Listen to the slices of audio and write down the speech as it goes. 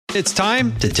It's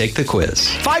time to take the quiz.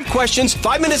 5 questions,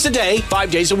 5 minutes a day,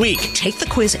 5 days a week. Take the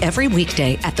quiz every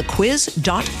weekday at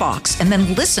thequiz.fox and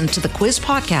then listen to the quiz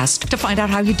podcast to find out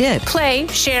how you did. Play,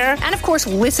 share, and of course,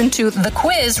 listen to The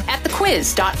Quiz at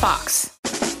thequiz.fox.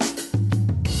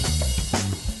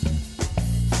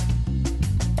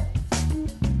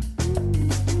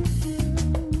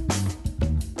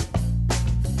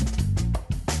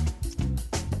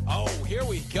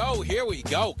 Here we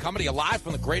go. Coming to you live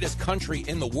from the greatest country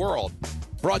in the world.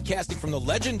 Broadcasting from the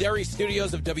legendary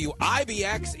studios of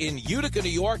WIBX in Utica, New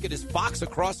York. It is Fox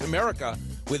Across America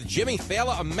with Jimmy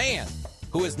Fallon, a man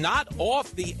who is not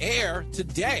off the air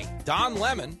today. Don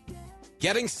Lemon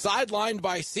getting sidelined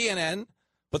by CNN,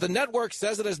 but the network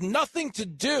says it has nothing to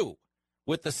do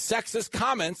with the sexist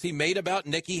comments he made about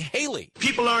Nikki Haley.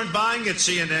 People aren't buying at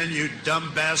CNN, you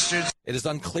dumb bastards. It is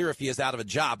unclear if he is out of a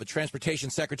job, but Transportation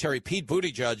Secretary Pete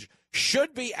Buttigieg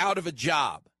should be out of a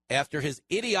job after his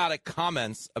idiotic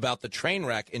comments about the train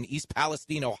wreck in East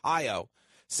Palestine, Ohio,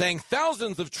 saying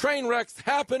thousands of train wrecks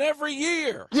happen every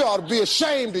year. You ought to be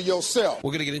ashamed of yourself.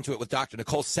 We're going to get into it with Dr.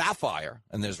 Nicole Saphier,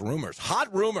 and there's rumors,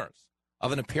 hot rumors,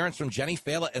 of an appearance from Jenny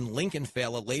Fallon and Lincoln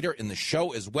Fallon later in the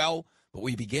show as well. But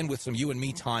we begin with some you and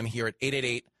me time here at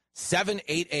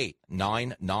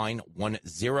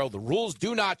 888-788-9910. The rules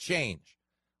do not change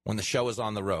when the show is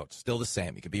on the road. Still the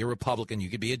same. You could be a Republican. You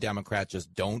could be a Democrat.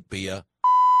 Just don't be a...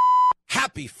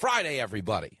 Happy Friday,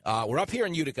 everybody. We're up here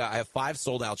in Utica. I have 5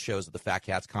 sold-out shows at the Fat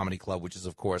Cats Comedy Club, which is,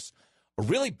 of course, a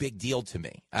really big deal to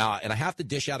me. And I have to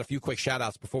dish out a few quick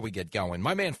shout-outs before we get going.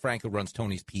 My man Frank, who runs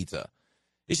Tony's Pizza,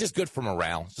 he's just good for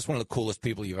morale. He's just one of the coolest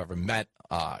people you've ever met.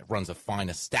 Runs a fine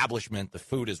establishment. The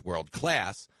food is world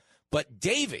class. But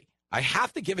Davey, I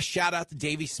have to give a shout out to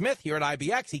Davey Smith here at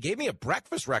IBX. He gave me a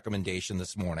breakfast recommendation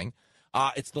this morning.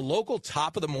 It's the local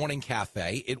Top of the Morning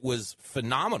Cafe. It was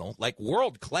phenomenal, like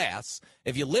world class.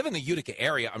 If you live in the Utica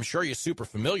area, I'm sure you're super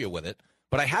familiar with it.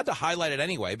 But I had to highlight it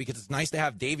anyway because it's nice to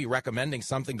have Davey recommending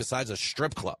something besides a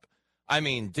strip club. I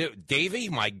mean, Davey,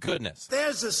 my goodness.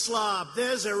 There's a slob.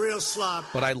 There's a real slob.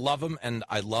 But I love him, and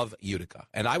I love Utica.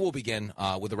 And I will begin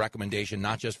with a recommendation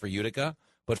not just for Utica,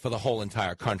 but for the whole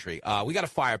entire country. We got to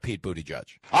fire Pete Buttigieg.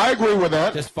 I agree with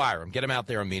that. Just fire him. Get him out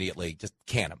there immediately. Just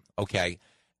can him, okay?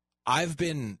 I've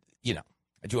been,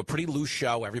 I do a pretty loose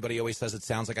show. Everybody always says it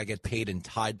sounds like I get paid in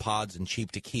Tide Pods and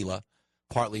cheap tequila,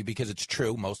 partly because it's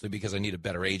true, mostly because I need a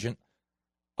better agent.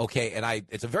 Okay, and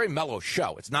it's a very mellow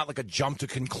show. It's not like a jump to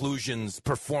conclusions,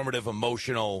 performative,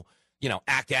 emotional,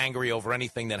 act angry over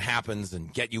anything that happens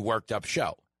and get you worked up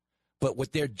show. But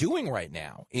what they're doing right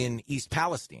now in East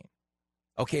Palestine,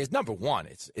 okay, is number one,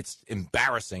 it's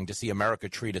embarrassing to see America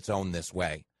treat its own this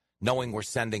way, knowing we're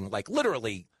sending, like,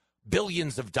 literally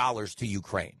billions of dollars to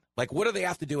Ukraine. Like, what do they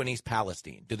have to do in East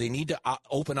Palestine? Do they need to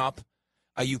open up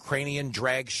a Ukrainian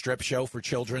drag strip show for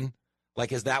children?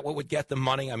 Like, is that what would get them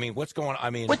money? I mean, what's going on?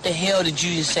 I mean, what the hell did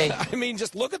you just say? I mean,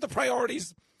 just look at the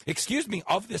priorities,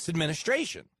 of this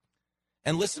administration.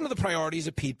 And listen to the priorities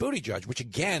of Pete Buttigieg, which,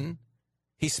 again,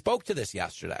 he spoke to this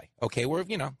yesterday. Okay, we're,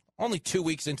 only 2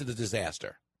 weeks into the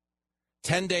disaster.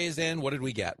 10 days in, what did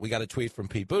we get? We got a tweet from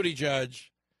Pete Buttigieg.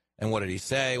 And what did he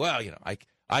say? Well,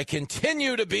 I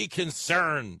continue to be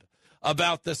concerned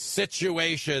about the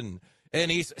situation.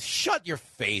 And he's, shut your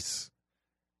face.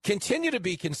 Continue to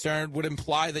be concerned would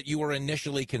imply that you were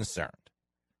initially concerned.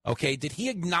 Okay, did he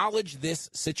acknowledge this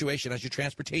situation as your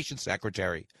transportation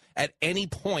secretary at any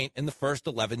point in the first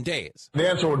 11 days? The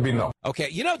answer would be no. Okay,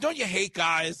 don't you hate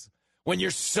guys when you're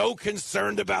so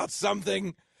concerned about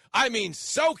something? I mean,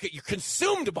 you're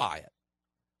consumed by it.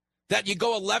 That you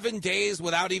go 11 days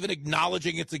without even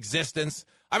acknowledging its existence.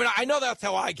 I mean, I know that's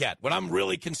how I get. When I'm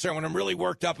really concerned, when I'm really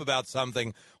worked up about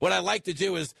something, what I like to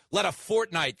do is let a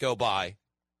fortnight go by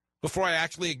before I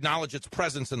actually acknowledge its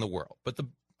presence in the world. But the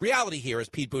reality here is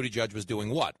Pete Buttigieg was doing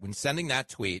what? When sending that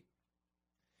tweet,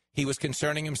 he was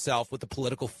concerning himself with the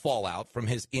political fallout from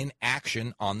his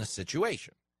inaction on the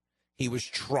situation. He was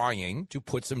trying to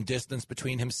put some distance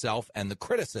between himself and the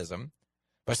criticism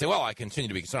by saying, well, I continue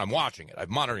to be concerned. I'm watching it.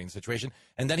 I'm monitoring the situation.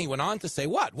 And then he went on to say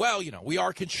what? Well, we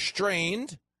are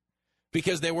constrained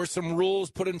because there were some rules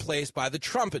put in place by the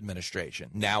Trump administration.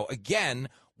 Now, again,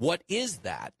 what is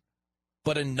that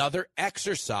but another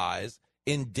exercise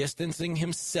in distancing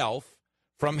himself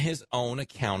from his own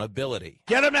accountability?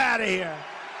 Get him out of here.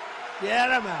 Get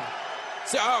him out.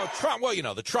 So, Trump,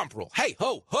 the Trump rule. Hey,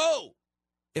 ho.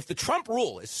 If the Trump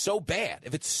rule is so bad,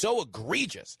 if it's so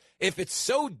egregious, if it's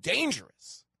so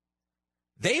dangerous,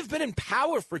 they've been in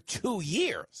power for 2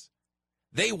 years.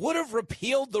 They would have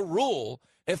repealed the rule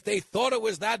if they thought it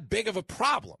was that big of a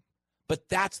problem. But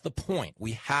that's the point.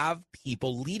 We have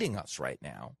people leading us right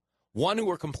now One who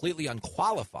were completely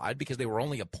unqualified because they were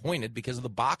only appointed because of the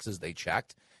boxes they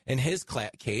checked. In his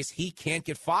case, he can't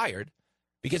get fired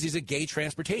because he's a gay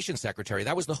transportation secretary.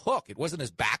 That was the hook. It wasn't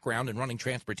his background in running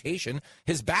transportation.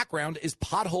 His background is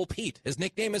Pothole Pete. His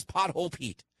nickname is Pothole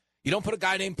Pete. You don't put a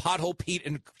guy named Pothole Pete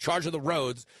in charge of the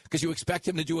roads because you expect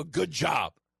him to do a good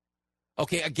job.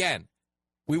 Okay, again,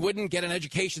 we wouldn't get an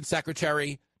education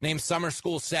secretary named Summer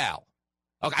School Sal.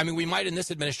 Okay, I mean, we might in this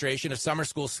administration if Summer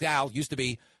School Sal used to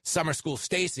be Summer School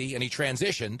Stacy and he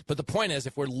transitioned. But the point is,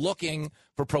 if we're looking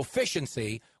for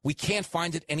proficiency, we can't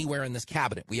find it anywhere in this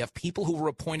cabinet. We have people who were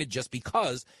appointed just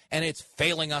because, and it's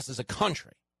failing us as a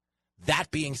country. That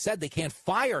being said, they can't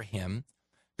fire him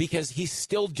because he's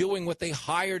still doing what they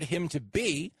hired him to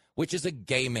be, which is a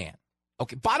gay man.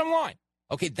 Okay, bottom line.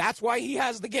 Okay, that's why he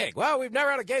has the gig. Well, we've never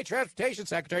had a gay transportation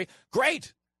secretary.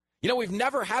 Great. You know, we've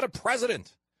never had a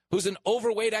president who's an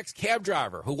overweight ex-cab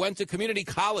driver who went to community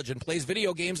college and plays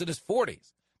video games in his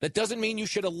 40s. That doesn't mean you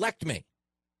should elect me.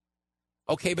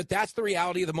 Okay, but that's the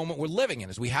reality of the moment we're living in,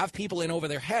 is we have people in over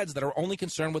their heads that are only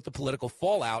concerned with the political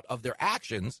fallout of their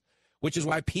actions, which is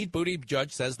why Pete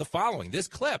Buttigieg says the following. This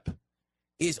clip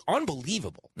is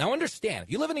unbelievable. Now, understand,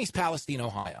 if you live in East Palestine,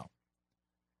 Ohio,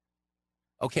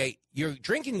 okay, your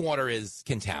drinking water is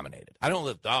contaminated. I don't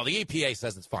live, the EPA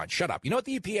says it's fine. Shut up. You know what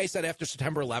the EPA said after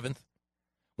September 11th?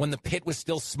 When the pit was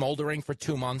still smoldering for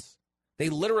 2 months? They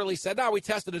literally said, no, we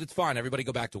tested it. It's fine. Everybody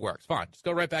go back to work. It's fine. Just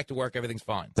go right back to work. Everything's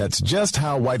fine. That's just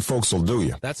how white folks will do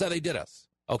you. That's how they did us.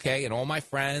 Okay, and all my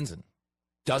friends and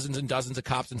dozens of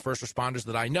cops and first responders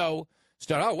that I know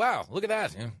start, oh, wow, look at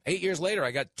that. 8 years later,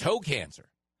 I got toe cancer.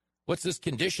 What's this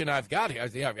condition I've got here?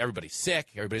 Everybody's sick.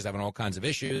 Everybody's having all kinds of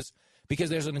issues.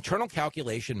 Because there's an internal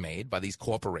calculation made by these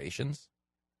corporations,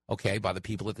 okay, by the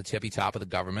people at the tippy top of the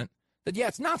government, that, yeah,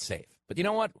 it's not safe. But you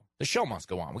know what? The show must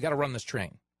go on. We got to run this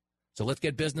train. So let's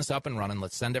get business up and running.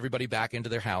 Let's send everybody back into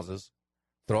their houses,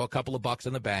 throw a couple of bucks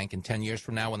in the bank, and 10 years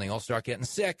from now when they all start getting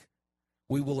sick,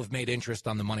 we will have made interest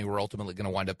on the money we're ultimately going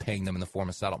to wind up paying them in the form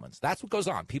of settlements. That's what goes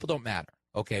on. People don't matter.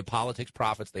 Okay, politics,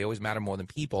 profits, they always matter more than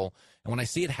people. And when I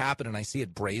see it happen and I see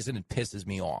it brazen, it pisses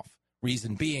me off.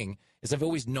 Reason being is I've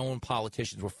always known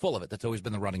politicians were full of it. That's always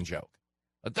been the running joke.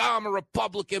 I'm a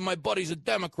Republican, my buddy's a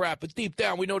Democrat, but deep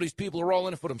down we know these people are all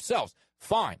in it for themselves.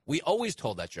 Fine. We always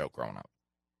told that joke growing up.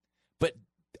 But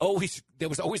there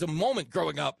was always a moment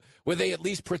growing up where they at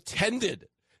least pretended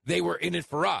they were in it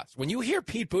for us. When you hear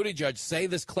Pete Buttigieg say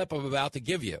this clip I'm about to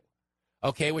give you,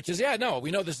 okay, which is, yeah, no,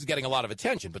 we know this is getting a lot of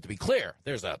attention, but to be clear,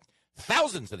 there's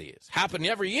thousands of these happening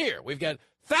every year. We've got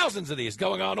thousands of these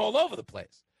going on all over the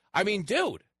place. I mean,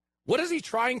 dude, what is he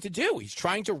trying to do? He's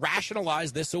trying to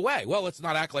rationalize this away. Well, let's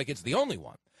not act like it's the only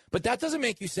one. But that doesn't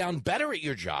make you sound better at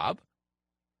your job.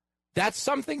 That's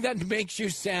something that makes you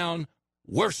sound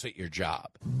worse at your job.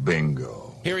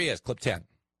 Bingo. Here he is, clip 10.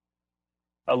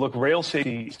 Look, rail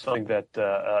safety is something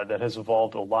that has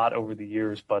evolved a lot over the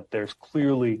years, but there's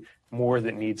clearly more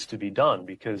that needs to be done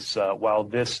because while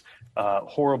this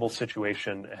horrible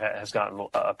situation has gotten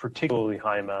a particularly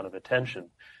high amount of attention,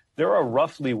 there are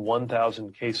roughly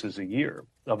 1,000 cases a year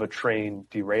of a train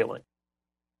derailing.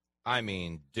 I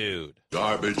mean, dude.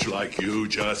 Garbage like you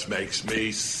just makes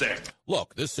me sick.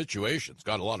 Look, this situation's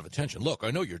got a lot of attention. Look,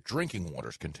 I know your drinking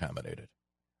water's contaminated.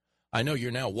 I know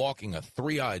you're now walking a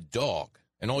three-eyed dog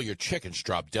and all your chickens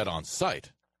drop dead on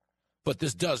sight. But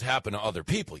this does happen to other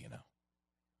people, you know.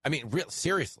 I mean,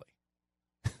 seriously.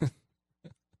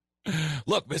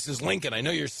 Look, Mrs. Lincoln, I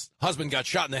know your husband got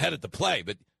shot in the head at the play,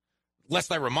 but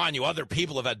lest I remind you, other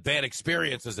people have had bad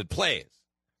experiences at plays.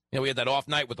 You know, we had that off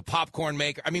night with the popcorn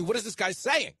maker. I mean, what is this guy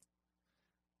saying?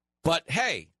 But,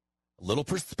 hey, a little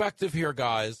perspective here,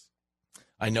 guys.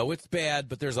 I know it's bad,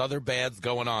 but there's other bads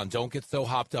going on. Don't get so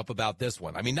hopped up about this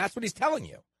one. I mean, that's what he's telling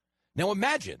you. Now,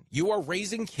 imagine you are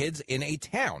raising kids in a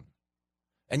town,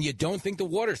 and you don't think the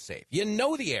water's safe. You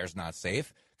know the air's not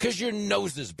safe because your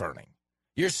nose is burning.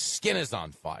 Your skin is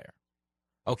on fire.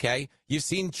 Okay? You've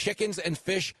seen chickens and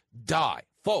fish die.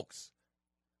 Folks,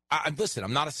 listen,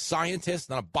 I'm not a scientist,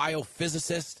 not a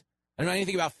biophysicist. I don't know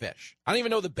anything about fish. I don't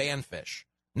even know the band fish.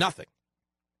 Nothing.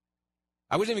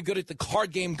 I wasn't even good at the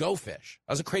card game Go Fish.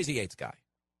 I was a Crazy Eights guy.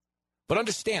 But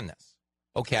understand this,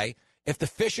 okay? If the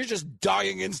fish are just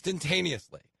dying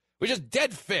instantaneously, we're just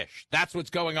dead fish, that's what's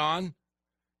going on,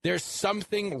 there's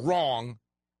something wrong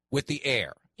with the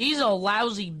air. He's a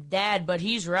lousy dad, but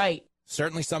he's right.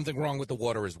 Certainly something wrong with the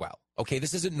water as well. Okay,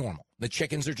 this isn't normal. The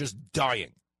chickens are just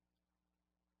dying.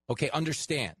 Okay,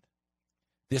 understand.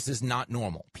 This is not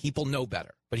normal. People know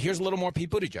better. But here's a little more Pete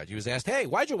Buttigieg. He was asked, hey,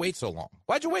 why'd you wait so long?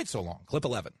 Why'd you wait so long? Clip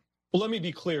 11. Well, let me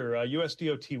be clear.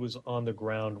 USDOT was on the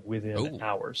ground within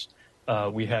hours.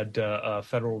 We had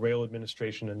Federal Rail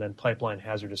Administration and then Pipeline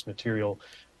Hazardous Material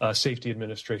Safety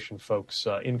Administration folks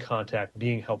in contact,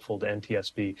 being helpful to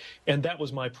NTSB. And that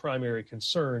was my primary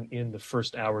concern in the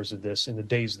first hours of this. In the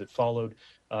days that followed,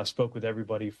 spoke with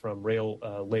everybody from rail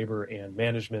labor and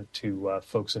management to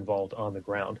folks involved on the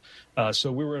ground.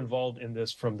 So we were involved in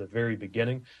this from the very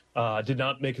beginning. Did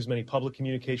not make as many public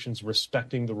communications,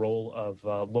 respecting the role of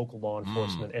local law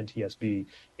enforcement, NTSB,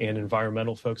 and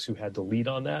environmental folks who had to lead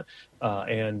on that.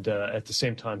 And at the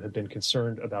same time have been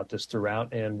concerned about this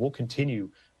throughout, and we'll continue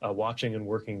watching and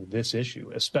working this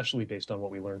issue, especially based on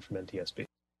what we learned from NTSB.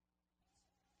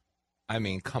 I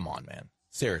mean, come on, man.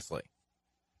 Seriously.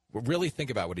 Really think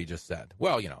about what he just said.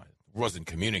 Well, I wasn't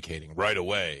communicating right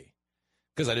away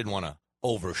because I didn't want to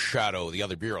overshadow the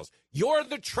other bureaus. You're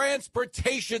the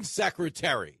transportation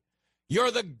secretary.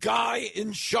 You're the guy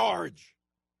in charge.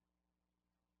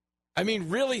 I mean,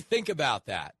 really think about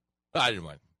that. I didn't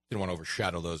want to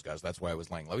overshadow those guys. That's why I was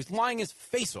lying low. He's lying his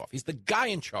face off. He's the guy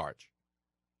in charge.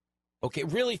 Okay,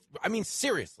 really, I mean,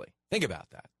 seriously, think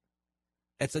about that.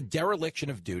 It's a dereliction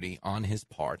of duty on his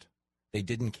part. They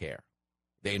didn't care.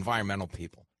 The environmental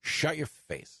people. Shut your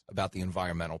face about the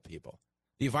environmental people.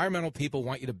 The environmental people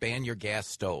want you to ban your gas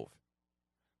stove.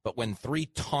 But when 3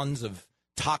 tons of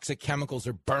toxic chemicals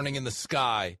are burning in the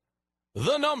sky,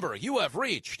 the number you have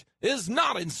reached is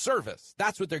not in service.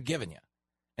 That's what they're giving you.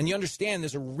 And you understand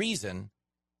there's a reason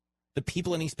the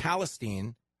people in East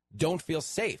Palestine don't feel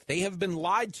safe. They have been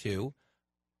lied to,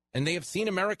 and they have seen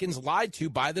Americans lied to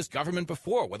by this government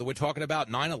before, whether we're talking about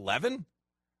 9/11.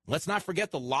 Let's not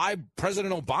forget the lie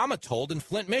President Obama told in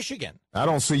Flint, Michigan. I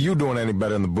don't see you doing any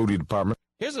better in the booty department.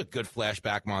 Here's a good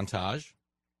flashback montage.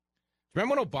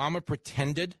 Remember when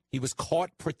Obama he was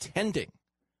caught pretending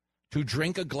to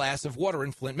drink a glass of water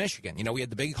in Flint, Michigan? We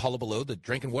had the big hullabaloo, the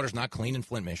drinking water's not clean in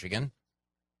Flint, Michigan.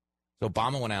 So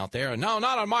Obama went out there, and no,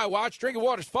 not on my watch, drinking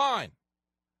water's fine.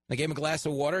 They gave him a glass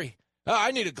of water.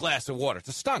 I need a glass of water. It's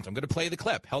a stunt. I'm going to play the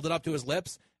clip. Held it up to his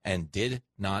lips and did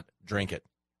not drink it.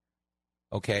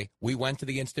 Okay, we went to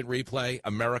the instant replay.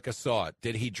 America saw it.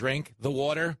 Did he drink the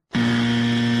water?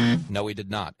 No, he did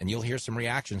not. And you'll hear some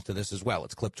reactions to this as well.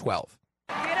 It's clip 12.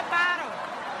 Get a bottle.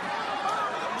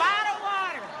 Bottle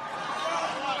water.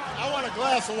 I want a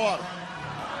glass of water.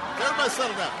 Everybody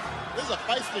settle down. This is a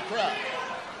feisty crowd.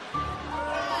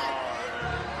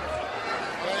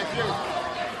 Thank you.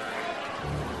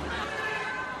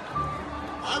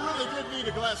 I really did need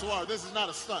a glass of water. This is not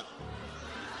a stunt.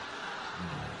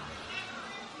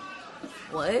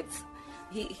 What?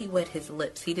 He wet his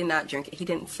lips. He did not drink it. He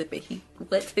didn't sip it. He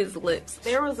wet his lips.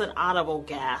 There was an audible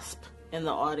gasp in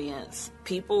the audience.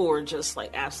 People were just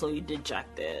absolutely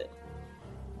dejected.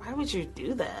 Why would you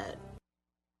do that?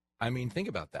 I mean, think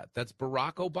about that. That's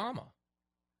Barack Obama.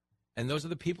 And those are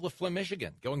the people of Flint,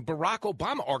 Michigan, going, Barack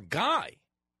Obama, our guy,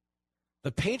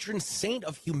 the patron saint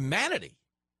of humanity,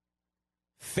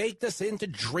 faked us into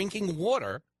drinking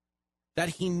water that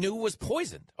he knew was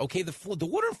poisoned. Okay, the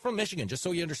water from Michigan, just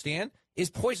so you understand, is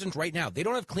poisoned right now. They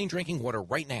don't have clean drinking water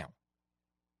right now.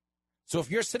 So if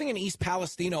you're sitting in East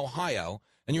Palestine, Ohio,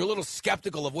 and you're a little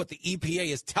skeptical of what the EPA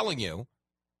is telling you,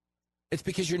 it's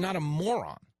because you're not a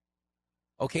moron.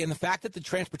 Okay, and the fact that the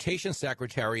transportation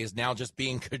secretary is now just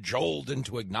being cajoled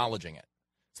into acknowledging it.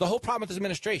 It's the whole problem with this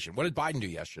administration. What did Biden do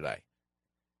yesterday?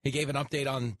 He gave an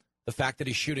update on the fact that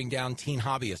he's shooting down teen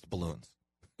hobbyist balloons.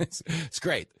 It's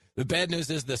great. The bad news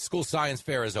is the school science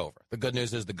fair is over. The good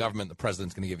news is the government, the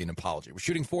president's going to give you an apology. We're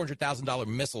shooting $400,000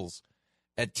 missiles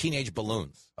at teenage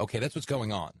balloons. Okay, that's what's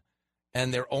going on.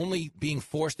 And they're only being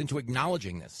forced into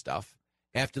acknowledging this stuff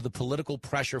after the political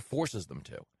pressure forces them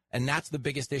to. And that's the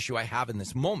biggest issue I have in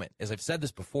this moment. As I've said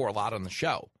this before a lot on the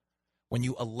show, when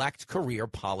you elect career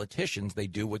politicians, they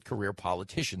do what career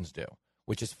politicians do,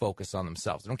 which is focus on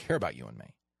themselves. They don't care about you and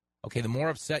me. Okay, the more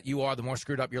upset you are, the more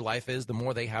screwed up your life is, the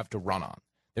more they have to run on.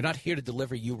 They're not here to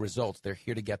deliver you results. They're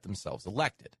here to get themselves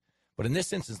elected. But in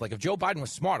this instance, if Joe Biden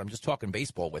was smart, I'm just talking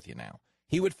baseball with you now,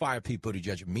 he would fire Pete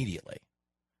Buttigieg immediately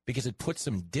because it puts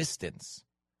some distance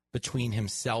between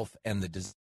himself and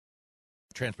the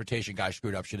transportation guy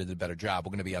screwed up, should have did a better job.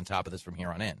 We're going to be on top of this from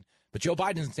here on in. But Joe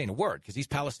Biden isn't saying a word because East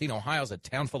Palestine, Ohio's a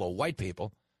town full of white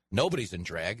people. Nobody's in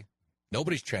drag.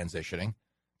 Nobody's transitioning.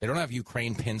 They don't have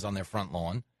Ukraine pins on their front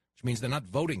lawn, which means they're not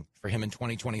voting for him in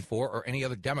 2024 or any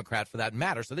other Democrat for that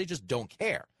matter, so they just don't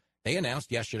care. They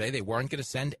announced yesterday they weren't going to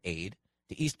send aid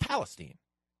to East Palestine.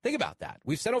 Think about that.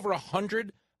 We've sent over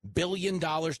 $100 billion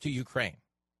to Ukraine.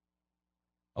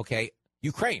 Okay,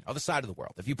 Ukraine, other side of the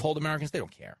world. If you polled Americans, they don't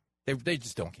care. They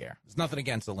just don't care. There's nothing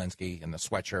against Zelensky and the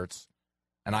sweatshirts.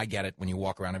 And I get it when you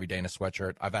walk around every day in a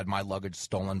sweatshirt. I've had my luggage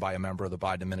stolen by a member of the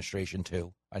Biden administration,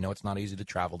 too. I know it's not easy to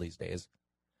travel these days.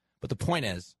 But the point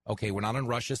is, okay, we're not on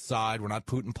Russia's side. We're not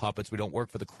Putin puppets. We don't work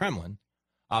for the Kremlin.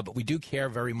 But we do care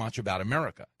very much about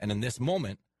America. And in this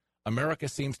moment, America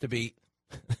seems to be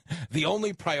the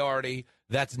only priority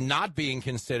that's not being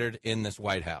considered in this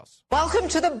White House. Welcome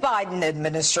to the Biden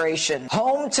administration,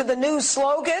 home to the new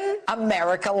slogan,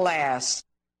 America Last.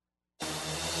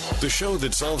 The show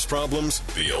that solves problems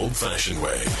the old-fashioned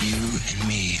way. You and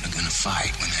me are going to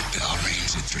fight when that bell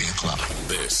rings at 3 o'clock.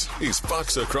 This is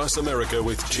Fox Across America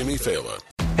with Jimmy Fallon.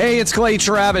 Hey, it's Clay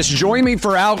Travis. Join me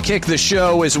for Outkick the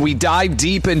Show as we dive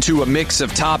deep into a mix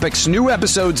of topics. New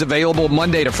episodes available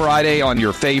Monday to Friday on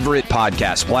your favorite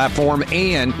podcast platform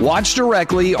and watch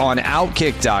directly on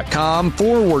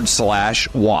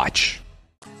Outkick.com/watch.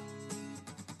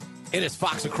 It is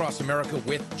Fox Across America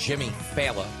with Jimmy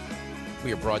Fallon.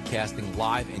 We are broadcasting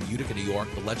live in Utica, New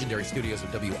York, the legendary studios of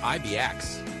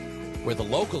WIBX, where the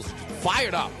locals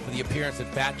fired up for the appearance at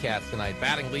Fat Cats tonight.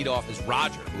 Batting leadoff is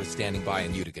Roger, who is standing by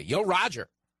in Utica. Yo, Roger.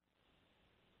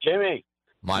 Jimmy.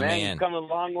 My man. You've come a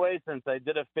long way since I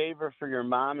did a favor for your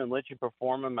mom and let you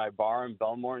perform in my bar in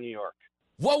Belmore, New York.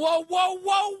 Whoa, whoa, whoa,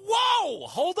 whoa, whoa.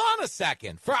 Hold on a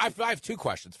second. I have two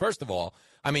questions. First of all,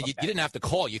 I mean, you didn't have to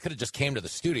call. You could have just came to the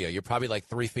studio. You're probably like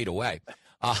 3 feet away.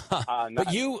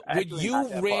 But you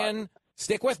ran,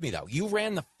 stick with me though, you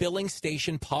ran the Filling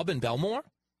Station pub in Belmore?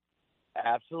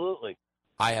 Absolutely.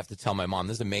 I have to tell my mom,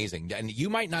 this is amazing. And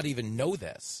you might not even know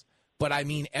this, but I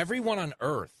mean, everyone on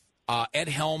earth, Ed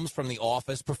Helms from The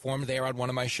Office performed there on one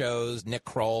of my shows, Nick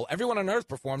Kroll, everyone on earth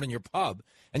performed in your pub,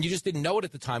 and you just didn't know it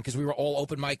at the time because we were all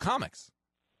open mic comics.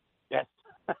 Yes.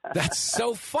 That's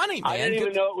so funny, man. I didn't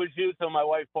even know it was you until my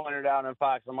wife pointed it out on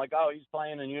Fox. I'm like, oh, he's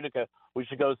playing in Utica. We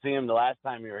should go see him the last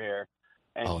time you were here.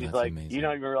 And she's like, amazing. You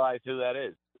don't even realize who that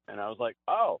is. And I was like,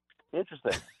 oh,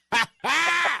 interesting.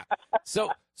 So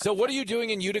what are you doing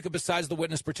in Utica besides the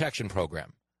witness protection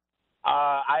program?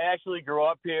 I actually grew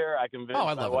up here. I convinced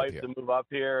my wife to move up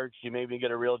here. She made me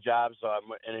get a real job, so I'm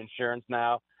in insurance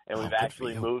now. And we've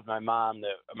actually moved my mom,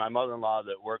 my mother-in-law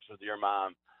that works with your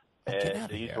mom. They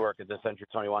used to work at the Century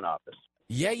 21 office.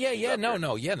 Yeah.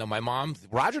 No. My mom,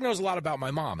 Roger knows a lot about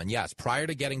my mom. And yes, prior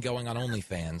to getting going on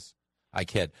OnlyFans, I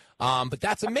kid. But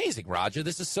that's amazing, Roger.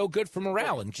 This is so good for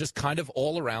morale and just kind of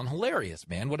all around hilarious,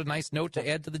 man. What a nice note to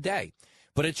add to the day.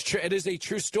 But it's true. It is a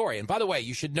true story. And by the way,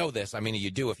 you should know this. I mean, you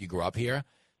do if you grew up here.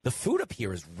 The food up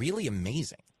here is really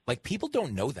amazing. Like, people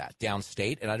don't know that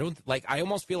downstate. And I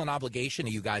almost feel an obligation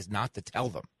to you guys not to tell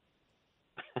them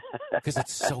because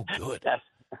it's so good.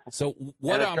 So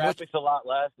what? And the traffic's a lot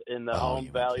less, and the home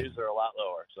values are a lot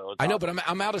lower. So I know, but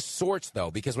I'm out of sorts though,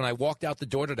 because when I walked out the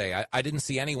door today, I didn't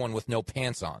see anyone with no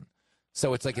pants on.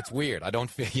 So it's like it's weird. I don't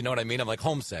feel, you know what I mean? I'm like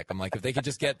homesick. I'm like, if they could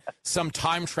just get some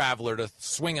time traveler to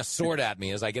swing a sword at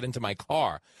me as I get into my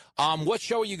car. What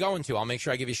show are you going to? I'll make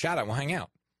sure I give you a shout out. We'll hang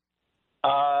out.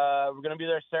 We're gonna be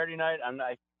there Saturday night, and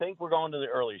I think we're going to the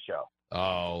early show.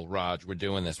 Oh, Raj, we're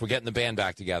doing this. We're getting the band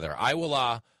back together. I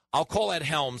will. I'll call Ed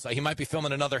Helms. He might be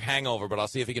filming another Hangover, but I'll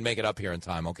see if he can make it up here in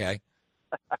time, okay?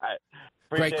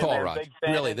 Great call, Raj.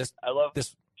 Really, I love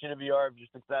this GWR of your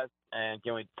success, and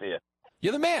can't wait to see you.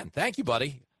 You're the man. Thank you,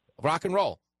 buddy. Rock and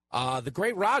roll. The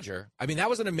great Roger, I mean, that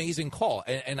was an amazing call.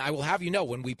 And I will have you know,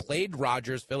 when we played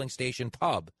Roger's Filling Station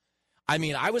pub, I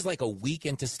mean, I was like a week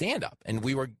into stand-up, and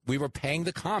we were paying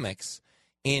the comics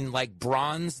in, like,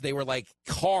 bronze. They were like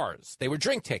cars. They were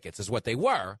drink tickets is what they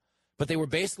were. But they were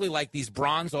basically like these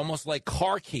bronze, almost like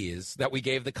car keys that we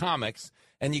gave the comics,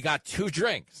 and you got 2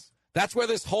 drinks. That's where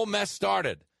this whole mess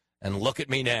started. And look at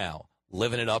me now,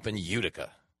 living it up in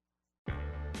Utica.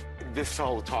 This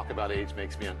whole talk about age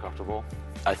makes me uncomfortable.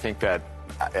 I think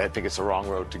it's the wrong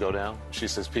road to go down. She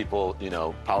says people,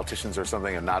 politicians or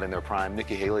something are not in their prime.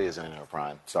 Nikki Haley isn't in her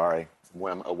prime. Sorry.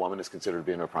 When a woman is considered to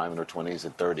be in her prime in her 20s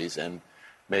and 30s and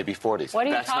maybe 40s. What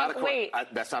are you talking? Wait.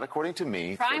 That's not according to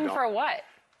me. Prime for what?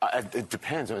 It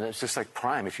depends. I mean, it's just like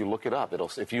prime. If you look it up,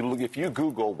 if you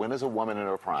Google when is a woman in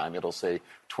her prime, it'll say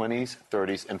 20s,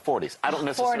 30s, and 40s. I don't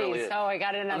necessarily. 40s. Oh, I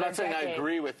got another. I'm not saying decade. I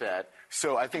agree with that.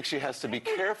 So I think she has to be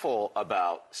careful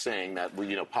about saying that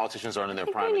politicians aren't in their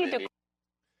prime.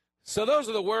 So those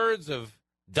are the words of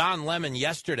Don Lemon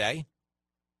yesterday.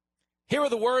 Here are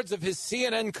the words of his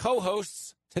CNN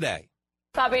co-hosts today.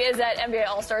 Poppy is at NBA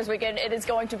All-Stars Weekend. It is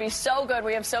going to be so good.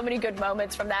 We have so many good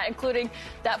moments from that, including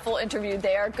that full interview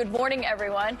there. Good morning,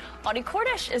 everyone. Audie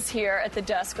Cornish is here at the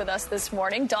desk with us this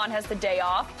morning. Don has the day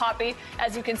off. Poppy,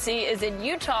 as you can see, is in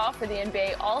Utah for the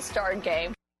NBA All-Star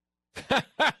Game.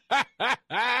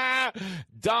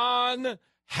 Don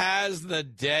has the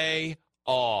day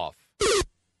off.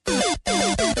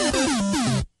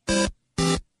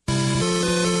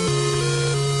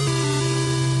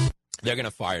 They're going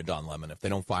to fire Don Lemon. If they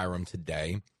don't fire him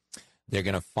today, they're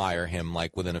going to fire him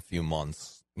like within a few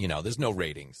months. You know, there's no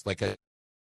ratings. Like I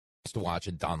used to watch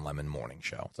a Don Lemon morning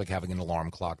show. It's like having an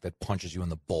alarm clock that punches you in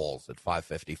the balls at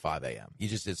 5:55 a.m.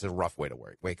 It's a rough way to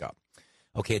wake up.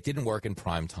 Okay, it didn't work in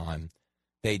prime time.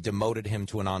 They demoted him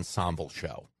to an ensemble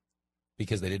show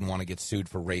because they didn't want to get sued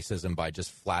for racism by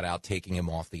just flat out taking him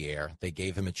off the air. They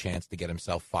gave him a chance to get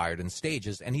himself fired in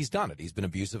stages, and he's done it. He's been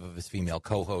abusive of his female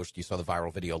co-host. You saw the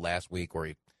viral video last week where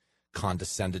he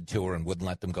condescended to her and wouldn't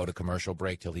let them go to commercial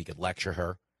break till he could lecture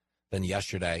her. Then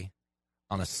yesterday,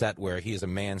 on a set where he is a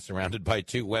man surrounded by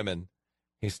two women,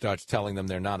 he starts telling them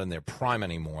they're not in their prime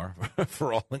anymore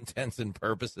for all intents and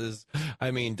purposes. I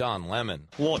mean, Don Lemon.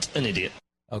 What an idiot.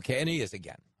 Okay, and he is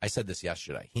again. I said this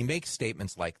yesterday. He makes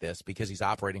statements like this because he's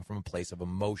operating from a place of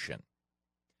emotion.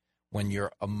 When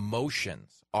your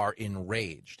emotions are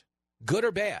enraged, good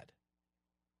or bad,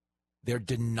 they're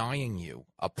denying you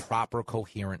a proper,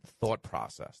 coherent thought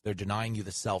process. They're denying you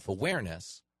the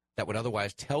self-awareness that would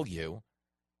otherwise tell you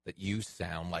that you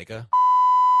sound like a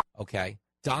okay.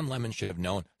 Don Lemon should have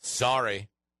known. Sorry.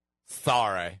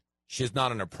 She's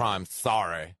not in her prime.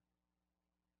 Sorry.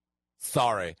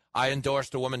 I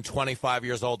endorsed a woman 25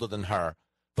 years older than her,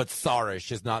 but sorry,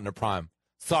 she's not in her prime.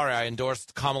 Sorry, I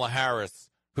endorsed Kamala Harris,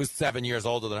 who's 7 years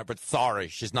older than her, but sorry,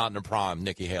 she's not in her prime,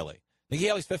 Nikki Haley. Nikki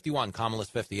Haley's 51,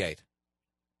 Kamala's 58.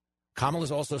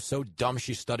 Kamala's also so dumb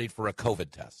she studied for a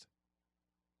COVID test.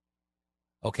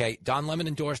 Okay, Don Lemon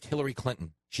endorsed Hillary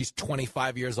Clinton. She's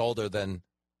 25 years older than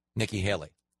Nikki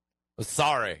Haley. But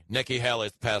sorry, Nikki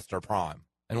Haley's past her prime.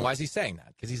 And why is he saying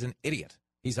that? Because he's an idiot.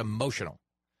 He's emotional.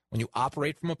 When you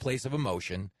operate from a place of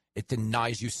emotion, it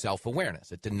denies you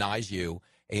self-awareness. It denies you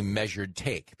a measured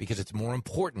take because it's more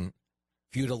important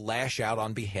for you to lash out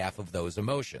on behalf of those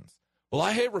emotions. Well,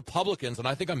 I hate Republicans, and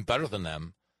I think I'm better than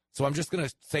them, so I'm just going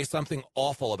to say something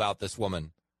awful about this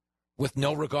woman with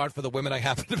no regard for the women I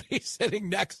happen to be sitting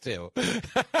next to.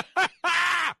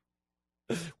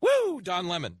 Woo, Don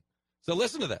Lemon. So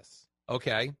listen to this,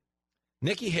 okay?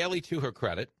 Nikki Haley, to her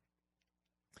credit,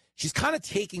 she's kind of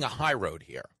taking a high road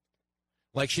here.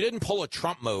 Like, she didn't pull a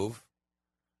Trump move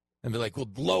and be like, well,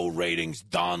 low ratings,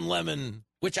 Don Lemon,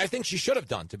 which I think she should have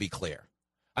done, to be clear.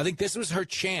 I think this was her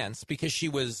chance because she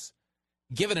was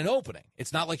given an opening.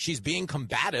 It's not like she's being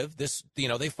combative.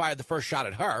 They fired the first shot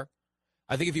at her.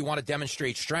 I think if you want to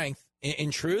demonstrate strength,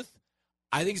 in truth,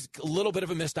 I think it's a little bit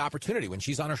of a missed opportunity. When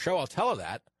she's on her show, I'll tell her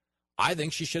that. I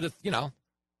think she should have,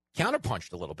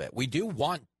 counterpunched a little bit. We do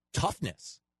want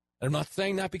toughness. And I'm not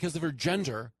saying that because of her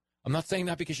gender. I'm not saying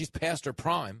that because she's past her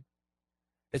prime.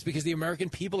 It's because the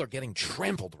American people are getting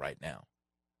trampled right now.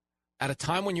 At a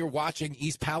time when you're watching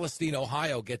East Palestine,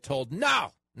 Ohio, get told,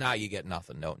 no, you get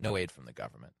nothing. No aid from the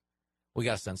government. We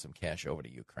got to send some cash over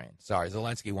to Ukraine. Sorry,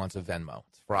 Zelensky wants a Venmo.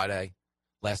 It's Friday.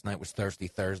 Last night was Thirsty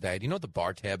Thursday. Do you know what the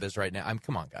bar tab is right now?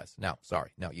 Come on, guys. No,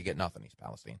 you get nothing, East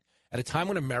Palestine. At a time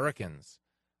when Americans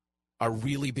are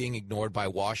really being ignored by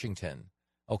Washington,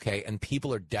 okay, and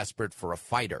people are desperate for a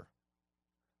fighter,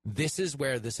 this is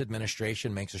where this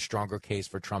administration makes a stronger case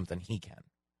for Trump than he can.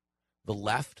 The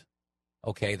left,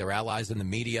 okay, their allies in the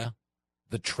media,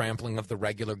 the trampling of the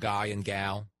regular guy and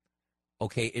gal,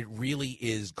 okay, it really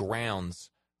is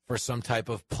grounds for some type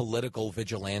of political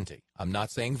vigilante. I'm not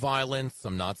saying violence.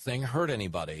 I'm not saying hurt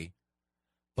anybody.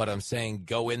 But I'm saying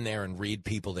go in there and read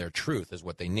people their truth is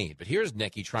what they need. But here's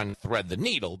Nikki trying to thread the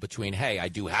needle between, hey, I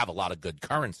do have a lot of good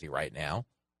currency right now,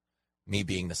 me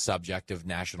being the subject of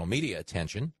national media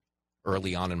attention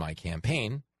early on in my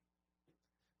campaign,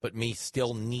 but me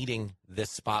still needing this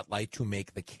spotlight to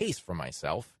make the case for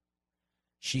myself.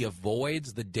 She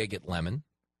avoids the dig at Lemon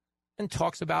and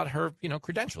talks about her,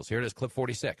 credentials. Here it is, clip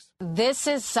 46. This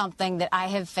is something that I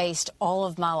have faced all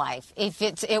of my life. If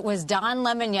it was Don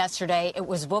Lemon yesterday, it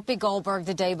was Whoopi Goldberg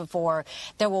the day before,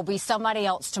 there will be somebody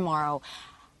else tomorrow.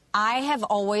 I have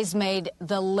always made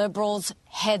the liberals'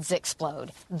 heads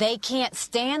explode. They can't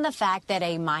stand the fact that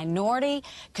a minority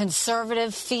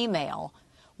conservative female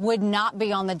would not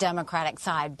be on the Democratic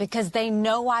side because they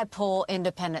know I pull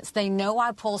independents. They know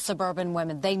I pull suburban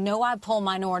women. They know I pull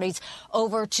minorities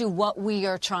over to what we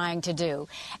are trying to do.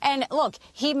 And look,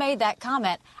 he made that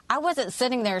comment. I wasn't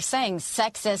sitting there saying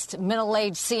sexist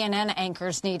middle-aged CNN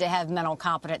anchors need to have mental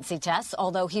competency tests,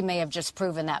 although he may have just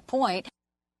proven that point.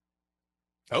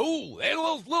 Oh,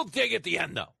 a little dig at the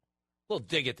end, though. A little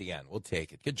dig at the end. We'll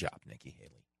take it. Good job, Nikki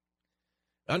Haley.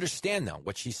 Understand, though,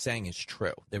 what she's saying is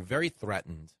true. They're very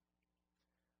threatened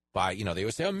by, they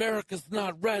always say, America's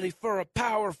not ready for a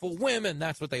powerful woman.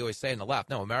 That's what they always say in the left.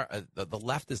 No, the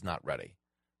left is not ready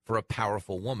for a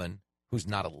powerful woman who's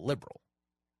not a liberal.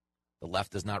 The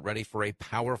left is not ready for a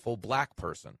powerful black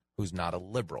person who's not a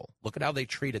liberal. Look at how they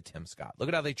treated Tim Scott. Look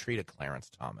at how they treated Clarence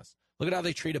Thomas. Look at how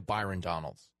they treated Byron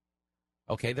Donalds.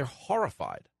 Okay, they're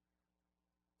horrified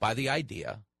by the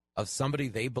idea of somebody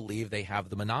they believe they have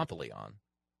the monopoly on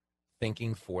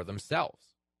thinking for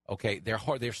themselves. Okay,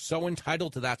 they're so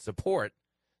entitled to that support,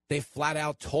 they flat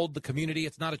out told the community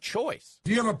it's not a choice.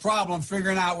 If you have a problem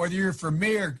figuring out whether you're for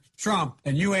me or Trump,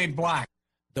 then you ain't black.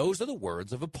 Those are the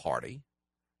words of a party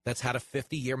that's had a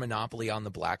 50-year monopoly on the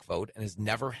black vote and has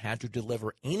never had to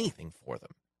deliver anything for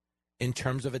them in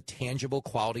terms of a tangible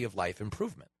quality of life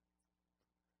improvement.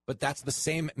 But that's the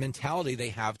same mentality they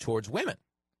have towards women.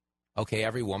 Okay,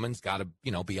 every woman's got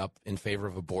to, be up in favor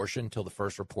of abortion till the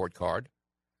first report card,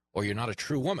 or you're not a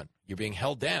true woman. You're being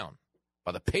held down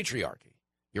by the patriarchy.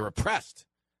 You're oppressed.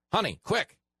 Honey,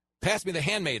 quick, pass me the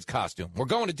handmaid's costume. We're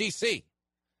going to D.C.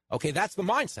 Okay, that's the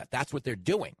mindset. That's what they're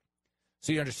doing.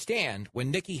 So you understand,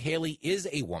 when Nikki Haley is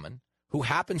a woman who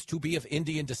happens to be of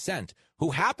Indian descent,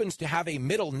 who happens to have a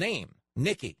middle name,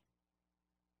 Nikki,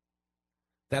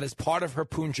 that is part of her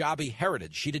Punjabi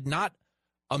heritage. She did not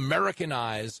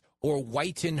Americanize or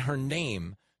whiten her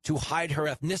name to hide her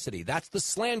ethnicity. That's the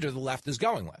slander the left is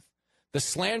going with. The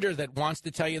slander that wants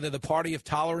to tell you they're the party of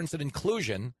tolerance and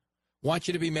inclusion wants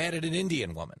you to be mad at an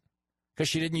Indian woman because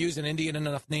she didn't use an Indian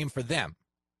enough name for them.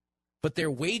 But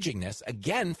they're waging this,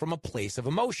 again, from a place of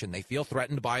emotion. They feel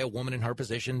threatened by a woman in her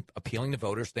position, appealing to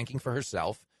voters, thinking for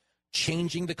herself,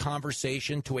 changing the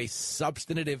conversation to a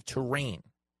substantive terrain.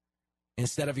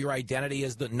 Instead of your identity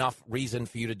is enough reason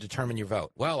for you to determine your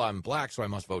vote. Well, I'm black, so I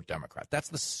must vote Democrat. That's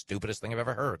the stupidest thing I've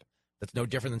ever heard. That's no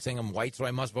different than saying I'm white, so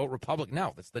I must vote Republican.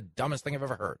 No, that's the dumbest thing I've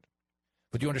ever heard.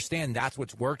 But you understand that's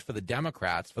what's worked for the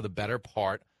Democrats for the better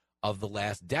part of the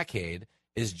last decade,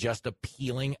 is just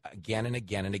appealing again and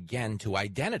again and again to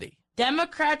identity.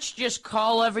 Democrats just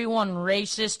call everyone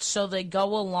racist so they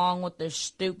go along with their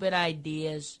stupid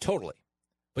ideas. Totally.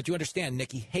 But you understand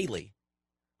Nikki Haley,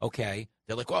 okay?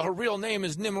 They're like, well, her real name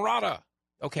is Nimrata,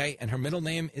 okay? And her middle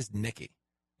name is Nikki.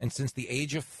 And since the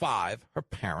age of 5, her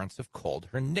parents have called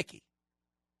her Nikki.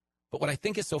 But what I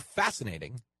think is so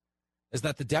fascinating is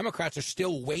that the Democrats are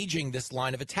still waging this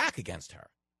line of attack against her.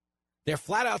 They're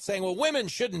flat out saying, well, women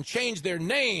shouldn't change their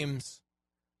names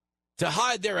to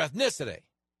hide their ethnicity.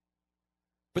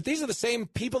 But these are the same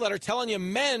people that are telling you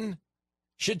men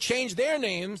should change their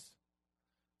names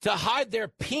to hide their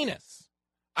penis.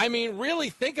 I mean,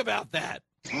 really think about that.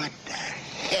 What the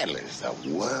hell is the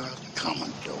world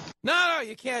coming to? No,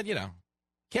 you can't,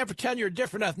 can't pretend you're a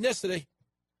different ethnicity.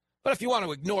 But if you want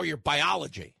to ignore your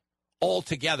biology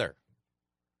altogether,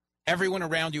 everyone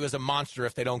around you is a monster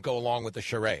if they don't go along with the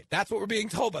charade. That's what we're being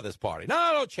told by this party.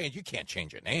 No, don't change. You can't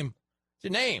change your name. It's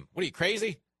your name. What are you,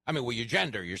 crazy? I mean, well, your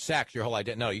gender, your sex, your whole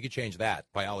identity. No, you can change that.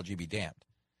 Biology be damned.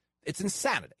 It's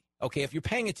insanity. Okay, if you're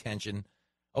paying attention,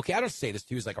 okay, I don't say this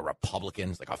to you as like a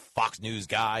Republican, like a Fox News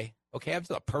guy. Okay, I'm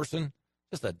just a person,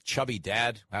 just a chubby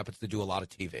dad who happens to do a lot of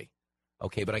TV.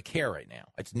 Okay, but I care right now.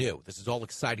 It's new. This is all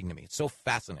exciting to me. It's so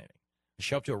fascinating. I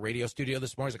show up to a radio studio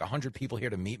this morning. There's like 100 people here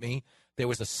to meet me. There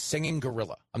was a singing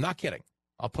gorilla. I'm not kidding.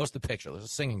 I'll post the picture. There's a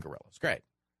singing gorilla. It's great.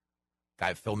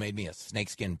 Phil made me a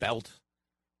snakeskin belt.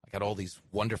 I got all these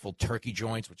wonderful turkey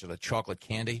joints, which are the chocolate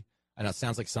candy. I know it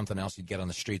sounds like something else you'd get on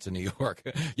the streets of New York.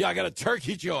 Yeah, I got a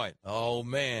turkey joint. Oh,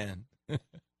 man.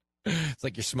 It's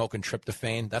like you're smoking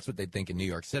tryptophan. That's what they'd think in New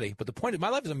York City. But the point is, my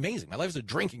life is amazing. My life is a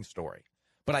drinking story.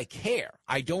 But I care.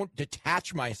 I don't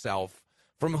detach myself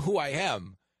from who I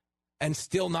am and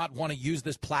still not want to use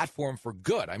this platform for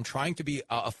good. I'm trying to be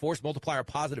a force multiplier of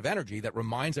positive energy that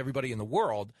reminds everybody in the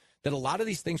world that a lot of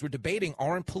these things we're debating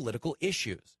aren't political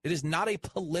issues. It is not a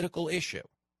political issue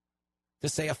to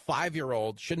say a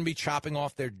 5-year-old shouldn't be chopping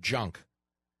off their junk.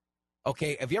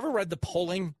 Okay, have you ever read the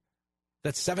polling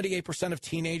that 78% of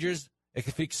teenagers,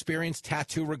 if they experience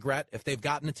tattoo regret, if they've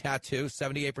gotten a tattoo,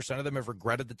 78% of them have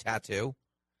regretted the tattoo?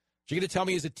 So you're going to tell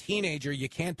me as a teenager you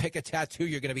can't pick a tattoo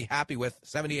you're going to be happy with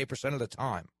 78% of the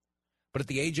time. But at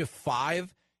the age of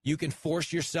 5, you can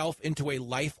force yourself into a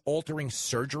life-altering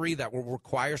surgery that will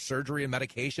require surgery and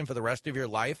medication for the rest of your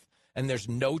life, and there's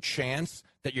no chance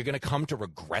that you're going to come to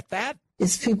regret that?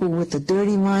 It's people with a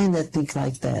dirty mind that think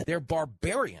like that. They're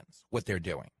barbarians, what they're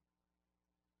doing.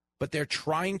 But they're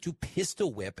trying to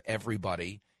pistol whip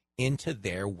everybody into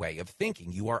their way of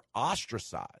thinking. You are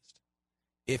ostracized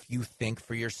if you think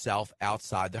for yourself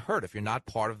outside the herd, if you're not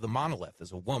part of the monolith,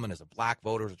 as a woman, as a black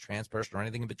voter, as a trans person, or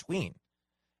anything in between.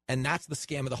 And that's the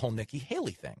scam of the whole Nikki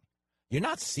Haley thing. You're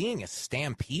not seeing a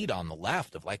stampede on the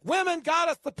left of like, women got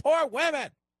to support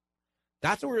women.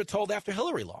 That's what we were told after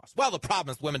Hillary lost. Well, the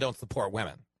problem is women don't support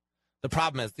women. The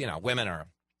problem is, women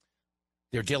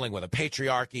they're dealing with a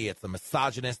patriarchy. It's the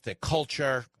misogynistic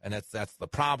culture, and that's the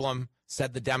problem,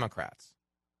 said the Democrats,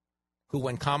 who,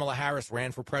 when Kamala Harris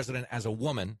ran for president as a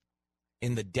woman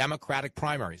in the Democratic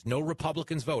primaries, no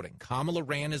Republicans voting, Kamala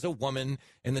ran as a woman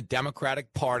in the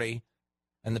Democratic Party,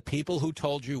 and the people who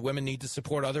told you women need to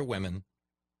support other women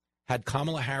had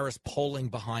Kamala Harris polling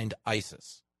behind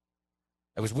ISIS.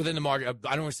 It was within the margin.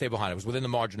 I don't want to say behind. It was within the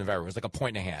margin of error. It was like 1.5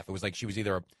 points. It was like she was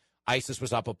either ISIS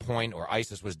was up a point or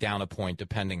ISIS was down a point,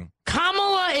 depending.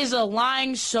 Kamala is a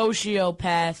lying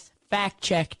sociopath. Fact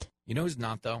checked. You know who's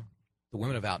not, though? The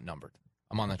women have outnumbered.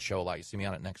 I'm on that show a lot. You see me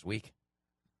on it next week.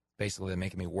 Basically, they're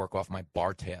making me work off my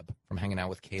bar tab from hanging out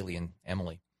with Kaylee and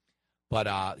Emily.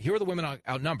 But here are the women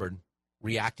outnumbered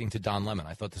reacting to Don Lemon.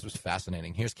 I thought this was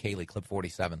fascinating. Here's Kaylee, clip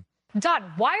 47. Don,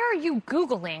 why are you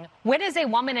Googling when is a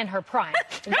woman in her prime?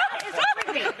 That is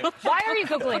crazy. Why are you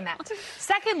Googling that?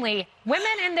 Secondly, women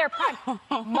in their prime.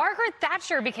 Margaret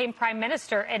Thatcher became prime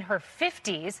minister in her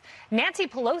 50s. Nancy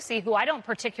Pelosi, who I don't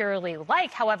particularly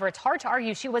like, however, it's hard to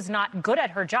argue she was not good at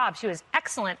her job. She was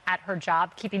excellent at her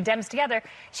job, keeping Dems together.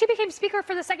 She became speaker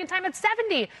for the second time at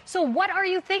 70. So what are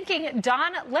you thinking,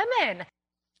 Don Lemon?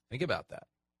 Think about that.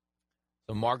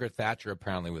 So Margaret Thatcher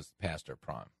apparently was past her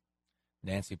prime.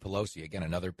 Nancy Pelosi, again,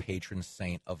 another patron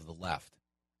saint of the left.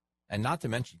 And not to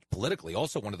mention, politically,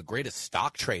 also one of the greatest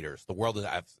stock traders the world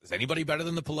has. Is anybody better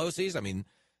than the Pelosis? I mean,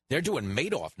 they're doing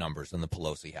Madoff numbers in the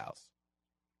Pelosi house.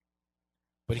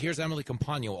 But here's Emily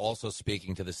Compagno also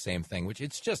speaking to the same thing, which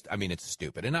it's just, it's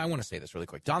stupid. And I want to say this really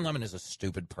quick. Don Lemon is a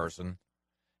stupid person.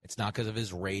 It's not because of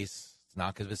his race. It's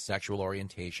not because of his sexual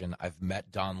orientation. I've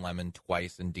met Don Lemon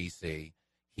twice in D.C.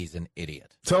 He's an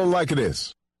idiot. Tell him like it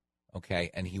is. Okay,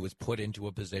 and he was put into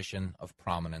a position of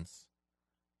prominence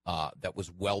that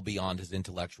was well beyond his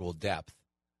intellectual depth,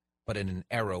 but in an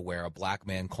era where a black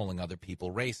man calling other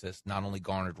people racist not only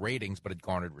garnered ratings, but it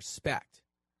garnered respect.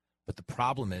 But the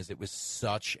problem is it was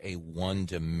such a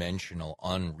one-dimensional,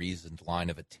 unreasoned line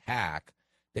of attack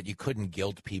that you couldn't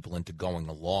guilt people into going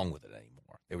along with it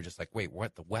anymore. They were just like, wait,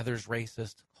 what? The weather's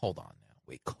racist? Hold on now.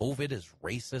 Wait, COVID is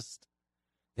racist?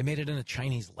 They made it in a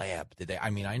Chinese lab. Did they? I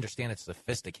understand it's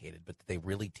sophisticated, but did they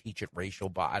really teach it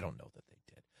racial? I don't know that they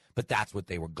did. But that's what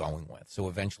they were going with. So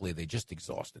eventually they just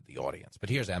exhausted the audience. But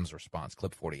here's M's response,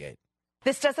 clip 48.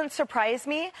 This doesn't surprise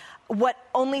me. What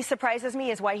only surprises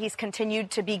me is why he's continued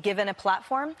to be given a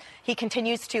platform. He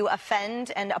continues to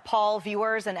offend and appall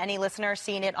viewers and any listener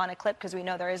seeing it on a clip, because we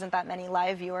know there isn't that many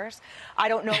live viewers. I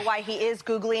don't know why he is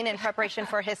Googling in preparation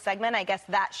for his segment. I guess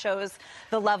that shows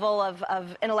the level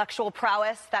of intellectual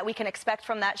prowess that we can expect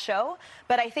from that show.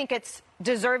 But I think it's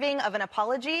deserving of an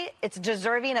apology. It's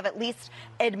deserving of at least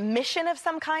admission of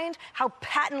some kind, how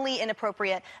patently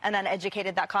inappropriate and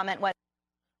uneducated that comment was.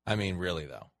 Really,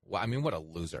 though. Well, what a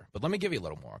loser. But let me give you a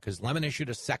little more, because Lemon issued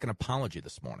a second apology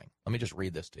this morning. Let me just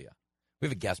read this to you. We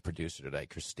have a guest producer today,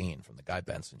 Christine, from the Guy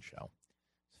Benson Show.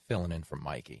 She's filling in for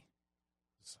Mikey.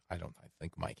 I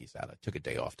think Mikey's out. I took a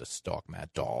day off to stalk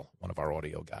Matt Dahl, one of our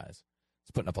audio guys.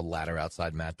 He's putting up a ladder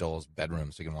outside Matt Dahl's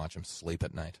bedroom so you can watch him sleep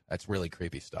at night. That's really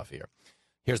creepy stuff here.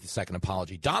 Here's the second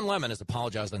apology. Don Lemon has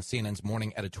apologized on CNN's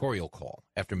morning editorial call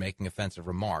after making offensive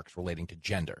remarks relating to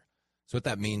gender. So what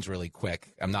that means really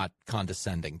quick, I'm not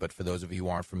condescending, but for those of you who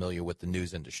aren't familiar with the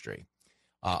news industry,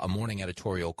 a morning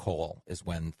editorial call is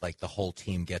when the whole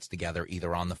team gets together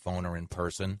either on the phone or in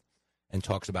person and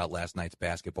talks about last night's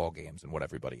basketball games and what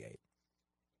everybody ate.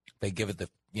 They give it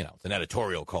it's an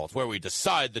editorial call. It's where we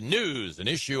decide the news and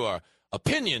issue our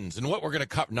opinions and what we're going to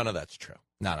cover. None of that's true.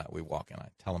 No, we walk in. I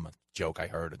tell them a joke I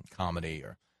heard in comedy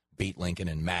or beat Lincoln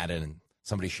and Madden, and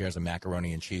somebody shares a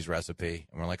macaroni and cheese recipe,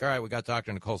 and we're like, all right, we got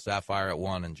Dr. Nicole Sapphire at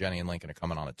 1, and Jenny and Lincoln are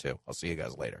coming on at 2. I'll see you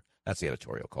guys later. That's the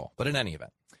editorial call. But in any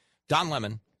event, Don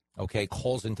Lemon,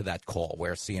 calls into that call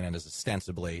where CNN is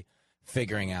ostensibly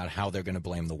figuring out how they're going to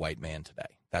blame the white man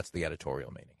today. That's the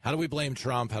editorial meeting. How do we blame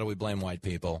Trump? How do we blame white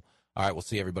people? All right, we'll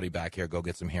see everybody back here. Go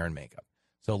get some hair and makeup.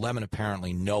 So Lemon,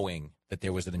 apparently knowing that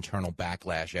there was an internal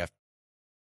backlash after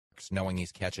knowing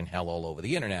he's catching hell all over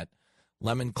the internet,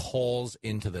 Lemon calls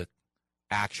into the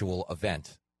actual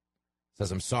event.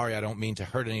 Says, I'm sorry, I don't mean to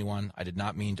hurt anyone. I did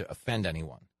not mean to offend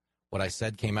anyone. What I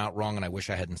said came out wrong, and I wish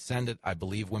I hadn't said it. I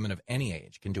believe women of any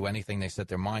age can do anything they set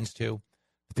their minds to.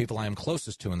 The people I am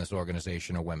closest to in this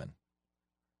organization are women.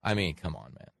 Come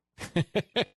on,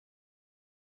 man.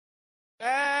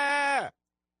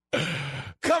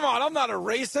 Come on, I'm not a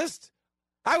racist.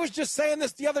 I was just saying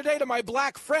this the other day to my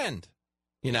black friend.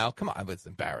 Come on, it's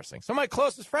embarrassing. Some of my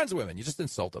closest friends are women. You just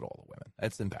insulted all the women.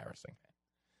 It's embarrassing.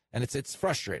 And it's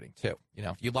frustrating, too.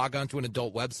 If you log on to an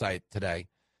adult website today,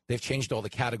 they've changed all the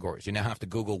categories. You now have to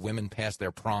Google women past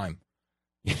their prime.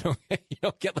 You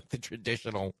don't get like the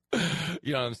traditional,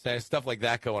 you know what I'm saying, stuff like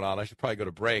that going on. I should probably go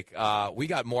to break. We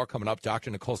got more coming up. Dr.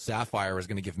 Nicole Saphier is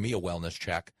going to give me a wellness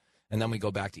check, and then we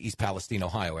go back to East Palestine,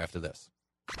 Ohio after this.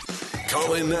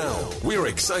 Call in now. We're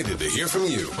excited to hear from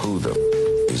you. Who the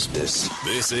is this?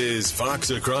 This is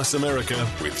Fox Across America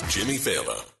with Jimmy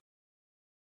Fallon.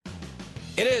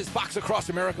 It is Fox Across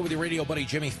America with your radio buddy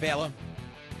Jimmy Fallon.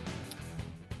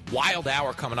 Wild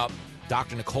hour coming up.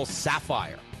 Dr. Nicole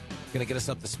Saphier going to get us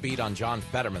up to speed on John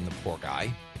Fetterman, the poor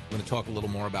guy. We're going to talk a little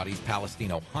more about East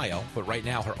Palestine, Ohio. But right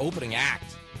now, her opening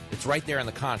act, it's right there in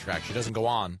the contract. She doesn't go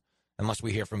on unless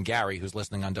we hear from Gary, who's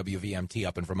listening on WVMT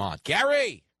up in Vermont.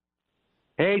 Gary!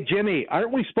 Hey, Jimmy,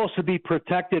 aren't we supposed to be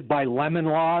protected by lemon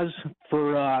laws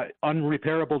for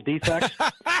unrepairable defects?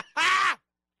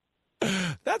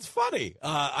 That's funny.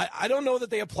 I don't know that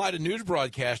they apply to news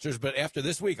broadcasters, but after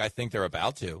this week, I think they're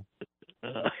about to.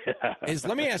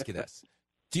 Let me ask you this.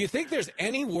 Do you think there's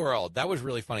any world, that was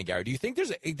really funny, Gary, do you think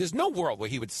there's no world where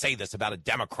he would say this about a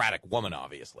Democratic woman,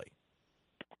 obviously?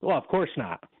 Well, of course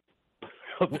not.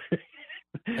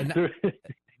 And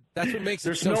that's what makes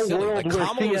it so silly. There's no world like, where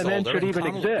Kamala CNN should even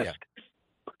exist. Yeah.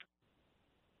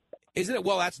 Isn't it?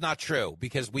 Well, that's not true,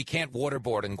 because we can't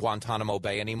waterboard in Guantanamo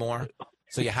Bay anymore,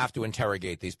 so you have to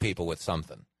interrogate these people with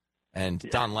something. And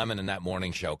Don Lemon in that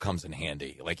morning show comes in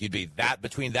handy. Like, you'd be that,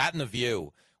 between that and The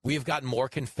View, we have gotten more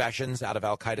confessions out of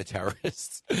al-Qaeda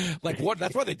terrorists.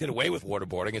 That's why they did away with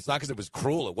waterboarding. It's not because it was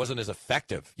cruel. It wasn't as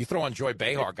effective. You throw on Joy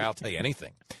Behar, guy will tell you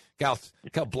anything. Guy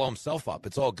will blow himself up.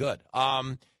 It's all good.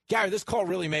 Gary, this call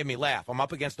really made me laugh. I'm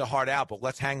up against a hard out, but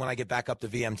let's hang when I get back up to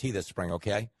VMT this spring,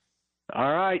 okay?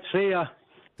 All right. See ya.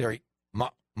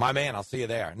 My man, I'll see you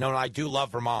there. No, I do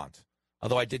love Vermont.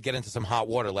 Although I did get into some hot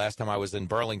water last time I was in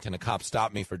Burlington. A cop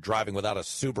stopped me for driving without a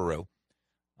Subaru.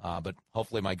 But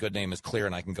hopefully my good name is clear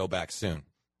and I can go back soon.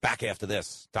 Back after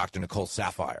this, Dr. Nicole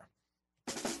Saphier.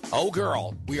 Oh,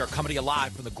 girl, we are coming to you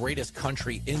live from the greatest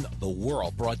country in the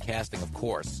world, broadcasting, of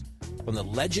course, from the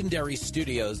legendary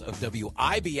studios of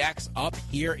WIBX up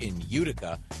here in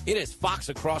Utica. It is Fox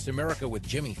Across America with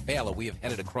Jimmy Fallon. We have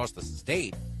headed across the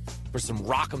state for some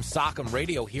Rock'em Sock'em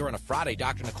radio here on a Friday.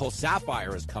 Dr. Nicole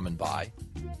Saphier is coming by.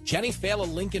 Jenny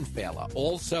Fallon, Lincoln Fallon,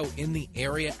 also in the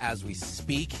area as we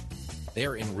speak.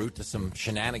 They're en route to some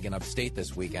shenanigan upstate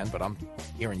this weekend, but I'm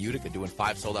here in Utica doing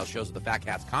 5 sold-out shows at the Fat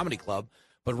Cats Comedy Club.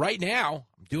 But right now,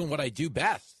 I'm doing what I do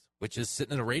best, which is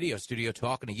sitting in a radio studio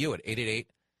talking to you at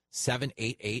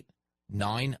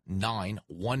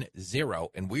 888-788-9910.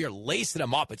 And we are lacing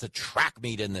them up. It's a track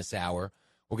meet in this hour.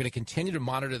 We're going to continue to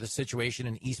monitor the situation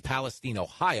in East Palestine,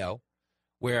 Ohio,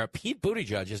 where Pete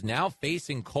Buttigieg is now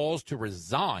facing calls to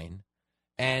resign.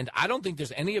 And I don't think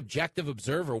there's any objective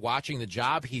observer watching the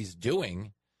job he's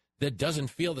doing that doesn't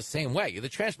feel the same way. You're the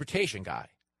transportation guy,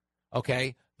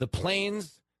 okay? The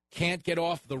planes can't get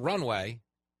off the runway,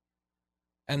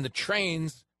 and the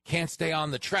trains can't stay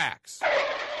on the tracks.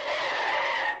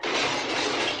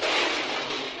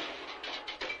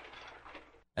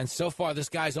 And so far, this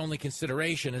guy's only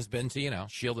consideration has been to,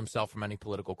 shield himself from any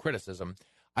political criticism.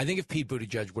 I think if Pete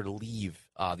Buttigieg were to leave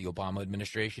the Obama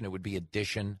administration, it would be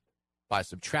addition by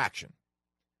subtraction.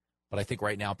 But I think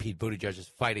right now Pete Buttigieg is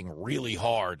fighting really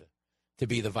hard to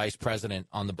be the vice president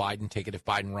on the Biden ticket if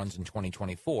Biden runs in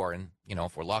 2024. And,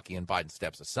 if we're lucky and Biden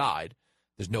steps aside,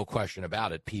 there's no question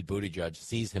about it. Pete Buttigieg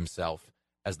sees himself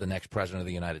as the next president of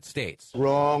the United States.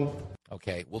 Wrong.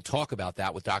 Okay, we'll talk about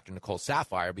that with Dr. Nicole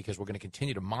Saphier because we're going to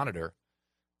continue to monitor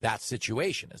that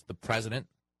situation as the president,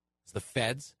 as the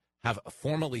feds have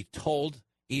formally told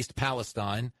East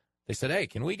Palestine. They said, hey,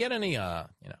 can we get any, can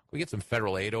we get some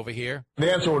federal aid over here?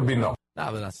 The answer would be no.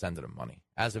 No, they're not sending them money.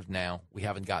 As of now, we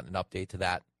haven't gotten an update to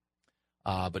that.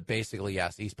 But basically,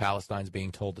 yes, East Palestine's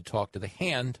being told to talk to the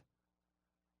hand,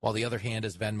 while the other hand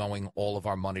is Venmoing all of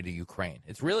our money to Ukraine.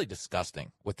 It's really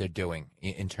disgusting what they're doing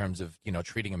in terms of,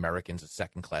 treating Americans as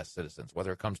second-class citizens,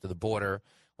 whether it comes to the border,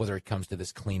 whether it comes to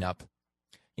this cleanup.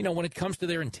 When it comes to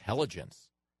their intelligence,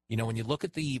 when you look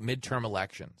at the midterm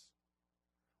elections,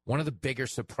 one of the bigger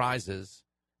surprises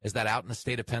is that out in the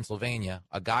state of Pennsylvania,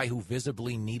 a guy who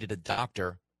visibly needed a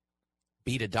doctor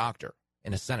beat a doctor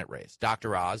in a Senate race.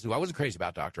 Dr. Oz, who I wasn't crazy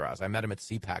about Dr. Oz. I met him at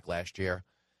CPAC last year,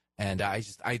 and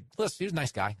listen, he was a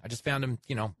nice guy. I just found him,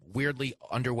 weirdly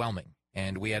underwhelming.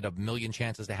 And we had a million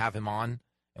chances to have him on,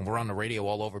 and we're on the radio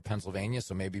all over Pennsylvania,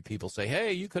 so maybe people say,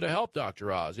 hey, you could have helped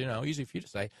Dr. Oz. Easy for you to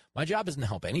say. My job isn't to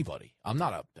help anybody. I'm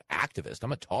not an activist.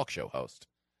 I'm a talk show host.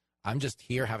 I'm just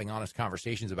here having honest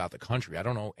conversations about the country. I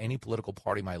don't owe any political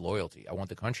party my loyalty. I want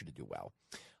the country to do well.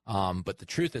 But the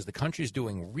truth is the country is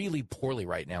doing really poorly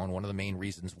right now, and one of the main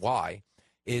reasons why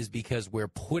is because we're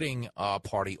putting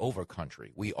party over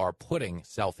country. We are putting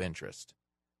self-interest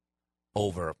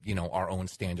over, our own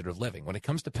standard of living. When it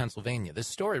comes to Pennsylvania, this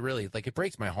story really, it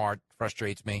breaks my heart,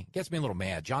 frustrates me, gets me a little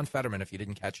mad. John Fetterman, if you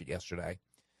didn't catch it yesterday,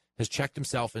 has checked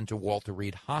himself into Walter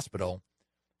Reed Hospital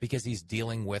because he's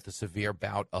dealing with a severe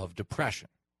bout of depression.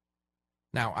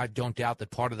 Now, I don't doubt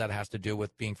that part of that has to do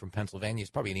with being from Pennsylvania. He's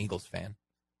probably an Eagles fan,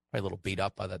 probably a little beat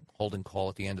up by that holding call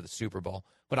at the end of the Super Bowl.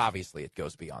 But obviously it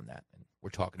goes beyond that. And we're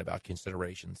talking about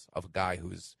considerations of a guy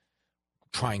who's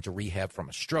trying to rehab from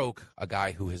a stroke, a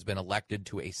guy who has been elected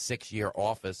to a 6-year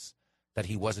office that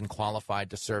he wasn't qualified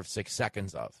to serve 6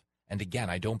 seconds of. And again,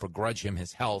 I don't begrudge him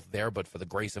his health there, but for the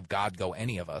grace of God, go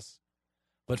any of us.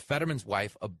 But Fetterman's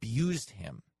wife abused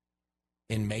him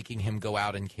in making him go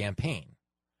out and campaign.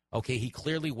 Okay, he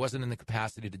clearly wasn't in the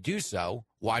capacity to do so.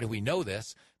 Why do we know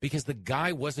this? Because the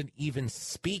guy wasn't even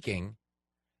speaking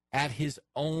at his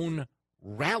own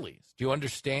rallies. Do you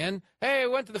understand? Hey, I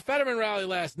went to the Fetterman rally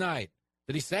last night.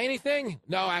 Did he say anything?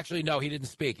 No, actually, no, he didn't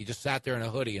speak. He just sat there in a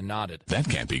hoodie and nodded. That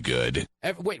can't be good.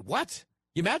 Wait, what?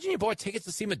 You imagine you bought tickets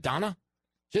to see Madonna?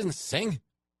 She doesn't sing.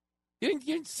 You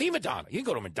didn't see Madonna. You didn't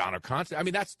go to a Madonna concert. I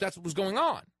mean, that's what was going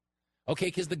on. Okay,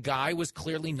 because the guy was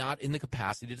clearly not in the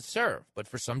capacity to serve. But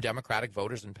for some Democratic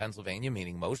voters in Pennsylvania,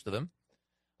 meaning most of them,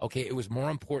 okay, it was more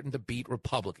important to beat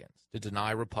Republicans, to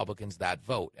deny Republicans that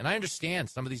vote. And I understand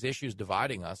some of these issues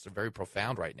dividing us are very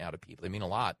profound right now to people. They mean a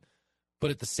lot. But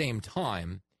at the same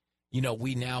time,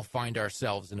 we now find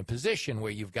ourselves in a position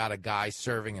where you've got a guy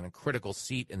serving in a critical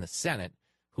seat in the Senate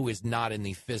who is not in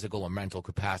the physical or mental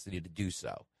capacity to do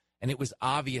so. And it was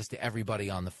obvious to everybody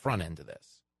on the front end of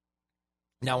this.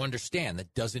 Now, understand,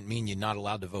 that doesn't mean you're not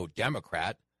allowed to vote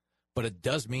Democrat, but it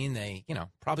does mean they,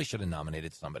 probably should have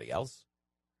nominated somebody else.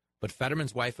 But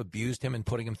Fetterman's wife abused him and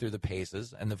putting him through the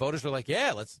paces, and the voters were like,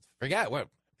 yeah, let's forget, we're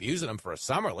abusing him for a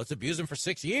summer. Let's abuse him for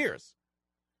 6 years.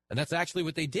 And that's actually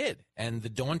what they did. And the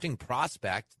daunting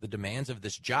prospect, the demands of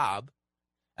this job,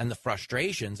 and the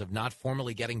frustrations of not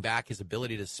formally getting back his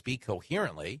ability to speak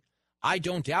coherently, I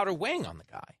don't doubt are weighing on the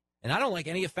guy. And I don't like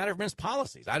any of Fetterman's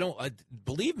policies.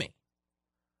 Believe me.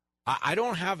 I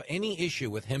don't have any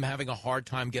issue with him having a hard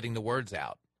time getting the words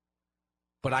out.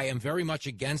 But I am very much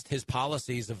against his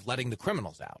policies of letting the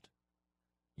criminals out.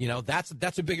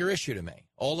 That's a bigger issue to me.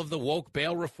 All of the woke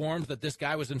bail reforms that this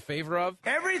guy was in favor of.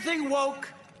 Everything woke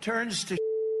turns to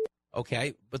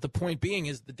Okay, but the point being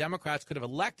is the Democrats could have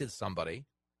elected somebody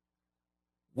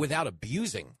without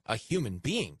abusing a human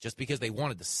being just because they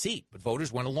wanted the seat, but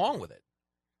voters went along with it.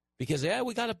 Because,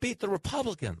 we got to beat the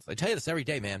Republicans. I tell you this every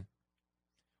day, man.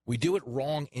 We do it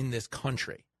wrong in this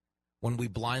country when we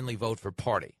blindly vote for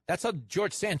party. That's how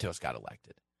George Santos got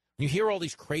elected. You hear all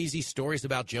these crazy stories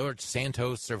about George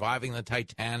Santos surviving the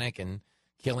Titanic and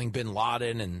killing bin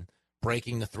Laden and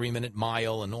breaking the 3-minute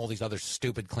mile and all these other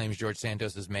stupid claims George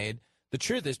Santos has made. The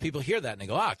truth is people hear that and they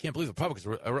go, I can't believe the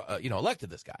Republicans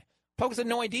elected this guy. Republicans had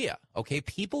no idea. Okay,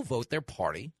 people vote their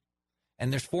party,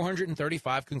 and there's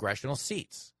 435 congressional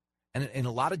seats. And in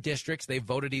a lot of districts, they've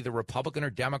voted either Republican or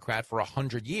Democrat for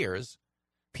 100 years.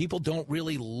 People don't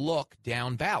really look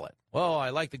down ballot. Well, I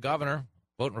like the governor,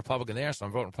 voting Republican there, so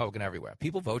I'm voting Republican everywhere.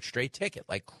 People vote straight ticket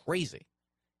like crazy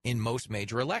in most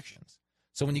major elections.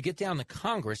 So when you get down to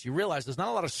Congress, you realize there's not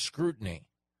a lot of scrutiny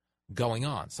going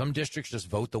on. Some districts just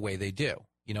vote the way they do.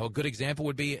 A good example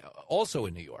would be also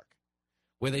in New York,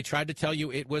 where they tried to tell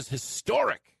you it was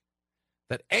historic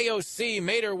that AOC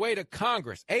made her way to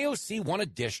Congress. AOC won a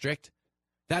district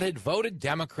that had voted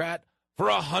Democrat for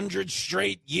 100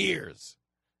 straight years.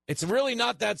 It's really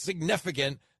not that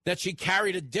significant that she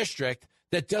carried a district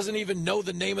that doesn't even know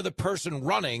the name of the person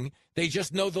running. They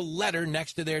just know the letter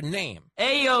next to their name.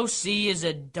 AOC is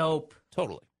a dope.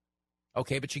 Totally.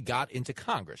 Okay, but she got into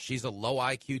Congress. She's a low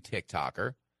IQ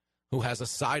TikToker who has a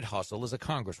side hustle as a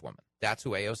congresswoman. That's who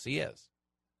AOC is.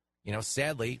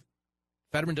 Sadly,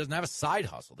 Fetterman doesn't have a side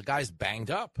hustle. The guy's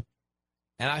banged up.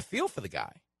 And I feel for the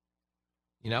guy.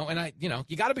 You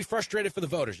got to be frustrated for the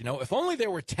voters. If only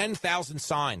there were 10,000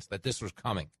 signs that this was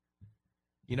coming.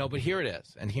 But here it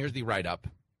is. And here's the write-up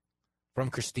from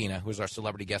Christina, who's our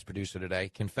celebrity guest producer today.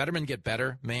 Can Fetterman get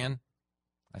better, man?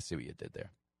 I see what you did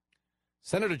there.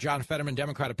 Senator John Fetterman,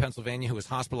 Democrat of Pennsylvania, who was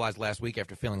hospitalized last week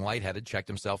after feeling lightheaded, checked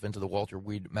himself into the Walter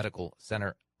Reed Medical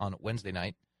Center on Wednesday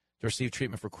night to receive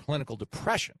treatment for clinical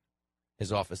depression,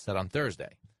 his office said on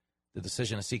Thursday. The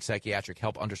decision to seek psychiatric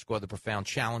help underscored the profound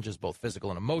challenges, both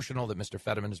physical and emotional, that Mr.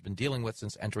 Fetterman has been dealing with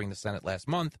since entering the Senate last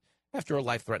month after a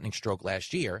life-threatening stroke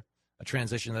last year, a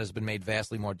transition that has been made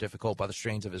vastly more difficult by the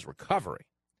strains of his recovery.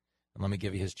 And let me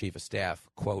give you his chief of staff.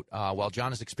 Quote, while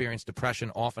John has experienced depression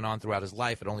off and on throughout his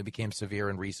life, it only became severe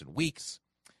in recent weeks.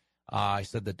 I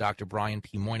said that Dr. Brian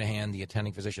P. Moynihan, the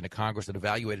attending physician at Congress, had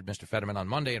evaluated Mr. Fetterman on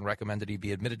Monday and recommended he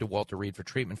be admitted to Walter Reed for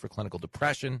treatment for clinical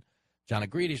depression. John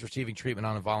agreed he's receiving treatment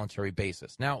on a voluntary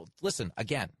basis. Now, listen,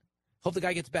 again, hope the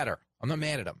guy gets better. I'm not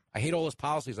mad at him. I hate all his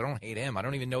policies. I don't hate him. I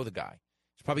don't even know the guy.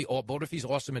 He's probably what if he's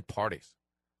awesome at parties?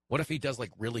 What if he does,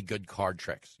 like, really good card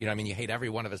tricks? You know what I mean? You hate every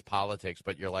one of his politics,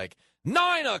 but you're like,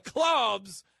 9 of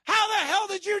clubs? How the hell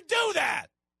did you do that?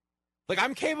 Like,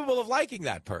 I'm capable of liking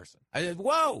that person.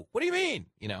 Whoa, what do you mean?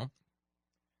 You know?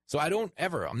 So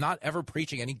I'm not ever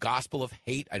preaching any gospel of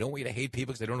hate. I don't want you to hate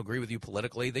people because they don't agree with you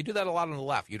politically. They do that a lot on the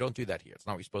left. You don't do that here. It's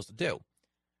not what you're supposed to do.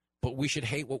 But we should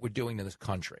hate what we're doing to this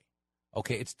country.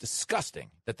 Okay, it's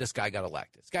disgusting that this guy got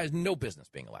elected. This guy has no business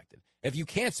being elected. If you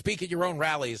can't speak at your own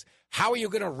rallies, how are you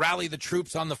going to rally the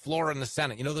troops on the floor in the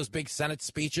Senate? You know those big Senate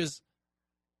speeches?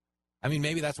 I mean,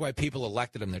 maybe that's why people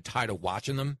elected him. They're tired of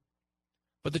watching them.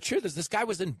 But the truth is, this guy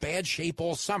was in bad shape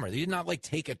all summer. He did not, like,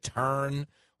 take a turn.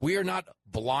 We are not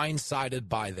blindsided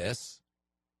by this.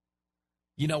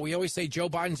 You know, we always say Joe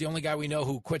Biden's the only guy we know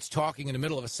who quits talking in the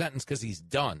middle of a sentence because he's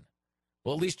done.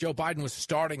 Well, at least Joe Biden was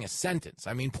starting a sentence.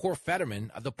 I mean, poor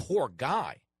Fetterman, the poor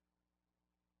guy.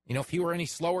 You know, if he were any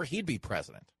slower, he'd be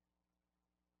president.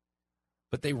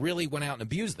 But they really went out and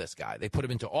abused this guy. They put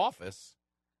him into office,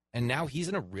 and now he's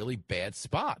in a really bad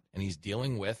spot. And he's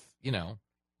dealing with, you know,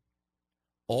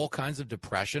 all kinds of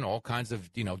depression, all kinds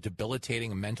of, you know,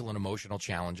 debilitating mental and emotional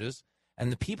challenges.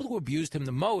 And the people who abused him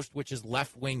the most, which is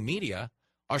left-wing media,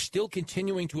 are still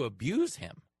continuing to abuse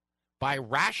him by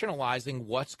rationalizing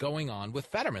what's going on with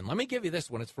Fetterman. Let me give you this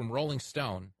one. It's from Rolling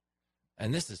Stone,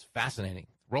 and this is fascinating.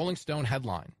 Rolling Stone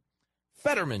headline,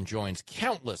 Fetterman joins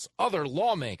countless other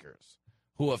lawmakers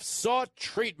who have sought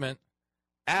treatment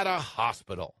at a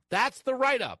hospital. That's the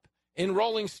write-up in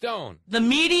Rolling Stone. The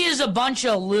media is a bunch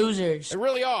of losers. They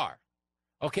really are.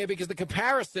 Okay, because the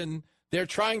comparison they're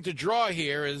trying to draw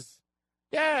here is,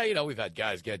 yeah, you know, we've had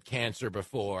guys get cancer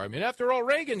before. I mean, after all,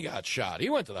 Reagan got shot. He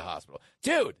went to the hospital.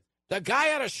 Dude, the guy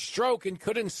had a stroke and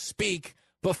couldn't speak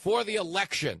before the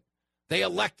election. They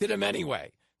elected him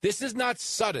anyway. This is not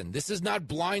sudden. This is not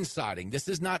blindsiding. This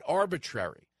is not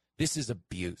arbitrary. This is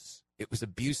abuse. It was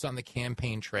abuse on the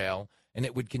campaign trail, and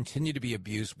it would continue to be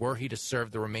abuse were he to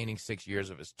serve the remaining 6 years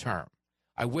of his term.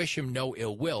 I wish him no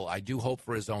ill will. I do hope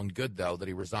for his own good, though, that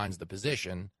he resigns the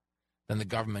position. Then the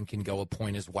government can go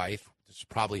appoint his wife. This is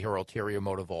probably her ulterior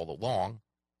motive all along.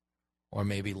 Or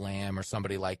maybe Lamb or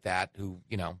somebody like that who,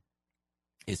 you know,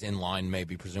 is in line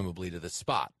maybe presumably to this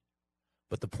spot.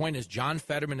 But the point is, John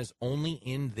Fetterman is only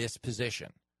in this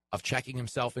position of checking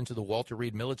himself into the Walter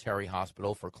Reed Military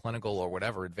Hospital for clinical or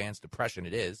whatever advanced depression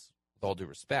it is, with all due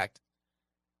respect,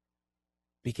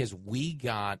 because we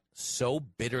got so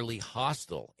bitterly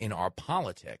hostile in our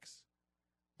politics,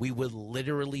 we would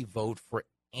literally vote for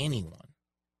anyone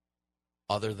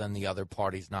other than the other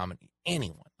party's nominee.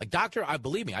 Anyone. Like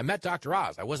believe me, I met Dr.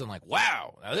 Oz. I wasn't like,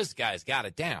 wow, now this guy's got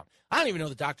it down. I don't even know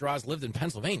that Dr. Oz lived in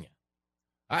Pennsylvania.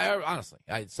 Honestly,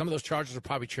 some of those charges are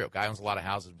probably true. Guy owns a lot of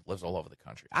houses, lives all over the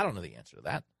country. I don't know the answer to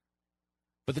that.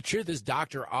 But the truth is,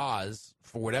 Dr. Oz,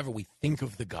 for whatever we think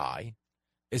of the guy,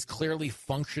 is clearly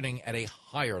functioning at a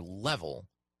higher level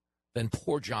than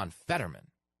poor John Fetterman.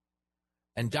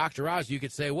 And Dr. Oz, you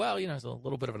could say, well, you know, he's a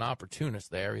little bit of an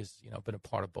opportunist there. He's, you know, been a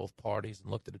part of both parties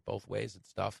and looked at it both ways and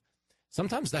stuff.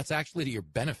 Sometimes that's actually to your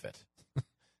benefit.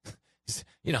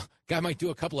 You know, guy might do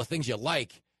a couple of things you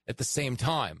like at the same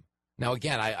time. Now,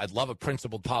 again, I'd love a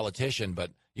principled politician,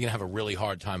 but you're going to have a really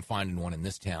hard time finding one in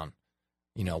this town.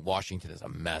 You know, Washington is a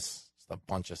mess. It's a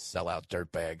bunch of sellout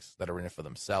dirtbags that are in it for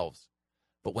themselves.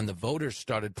 But when the voters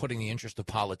started putting the interest of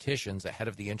politicians ahead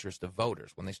of the interest of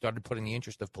voters, when they started putting the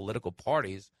interest of political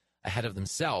parties ahead of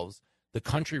themselves, the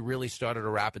country really started a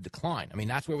rapid decline. I mean,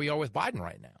 that's where we are with Biden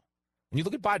right now. When you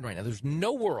look at Biden right now, there's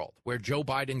no world where Joe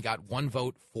Biden got one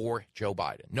vote for Joe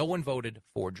Biden. No one voted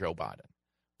for Joe Biden.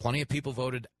 Plenty of people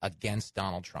voted against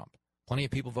Donald Trump. Plenty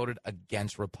of people voted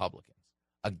against Republicans,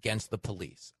 against the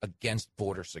police, against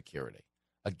border security,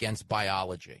 against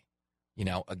biology, you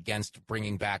know, against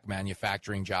bringing back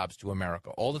manufacturing jobs to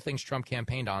America. All the things Trump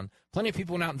campaigned on, plenty of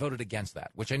people went out and voted against that,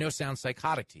 which I know sounds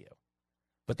psychotic to you.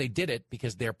 But they did it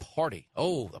because their party,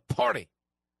 the party,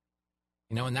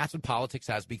 you know, and that's what politics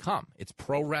has become. It's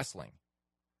pro wrestling,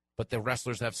 but the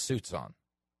wrestlers have suits on.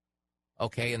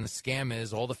 Okay, and the scam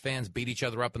is all the fans beat each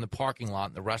other up in the parking lot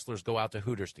and the wrestlers go out to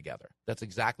Hooters together. That's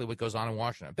exactly what goes on in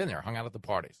Washington. I've been there, hung out at the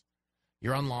parties.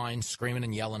 You're online screaming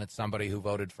and yelling at somebody who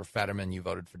voted for Fetterman, you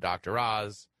voted for Dr.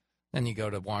 Oz, then you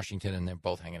go to Washington and they're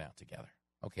both hanging out together.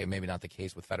 Okay, maybe not the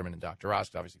case with Fetterman and Dr. Oz,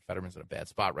 because obviously Fetterman's in a bad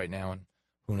spot right now, and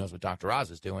who knows what Dr. Oz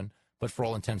is doing. But for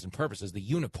all intents and purposes, the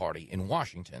Uniparty in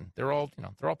Washington, they're all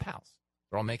pals.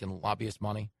 They're all making lobbyist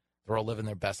money. They're all living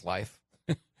their best life.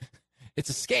 It's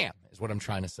a scam, is what I'm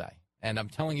trying to say. And I'm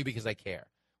telling you because I care.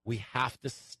 We have to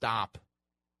stop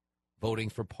voting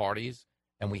for parties,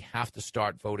 and we have to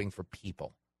start voting for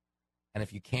people. And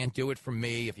if you can't do it for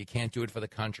me, if you can't do it for the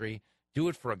country, do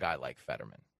it for a guy like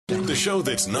Fetterman. The show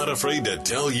that's not afraid to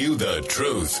tell you the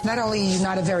truth. Not only are you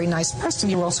not a very nice person,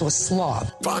 you're also a slob.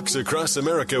 Fox Across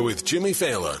America with Jimmy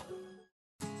Fallon.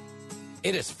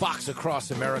 It is Fox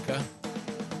Across America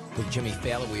with Jimmy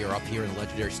Fallon. We are up here in the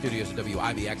legendary studios of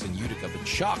WIBX in Utica. But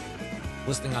Chuck,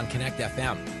 listening on Connect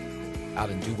FM out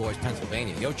in DuBois,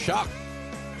 Pennsylvania. Yo, Chuck.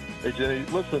 Hey, Jimmy,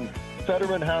 listen,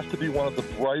 Fetterman has to be one of the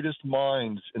brightest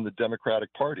minds in the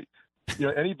Democratic Party.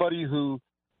 Anybody who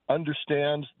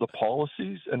understands the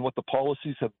policies and what the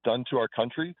policies have done to our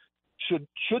country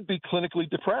should be clinically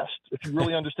depressed if you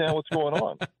really understand what's going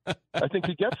on. I think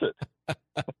he gets it.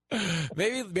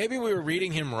 Maybe we were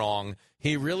reading him wrong.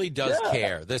 He really does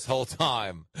care this whole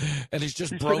time, and he's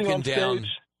broken down.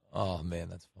 Stage. Oh man,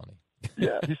 that's funny.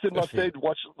 Yeah, he's sitting on stage,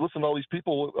 listen to all these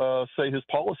people say his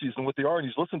policies and what they are, and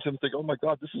he's listening to them and think, "Oh my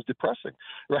God, this is depressing."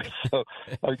 Right? So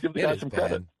I give the guy some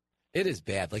credit. It is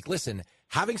bad. Like, listen,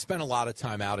 having spent a lot of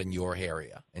time out in your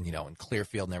area, and in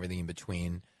Clearfield and everything in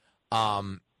between,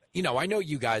 I know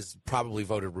you guys probably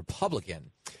voted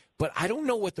Republican, but I don't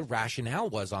know what the rationale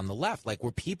was on the left. Like,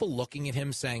 were people looking at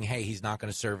him saying, "Hey, he's not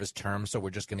going to serve his term, so we're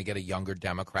just going to get a younger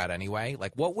Democrat anyway"?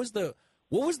 Like, what was the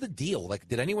deal? Like,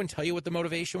 did anyone tell you what the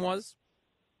motivation was?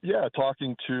 Yeah,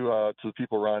 talking to the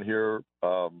people around here,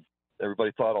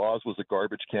 everybody thought Oz was a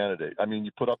garbage candidate. I mean,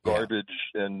 you put up garbage,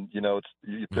 and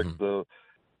you pick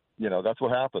that's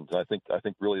what happens. I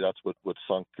think really that's what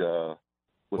sunk the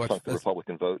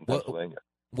Republican vote in Pennsylvania.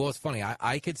 Well, it's funny.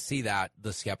 I could see the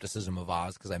skepticism of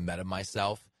Oz because I met him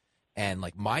myself. And,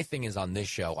 like, my thing is on this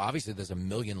show, obviously there's a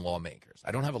million lawmakers.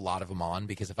 I don't have a lot of them on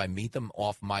because if I meet them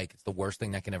off mic, it's the worst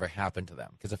thing that can ever happen to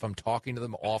them. Because if I'm talking to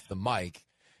them off the mic,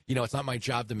 it's not my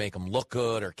job to make them look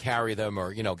good or carry them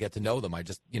or, get to know them. I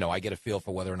just, I get a feel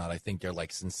for whether or not I think they're,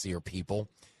 like, sincere people.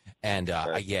 And,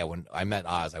 when I met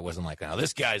Oz, I wasn't like, "Now,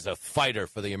 this guy's a fighter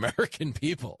for the American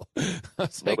people."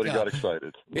 Nobody got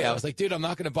excited. Yeah, I was like, dude, I'm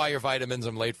not going to buy your vitamins.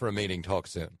 I'm late for a meeting. Talk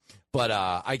soon. But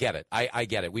I get it. I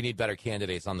get it. We need better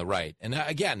candidates on the right. And,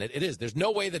 again, it is. There's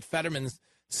no way that Fetterman's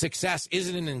success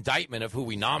isn't an indictment of who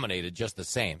we nominated just the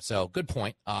same. So, good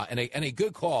point. And a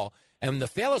good call. And the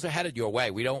fellows are headed your way.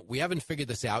 We haven't figured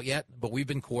this out yet, but we've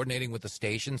been coordinating with the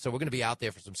station, so we're going to be out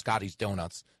there for some Scotty's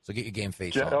Donuts. So get your game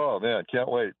face on. Oh man, can't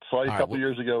wait. Saw you a couple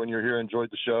years ago when you were here.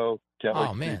 Enjoyed the show. Can't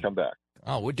wait to see you come back.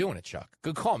 Oh, we're doing it, Chuck.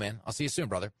 Good call, man. I'll see you soon,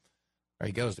 brother. There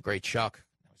he goes, the great Chuck.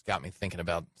 He's got me thinking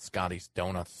about Scotty's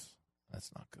Donuts.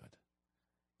 That's not good.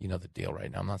 You know the deal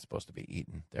right now. I'm not supposed to be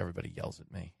eating. Everybody yells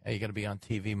at me. "Hey, you got to be on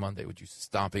TV Monday. Would you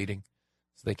stop eating?"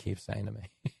 So they keep saying to me.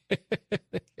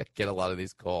 I get a lot of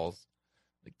these calls.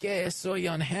 Like, "Yeah, I saw you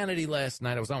on Hannity last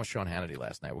night." I was on with Sean Hannity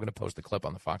last night. We're going to post a clip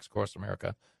on the Fox Across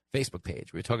America Facebook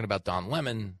page. We were talking about Don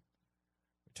Lemon.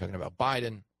 We're talking about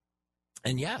Biden.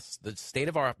 And, yes, the state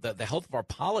of the health of our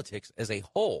politics as a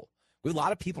whole. We have a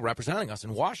lot of people representing us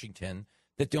in Washington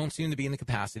that don't seem to be in the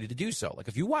capacity to do so. Like,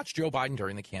 if you watch Joe Biden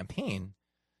during the campaign,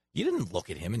 you didn't look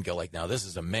at him and go like, "Now, this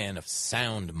is a man of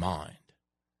sound mind."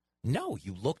 No,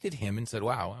 you looked at him and said,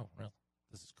 wow,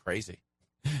 this is crazy.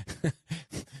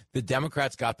 The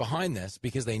Democrats got behind this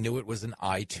because they knew it was an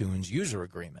iTunes user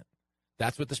agreement.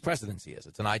 That's what this presidency is.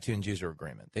 It's an iTunes user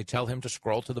agreement. They tell him to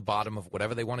scroll to the bottom of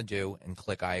whatever they want to do and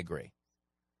click "I agree."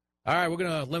 All right, we're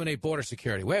going to eliminate border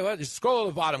security. Wait, what? Just scroll to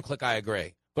the bottom, click "I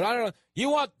agree." But I don't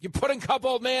know. You're putting cup,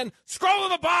 old man? Scroll to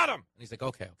the bottom. And he's like,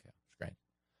 okay, that's great.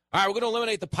 All right, we're going to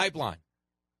eliminate the pipeline.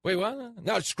 Wait, what?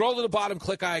 No, scroll to the bottom,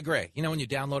 click "I agree." When you're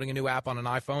downloading a new app on an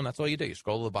iPhone, that's all you do. You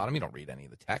scroll to the bottom. You don't read any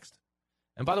of the text.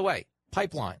 And by the way,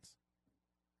 pipelines.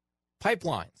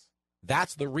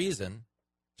 That's the reason,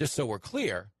 just so we're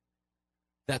clear,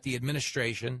 that the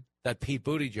administration, that Pete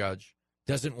Buttigieg,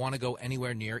 doesn't want to go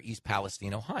anywhere near East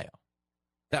Palestine, Ohio.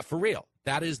 That for real.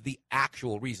 That is the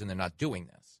actual reason they're not doing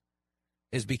this,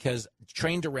 is because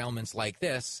train derailments like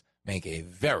this make a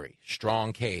very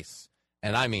strong case,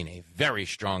 and I mean a very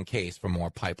strong case, for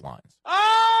more pipelines.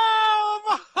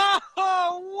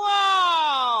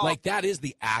 Wow! Like, that is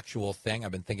the actual thing.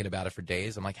 I've been thinking about it for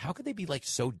days. I'm like, how could they be, like,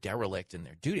 so derelict in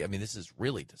their duty? I mean, this is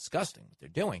really disgusting what they're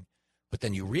doing. But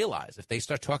then you realize if they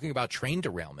start talking about train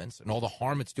derailments and all the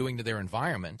harm it's doing to their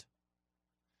environment,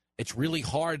 it's really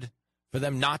hard for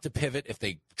them not to pivot. If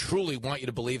they truly want you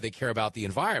to believe they care about the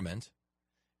environment,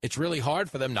 it's really hard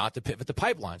for them not to pivot to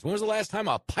pipelines. When was the last time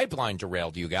a pipeline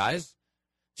derailed you guys?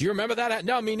 Do you remember that?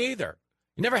 No, me neither.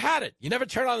 You never had it. You never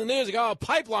turn on the news and go,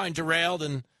 pipeline derailed,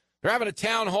 and they're having a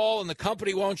town hall, and the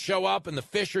company won't show up, and the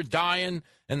fish are dying,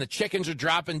 and the chickens are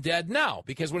dropping dead. No,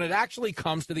 because when it actually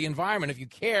comes to the environment, if you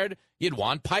cared, you'd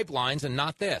want pipelines and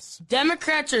not this.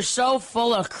 Democrats are so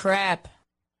full of crap.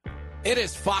 It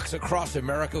is Fox Across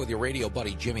America with your radio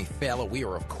buddy, Jimmy Fallon. We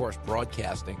are, of course,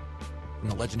 broadcasting from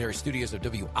the legendary studios of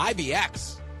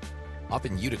WIBX up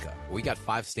in Utica. We got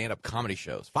 5 stand-up comedy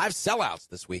shows, 5 sellouts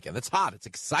this weekend. That's hot. It's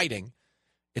exciting.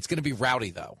 It's going to be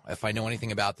rowdy, though. If I know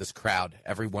anything about this crowd,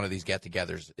 every one of these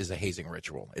get-togethers is a hazing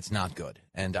ritual. It's not good.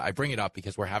 And I bring it up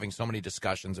because we're having so many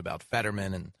discussions about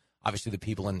Fetterman and obviously the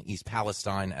people in East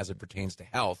Palestine as it pertains to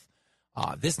health.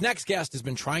 This next guest has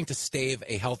been trying to stave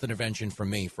a health intervention from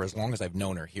me for as long as I've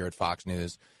known her here at Fox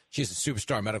News. She's a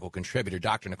superstar medical contributor,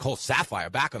 Dr. Nicole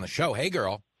Saphier, back on the show. Hey,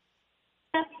 girl.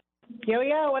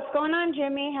 Yo, what's going on,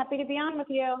 Jimmy? Happy to be on with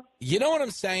you. You know what I'm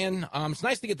saying? It's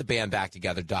nice to get the band back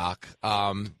together, Doc.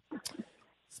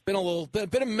 It's been a little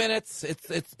bit of minutes.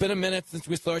 It's been a minute since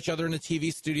we saw each other in the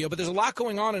TV studio, but there's a lot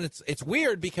going on, and it's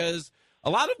weird because a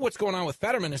lot of what's going on with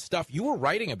Fetterman is stuff you were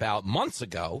writing about months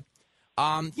ago.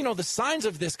 The signs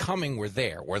of this coming were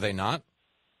there, were they not?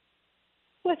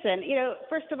 Listen,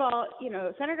 first of all,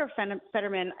 Senator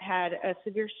Fetterman had a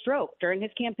severe stroke during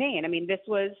his campaign. I mean, this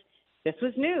was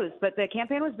news, but the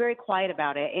campaign was very quiet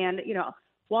about it. And,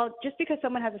 while just because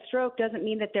someone has a stroke doesn't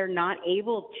mean that they're not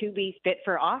able to be fit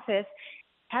for office,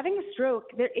 having a stroke,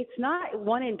 it's not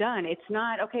one and done. It's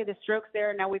not, okay, the stroke's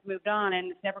there, now we've moved on,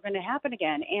 and it's never going to happen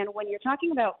again. And when you're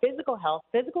talking about physical health,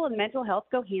 physical and mental health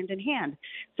go hand in hand.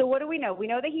 So what do we know? We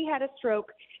know that he had a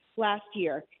stroke last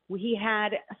year. He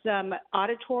had some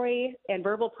auditory and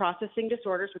verbal processing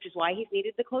disorders, which is why he's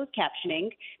needed the closed captioning.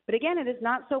 But again, it is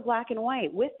not so black and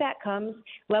white. With that comes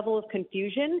level of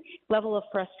confusion, level of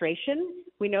frustration.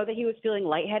 We know that he was feeling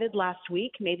lightheaded last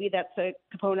week. Maybe that's a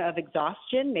component of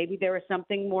exhaustion. Maybe there was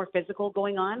something more physical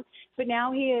going on. But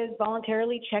now he has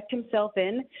voluntarily checked himself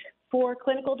in for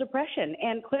clinical depression.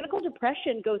 And clinical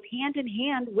depression goes hand in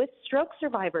hand with stroke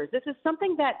survivors. This is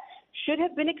something that should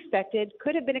have been expected,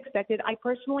 could have been expected. I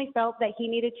personally felt that he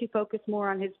needed to focus more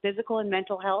on his physical and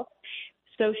mental health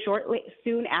so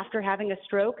soon after having a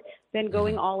stroke than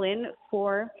going all in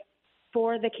for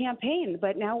the campaign.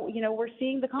 But now, we're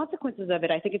seeing the consequences of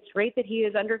it. I think it's great that he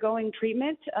is undergoing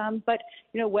treatment, but,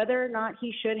 whether or not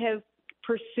he should have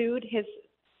pursued his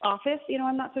office,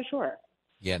 I'm not so sure.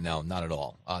 Yeah, no, not at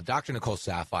all. Dr. Nicole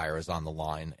Saphier is on the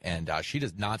line, and she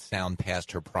does not sound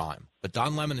past her prime. But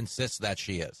Don Lemon insists that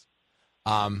she is.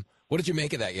 What did you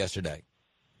make of that yesterday?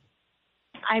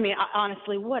 I mean,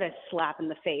 honestly, what a slap in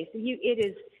the face. It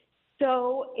is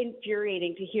so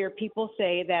infuriating to hear people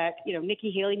say that,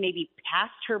 Nikki Haley may be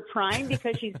past her prime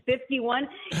because she's 51.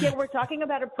 Yet we're talking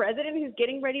about a president who's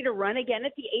getting ready to run again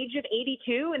at the age of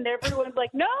 82, and everyone's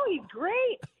like, no, he's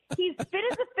great. He's fit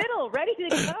as a fiddle, ready to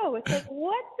go. It's like,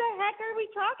 what the heck are we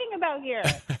talking about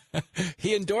here?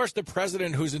 He endorsed a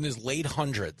president who's in his late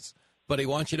hundreds, but he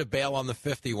wants you to bail on the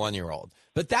 51-year-old.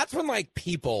 But that's when,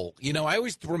 people, I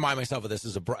always remind myself of this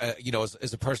as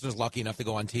a person who's lucky enough to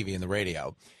go on TV and the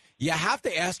radio. You have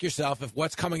to ask yourself if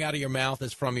what's coming out of your mouth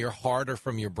is from your heart or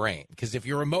from your brain. Because if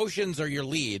your emotions are your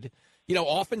lead,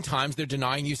 oftentimes they're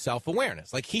denying you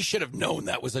self-awareness. Like, he should have known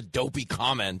that was a dopey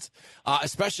comment,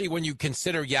 especially when you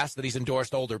consider, yes, that he's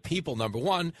endorsed older people, number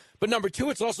one. But number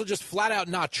two, it's also just flat out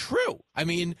not true. I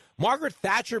mean, Margaret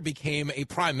Thatcher became a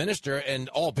prime minister, and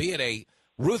albeit a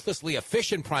ruthlessly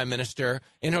efficient prime minister,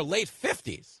 in her late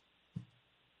 50s.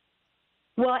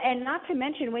 Well, and not to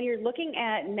mention, when you're looking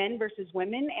at men versus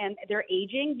women and their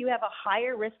aging, you have a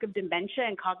higher risk of dementia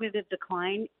and cognitive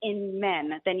decline in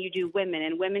men than you do women.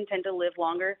 And women tend to live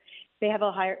longer. They have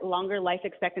a longer life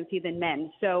expectancy than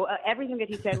men. So everything that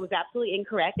he said was absolutely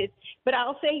incorrect. But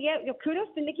I'll say, kudos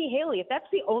to Nikki Haley. If that's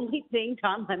the only thing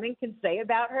Don Lemon can say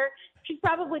about her, she's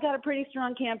probably got a pretty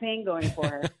strong campaign going for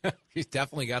her. She's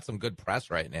definitely got some good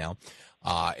press right now.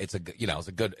 It's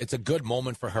a good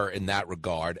moment for her in that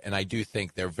regard, and I do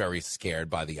think they're very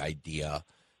scared by the idea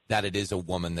that it is a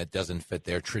woman that doesn't fit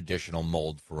their traditional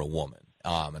mold for a woman.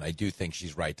 And I do think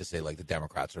she's right to say, the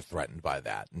Democrats are threatened by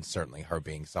that, and certainly her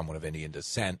being someone of Indian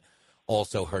descent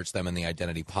also hurts them in the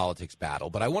identity politics battle.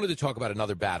 But I wanted to talk about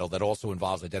another battle that also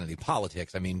involves identity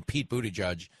politics. I mean, Pete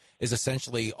Buttigieg is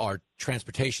essentially our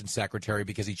transportation secretary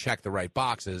because he checked the right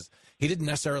boxes. He didn't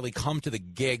necessarily come to the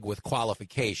gig with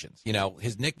qualifications.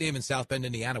 His nickname in South Bend,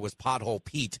 Indiana was Pothole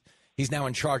Pete. He's now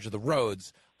in charge of the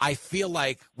roads. I feel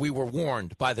like we were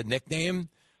warned by the nickname.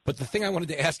 But the thing I wanted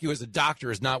to ask you as a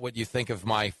doctor is not what you think of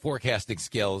my forecasting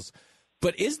skills.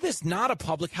 But is this not a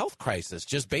public health crisis,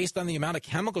 just based on the amount of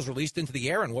chemicals released into the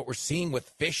air and what we're seeing with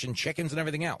fish and chickens and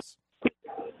everything else?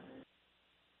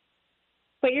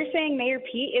 But you're saying Mayor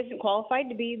Pete isn't qualified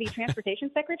to be the transportation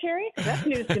secretary? That's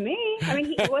news to me. I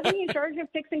mean, wasn't he in charge of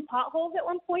fixing potholes at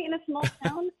one point in a small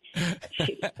town?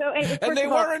 So, and they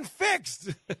weren't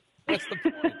fixed. What's the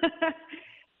point?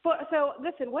 So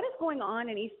listen, what is going on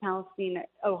in East Palestine,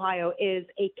 Ohio, is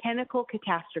a chemical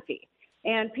catastrophe.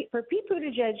 And for Pete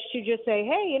Buttigieg to just say,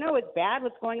 hey, you know, it's bad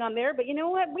what's going on there, but you know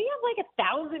what? We have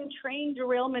like 1,000 train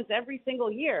derailments every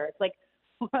single year. It's like,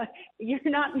 you're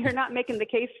not making the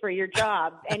case for your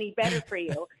job any better for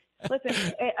you.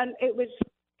 Listen,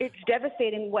 it's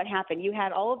devastating what happened. You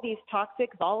had all of these toxic,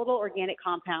 volatile organic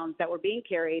compounds that were being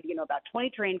carried, you know, about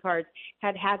 20 train cars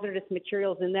had hazardous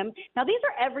materials in them. Now, these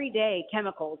are everyday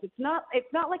chemicals. It's not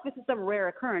like this is some rare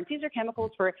occurrence. These are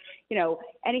chemicals for, you know,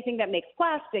 anything that makes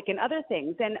plastic and other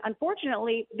things. And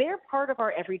unfortunately, they're part of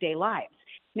our everyday lives.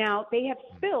 Now, they have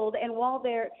spilled, and while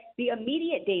the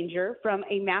immediate danger from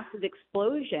a massive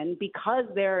explosion, because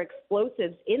there are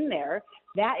explosives in there,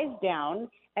 that is down,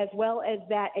 as well as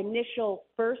that initial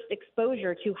first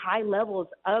exposure to high levels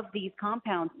of these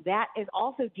compounds, that is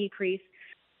also decreased.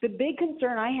 The big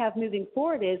concern I have moving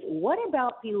forward is, what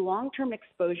about the long-term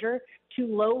exposure to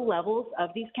low levels of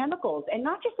these chemicals? And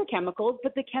not just the chemicals,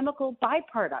 but the chemical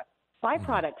byproducts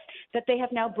that they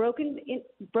have now broken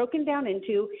down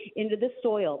into the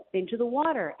soil, into the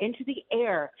water, into the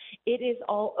air. It is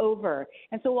all over.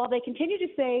 And so while they continue to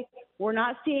say we're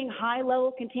not seeing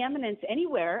high-level contaminants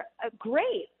anywhere,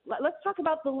 great. Let's talk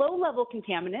about the low-level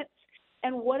contaminants.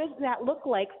 And what does that look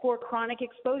like for chronic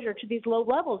exposure to these low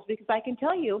levels? Because I can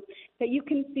tell you that you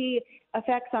can see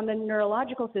effects on the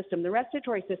neurological system, the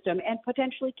respiratory system, and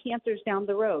potentially cancers down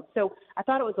the road. So I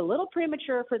thought it was a little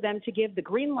premature for them to give the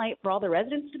green light for all the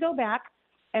residents to go back.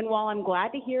 And while I'm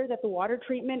glad to hear that the water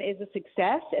treatment is a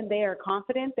success and they are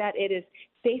confident that it is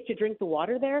safe to drink the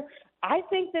water there, I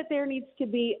think that there needs to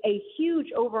be a huge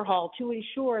overhaul to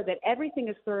ensure that everything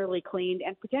is thoroughly cleaned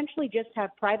and potentially just have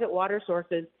private water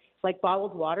sources like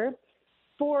bottled water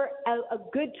for a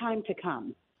good time to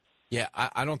come. Yeah,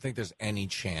 I don't think there's any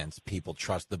chance people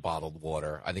trust the bottled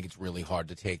water. I think it's really hard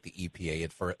to take the EPA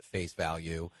at face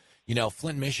value. You know,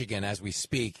 Flint, Michigan, as we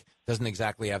speak, doesn't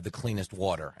exactly have the cleanest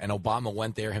water. And Obama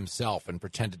went there himself and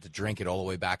pretended to drink it all the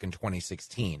way back in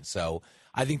 2016. So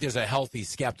I think there's a healthy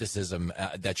skepticism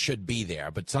that should be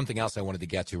there. But something else I wanted to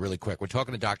get to really quick. We're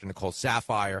talking to Dr. Nicole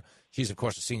Saphier. She's, of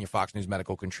course, a senior Fox News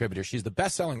medical contributor. She's the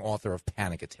best-selling author of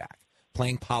Panic Attack,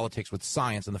 Playing Politics with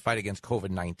Science in the Fight Against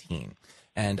COVID-19.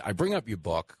 And I bring up your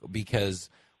book because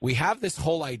we have this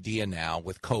whole idea now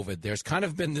with COVID. There's kind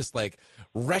of been this, like,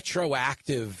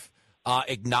 retroactive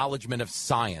acknowledgement of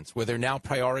science where they're now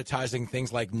prioritizing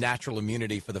things like natural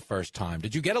immunity for the first time.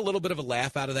 Did you get a little bit of a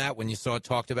laugh out of that when you saw it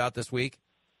talked about this week?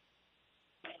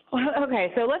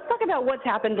 Okay, so let's talk about what's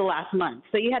happened the last month.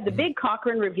 So you had the big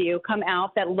Cochrane review come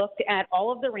out that looked at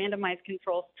all of the randomized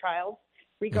control trials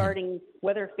regarding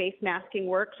whether face masking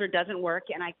works or doesn't work,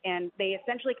 and they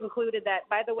essentially concluded that,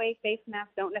 by the way, face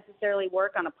masks don't necessarily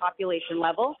work on a population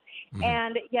level,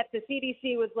 and yet the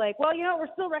CDC was like, well, you know,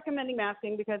 we're still recommending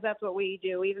masking because that's what we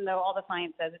do, even though all the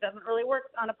science says it doesn't really work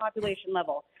on a population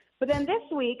level. But then this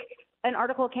week, an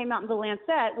article came out in The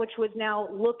Lancet, which was now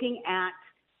looking at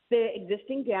the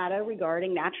existing data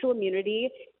regarding natural immunity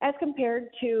as compared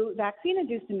to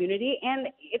vaccine-induced immunity, and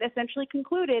it essentially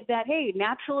concluded that, hey,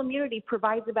 natural immunity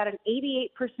provides about an 88%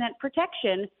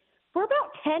 protection for about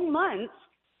 10 months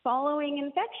following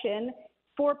infection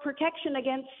for protection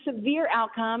against severe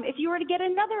outcome if you were to get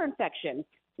another infection.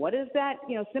 What is that,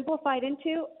 you know, simplified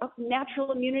into?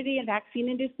 Natural immunity and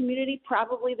vaccine-induced immunity,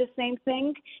 probably the same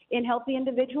thing in healthy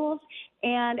individuals.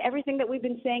 And everything that we've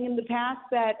been saying in the past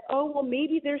that, oh, well,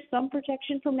 maybe there's some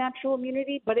protection from natural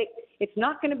immunity, but it's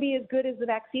not going to be as good as the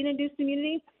vaccine-induced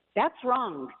immunity, that's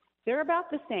wrong. They're about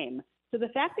the same. So the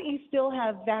fact that you still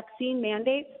have vaccine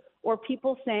mandates or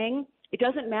people saying it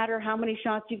doesn't matter how many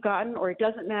shots you've gotten or it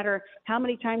doesn't matter how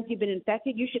many times you've been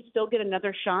infected, you should still get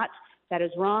another shot, that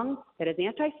is wrong, that is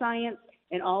anti-science,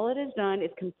 and all it has done is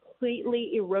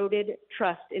completely eroded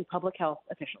trust in public health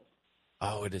officials.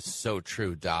 Oh, it is so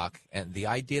true, Doc. And the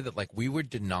idea that, like, we were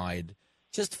denied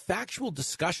just factual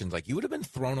discussions, like you would have been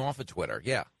thrown off of Twitter.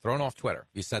 Yeah, thrown off Twitter.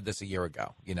 You said this a year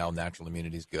ago, you know, natural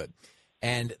immunity is good.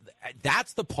 And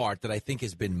that's the part that I think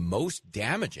has been most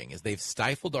damaging is they've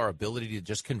stifled our ability to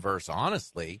just converse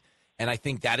honestly. And I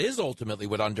think that is ultimately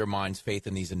what undermines faith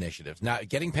in these initiatives. Now,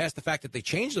 getting past the fact that they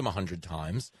changed them 100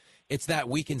 times, it's that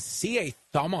we can see a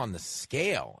thumb on the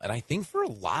scale. And I think for a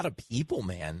lot of people,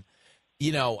 man,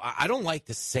 you know, I don't like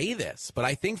to say this, but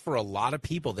I think for a lot of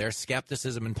people, their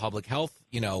skepticism in public health,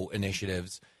 you know,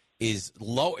 initiatives is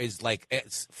low, is like,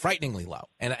 it's frighteningly low.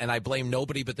 And I blame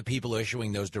nobody but the people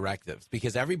issuing those directives,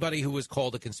 because everybody who was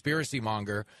called a conspiracy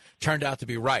monger turned out to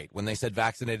be right when they said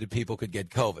vaccinated people could get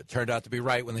COVID, turned out to be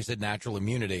right when they said natural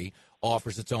immunity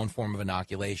offers its own form of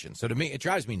inoculation. So to me, it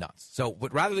drives me nuts. So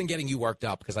but rather than getting you worked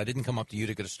up, because I didn't come up to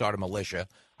Utica to start a militia,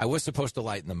 I was supposed to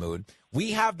lighten the mood.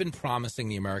 We have been promising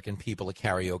the American people a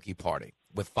karaoke party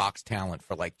with Fox Talent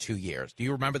for like 2 years. Do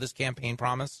you remember this campaign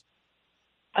promise?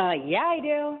 Yeah, I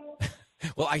do.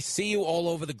 Well, I see you all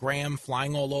over the gram,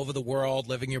 flying all over the world,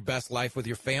 living your best life with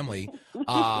your family.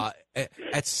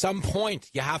 At some point,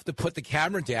 you have to put the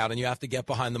camera down and you have to get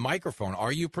behind the microphone.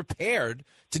 Are you prepared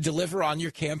to deliver on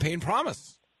your campaign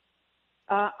promise?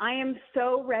 I am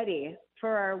so ready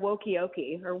for our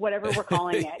Wokey-Okie, or whatever we're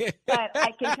calling it. But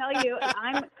I can tell you,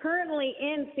 I'm currently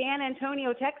in San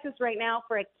Antonio, Texas right now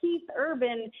for a Keith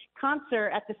Urban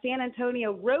concert at the San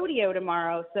Antonio Rodeo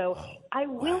tomorrow. So I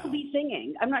will be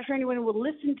singing. I'm not sure anyone will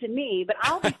listen to me, but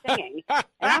I'll be singing. And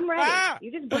I'm ready.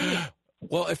 You just bring it.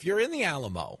 Well, if you're in the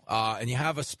Alamo and you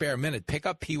have a spare minute, pick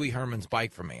up Pee Wee Herman's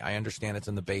bike for me. I understand it's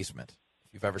in the basement,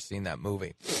 if you've ever seen that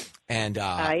movie. And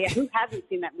yeah, who hasn't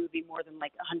seen that movie more than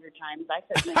like 100 times? I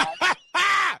certainly have.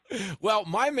 Well,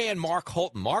 my man Mark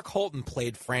Holton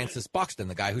played Francis Buxton,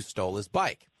 the guy who stole his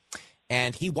bike.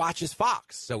 And he watches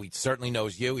Fox, so he certainly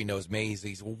knows you. He knows me.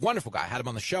 He's a wonderful guy. I had him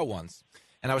on the show once.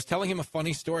 And I was telling him a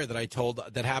funny story that I told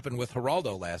that happened with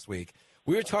Geraldo last week.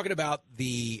 We were talking about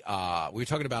the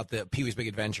Pee-wee's Big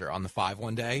Adventure on the 5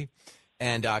 one day.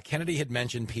 And Kennedy had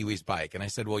mentioned Pee-wee's bike. And I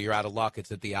said, well, you're out of luck.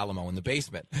 It's at the Alamo in the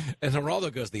basement. And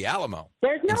Geraldo goes, the Alamo?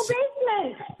 There's no basement.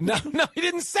 No, he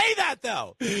didn't say that,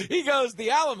 though. He goes,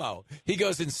 the Alamo. He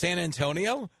goes, in San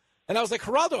Antonio? And I was like,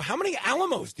 Geraldo, how many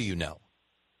Alamos do you know?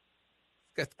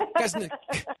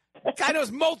 Guy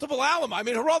knows multiple Alamos. I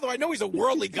mean, Geraldo, I know he's a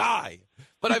worldly guy.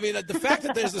 But, I mean, the fact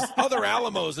that there's this other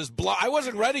Alamos is I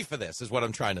wasn't ready for this, is what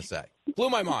I'm trying to say. Blew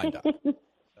my mind up.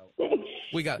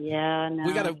 We got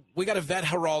to vet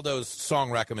Geraldo's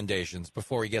song recommendations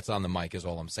before he gets on the mic is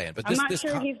all I'm saying. But I'm not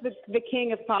sure he's the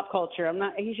king of pop culture.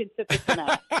 He should sit this one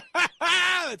out.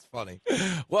 That's funny.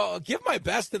 Well, give my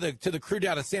best to the crew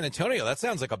down in San Antonio. That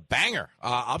sounds like a banger.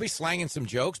 I'll be slanging some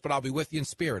jokes, but I'll be with you in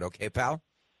spirit. Okay, pal?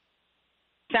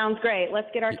 Sounds great. Let's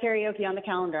get our karaoke on the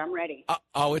calendar. I'm ready.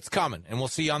 It's coming, and we'll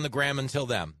see you on the gram until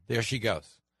then. There she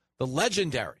goes. The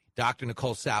legendary Dr.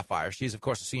 Nicole Saphier. She's, of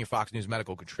course, a senior Fox News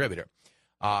medical contributor.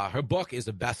 Her book is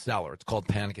a bestseller. It's called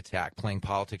Panic Attack, Playing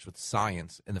Politics with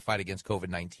Science in the Fight Against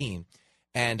COVID-19.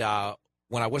 And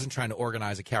when I wasn't trying to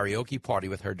organize a karaoke party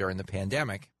with her during the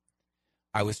pandemic,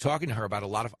 I was talking to her about a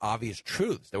lot of obvious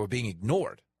truths that were being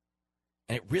ignored.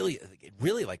 And it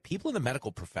really, like, people in the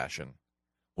medical profession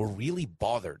were really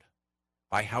bothered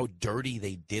by how dirty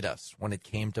they did us when it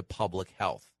came to public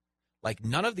health. Like,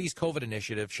 none of these COVID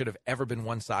initiatives should have ever been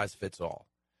one size fits all.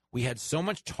 We had so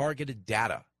much targeted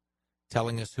data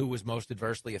telling us who was most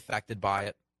adversely affected by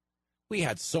it. We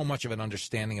had so much of an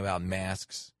understanding about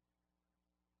masks.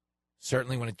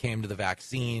 Certainly when it came to the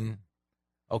vaccine.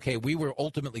 Okay, we were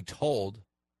ultimately told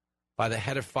by the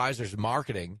head of Pfizer's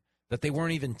marketing that they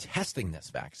weren't even testing this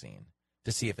vaccine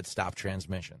to see if it stopped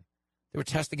transmission. They were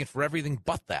testing it for everything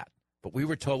but that. But we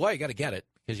were told, well, you got to get it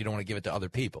because you don't want to give it to other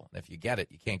people. And if you get it,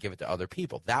 you can't give it to other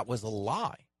people. That was a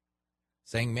lie.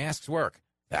 Saying masks work,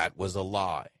 that was a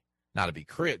lie. Now, to be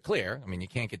clear, I mean, you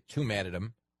can't get too mad at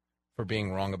them for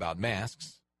being wrong about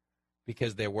masks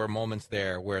because there were moments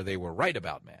there where they were right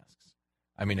about masks.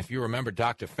 I mean, if you remember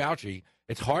Dr. Fauci,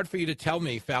 it's hard for you to tell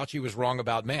me Fauci was wrong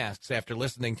about masks after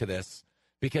listening to this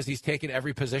because he's taken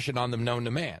every position on them known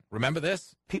to man. Remember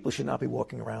this? People should not be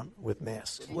walking around with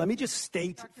masks. Let me just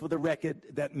state for the record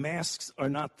that masks are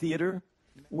not theater.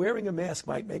 Wearing a mask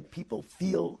might make people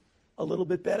feel a little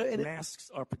bit better, and masks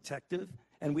are protective.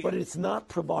 But it's not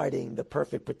providing the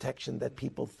perfect protection that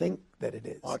people think that it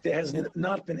is. There has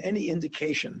not been any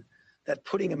indication that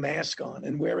putting a mask on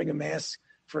and wearing a mask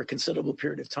for a considerable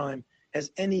period of time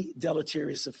has any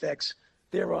deleterious effects.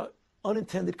 There are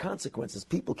unintended consequences.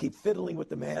 People keep fiddling with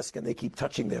the mask and they keep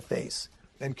touching their face.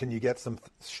 And can you get some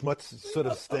schmutz sort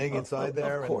of staying inside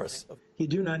there? Of course. You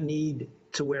do not need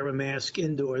to wear a mask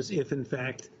indoors if, in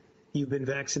fact, you've been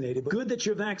vaccinated. Good that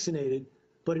you're vaccinated,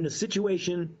 but in a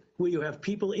situation where you have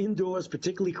people indoors,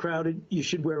 particularly crowded, you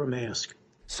should wear a mask.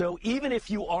 So even if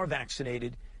you are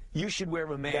vaccinated, you should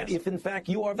wear a mask. If, in fact,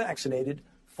 you are vaccinated,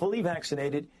 fully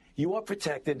vaccinated, you are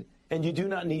protected, and you do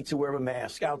not need to wear a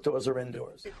mask outdoors or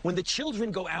indoors. When the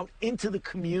children go out into the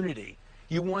community,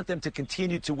 you want them to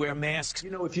continue to wear masks. You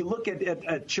know, if you look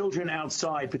at children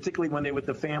outside, particularly when they're with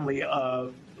the family,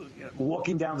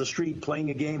 walking down the street, playing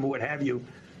a game or what have you,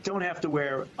 don't have to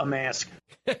wear a mask.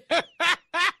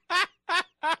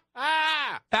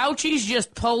 Fauci's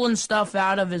just pulling stuff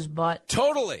out of his butt.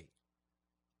 Totally.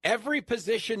 Every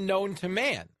position known to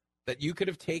man that you could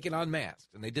have taken on masks.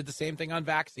 And they did the same thing on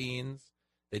vaccines.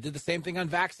 They did the same thing on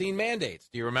vaccine mandates.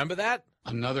 Do you remember that?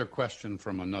 Another question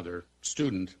from another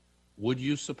student. Would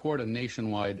you support a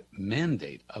nationwide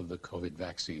mandate of the COVID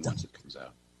vaccine once it comes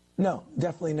out? No,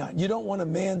 definitely not. You don't want to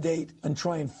mandate and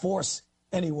try and force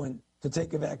anyone to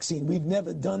take a vaccine. We've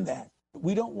never done that.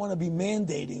 We don't want to be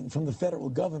mandating from the federal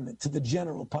government to the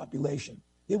general population.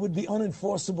 It would be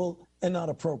unenforceable and not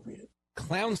appropriate.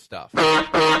 Clown stuff.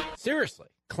 Seriously,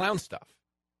 clown stuff.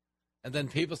 And then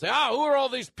people say, who are all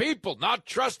these people not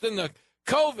trusting the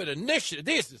COVID initiative?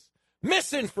 This is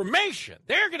misinformation.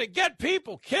 They're going to get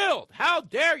people killed. How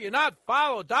dare you not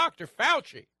follow Dr.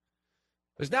 Fauci,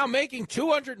 who's now making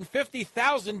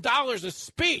 $250,000 a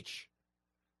speech,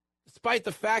 despite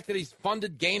the fact that he's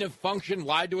funded gain of function,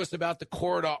 lied to us about the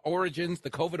COVID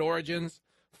origins,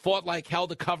 fought like hell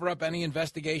to cover up any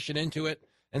investigation into it,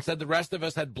 and said the rest of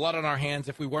us had blood on our hands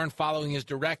if we weren't following his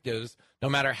directives, no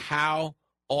matter how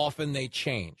often they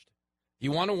changed.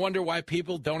 You want to wonder why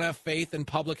people don't have faith in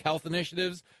public health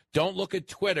initiatives? Don't look at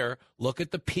Twitter. Look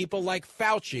at the people like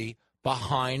Fauci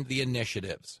behind the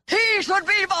initiatives. He should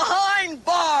be behind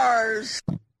bars.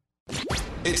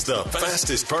 It's the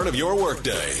fastest part of your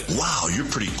workday. Wow, you're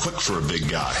pretty quick for a big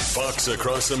guy. Fox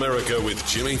Across America with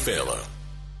Jimmy Fallon.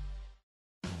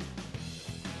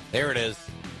 There it is.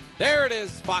 There it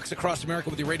is. Fox Across America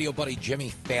with your radio buddy, Jimmy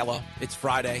Fallon. It's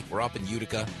Friday. We're up in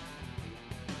Utica.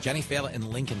 Jenny Fallon and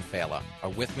Lincoln Fallon are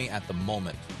with me at the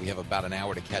moment. We have about an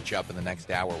hour to catch up. In the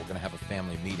next hour, we're going to have a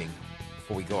family meeting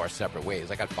before we go our separate ways.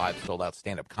 I got 5 sold-out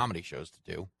stand-up comedy shows to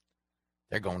do.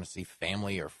 They're going to see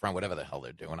family or friend, whatever the hell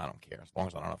they're doing. I don't care, as long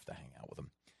as I don't have to hang out with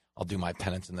them. I'll do my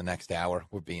penance in the next hour.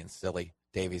 We're being silly.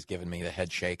 Davey's giving me the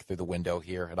head shake through the window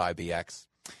here at IBX.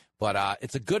 But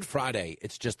it's a good Friday.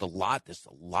 It's just there's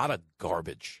a lot of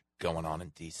garbage going on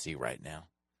in D.C. right now.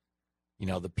 You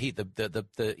know,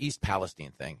 the East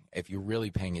Palestine thing, if you're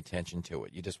really paying attention to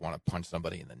it, you just want to punch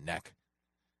somebody in the neck.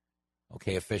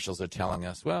 Okay, officials are telling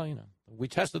us, well, you know, we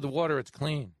tested the water, it's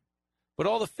clean. But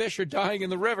all the fish are dying in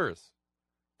the rivers.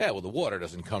 Yeah, well, the water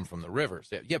doesn't come from the rivers.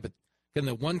 Yeah, but can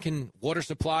the water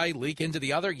supply leak into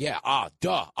the other? Yeah,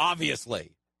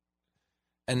 obviously.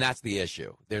 And that's the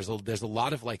issue. There's a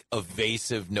lot of, like,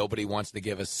 evasive, nobody wants to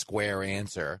give a square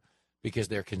answer, because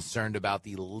they're concerned about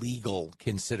the legal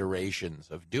considerations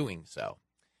of doing so.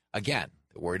 Again,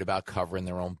 they're worried about covering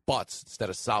their own butts instead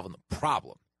of solving the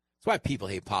problem. That's why people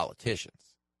hate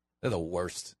politicians. They're the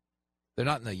worst. They're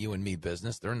not in the you and me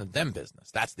business. They're in the them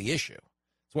business. That's the issue.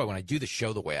 That's why when I do the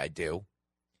show the way I do,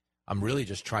 I'm really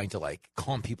just trying to, like,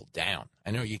 calm people down.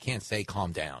 I know you can't say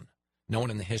calm down. No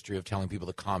one in the history of telling people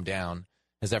to calm down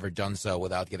has ever done so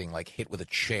without getting, like, hit with a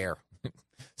chair,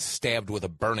 stabbed with a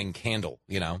burning candle,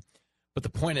 you know. But the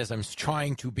point is, I'm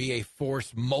trying to be a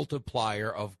force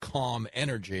multiplier of calm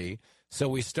energy so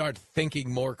we start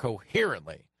thinking more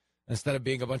coherently instead of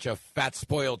being a bunch of fat,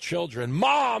 spoiled children.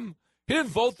 Mom, he didn't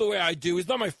vote the way I do. He's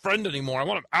not my friend anymore. I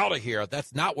want him out of here.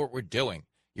 That's not what we're doing.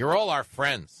 You're all our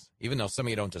friends, even though some of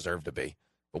you don't deserve to be.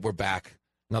 But we're back.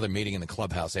 Another meeting in the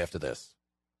clubhouse after this.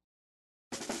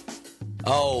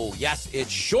 Oh, yes, it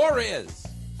sure is.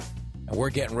 And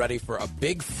we're getting ready for a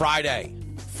big Friday.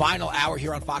 Final hour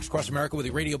here on Fox Across America with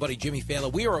your radio buddy, Jimmy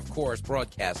Fallon. We are, of course,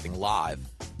 broadcasting live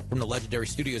from the legendary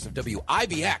studios of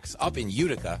WIBX up in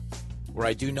Utica, where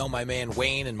I do know my man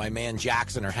Wayne and my man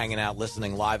Jackson are hanging out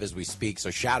listening live as we speak,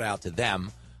 so shout out to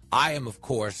them. I am, of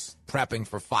course, prepping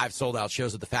for 5 sold-out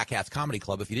shows at the Fat Cats Comedy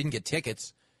Club. If you didn't get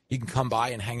tickets, you can come by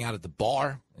and hang out at the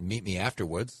bar and meet me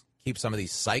afterwards. Keep some of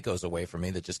these psychos away from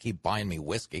me that just keep buying me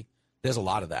whiskey. There's a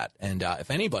lot of that. And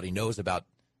if anybody knows about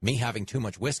me having too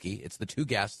much whiskey, it's the 2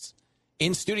 guests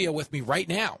in studio with me right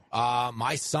now.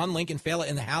 My son, Lincoln Fallon,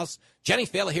 in the house. Jenny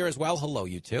Fallon here as well. Hello,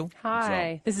 you two.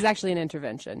 Hi. This is actually an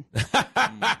intervention.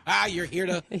 You're here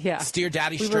to steer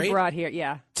Daddy straight? We were brought here,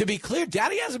 yeah. To be clear,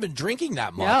 Daddy hasn't been drinking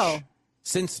that much. No.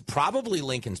 Since probably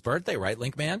Lincoln's birthday, right,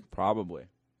 Link Man? Probably.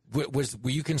 Were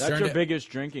you concerned? That's your biggest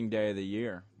drinking day of the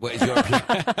year. What is your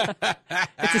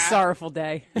It's a sorrowful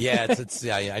day. Yeah,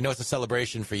 I know it's a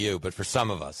celebration for you, but for some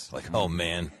of us, like, oh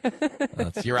man,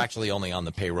 you're actually only on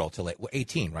the payroll till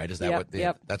 18, right? Is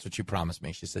that that's what you promised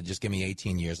me? She said, just give me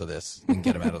 18 years of this and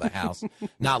get him out of the house.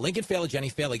 Now, Lincoln Fallon, Jenny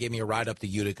Fallon gave me a ride up to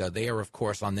Utica. They are, of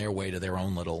course, on their way to their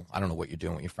own little. I don't know what you're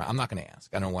doing with your friend. I'm not going to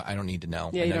ask. I don't need to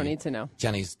know. Yeah, you don't need to know.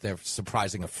 They're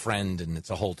surprising a friend, and it's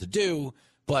a whole to do.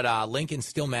 But Lincoln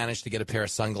still managed to get a pair of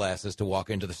sunglasses to walk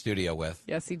into the studio with.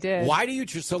 Yes, he did. Why do you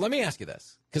so let me ask you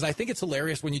this, because I think it's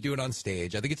hilarious when you do it on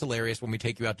stage. I think it's hilarious when we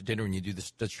take you out to dinner and you do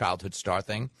the childhood star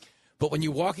thing. But when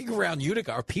you're walking around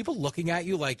Utica, are people looking at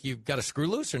you like you've got a screw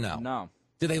loose or no? No.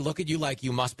 Do they look at you like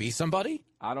you must be somebody?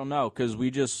 I don't know, because we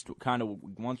just kind of,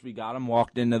 once we got him,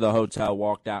 walked into the hotel,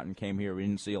 walked out, and came here. We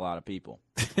didn't see a lot of people.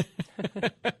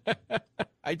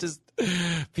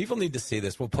 People need to see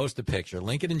this. We'll post a picture.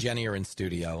 Lincoln and Jenny are in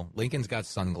studio. Lincoln's got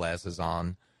sunglasses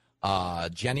on.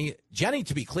 Jenny,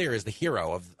 to be clear, is the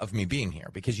hero of me being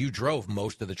here because you drove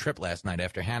most of the trip last night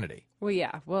after Hannity. Well,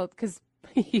 yeah. Well, because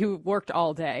you worked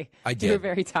all day. I did. You were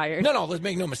very tired. No, let's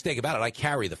make no mistake about it. I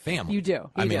carry the family. You do.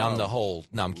 I'm the whole.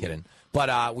 No, I'm kidding.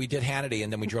 But we did Hannity,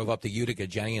 and then we drove up to Utica.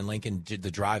 Jenny and Lincoln did the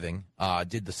driving,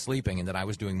 did the sleeping, and then I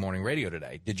was doing morning radio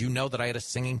today. Did you know that I had a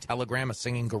singing telegram, a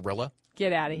singing gorilla?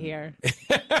 Get out of here.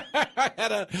 I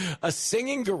had a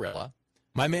singing gorilla.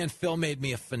 My man Phil made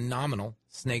me a phenomenal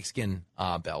snakeskin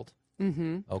belt.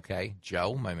 Mm-hmm. Okay,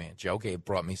 Joe, my man Joe,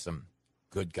 brought me some.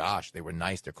 Good gosh, they were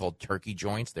nice. They're called turkey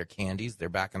joints. They're candies. They're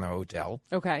back in the hotel.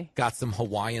 Okay. Got some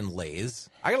Hawaiian Lays.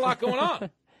 I got a lot going on.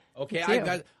 Okay,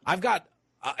 I've got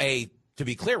to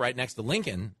be clear, right next to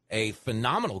Lincoln, a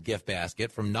phenomenal gift basket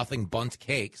from Nothing Bundt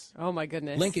Cakes. Oh my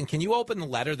goodness. Lincoln, can you open the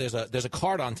letter? There's a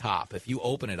card on top. If you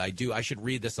open it, I should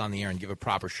read this on the air and give a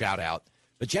proper shout out.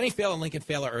 But Jenny Failer and Lincoln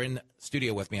Failer are in the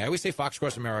studio with me. I always say Fox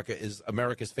Cross America is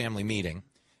America's family meeting.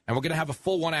 And we're going to have a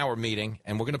full 1 hour meeting,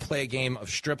 and we're going to play a game of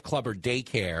strip club or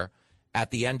daycare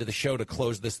at the end of the show to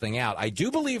close this thing out. I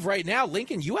do believe right now,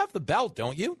 Lincoln, you have the belt,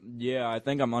 don't you? Yeah, I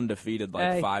think I'm undefeated,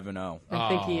 like 5-0. I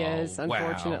think he is,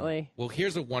 unfortunately. Wow. Well,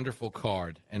 here's a wonderful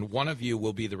card, and one of you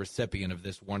will be the recipient of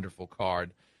this wonderful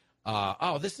card.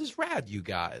 This is rad, you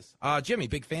guys. Jimmy,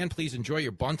 big fan. Please enjoy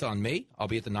your bunt on me. I'll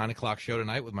be at the 9 o'clock show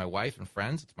tonight with my wife and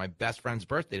friends. It's my best friend's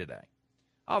birthday today.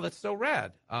 Oh, that's so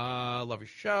rad. Love your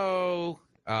show.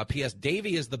 P.S.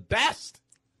 Davey is the best.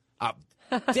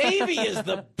 Davey is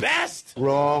the best.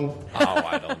 Wrong. Oh,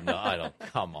 I don't know.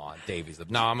 Come on. Davey's the.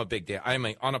 No, I'm a big. I'm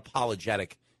an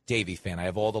unapologetic Davey fan. I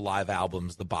have all the live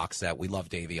albums, the box set. We love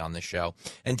Davey on this show.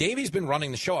 And Davey's been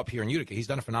running the show up here in Utica. He's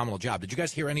done a phenomenal job. Did you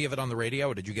guys hear any of it on the radio,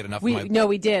 or did you get enough? No,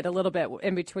 we did a little bit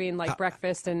in between,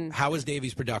 breakfast and. How is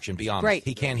Davey's production? Be honest. Great.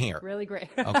 He can't hear. Really great.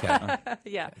 Okay.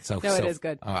 Yeah. It is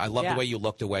good. I love the way you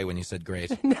looked away when you said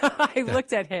great. No, I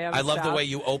looked at him. I love the way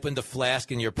you opened the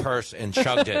flask in your purse and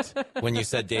chugged it when you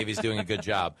said Davey's doing a good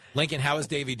job. Lincoln, how is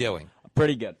Davey doing?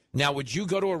 Pretty good. Now, would you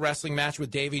go to a wrestling match with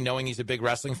Davey knowing he's a big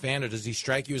wrestling fan, or does he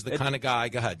strike you as the kind of guy?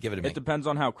 Go ahead, give it to me. It depends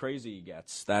on how crazy he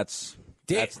gets. That's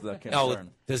the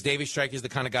concern. Does Davey strike you as the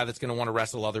kind of guy that's going to want to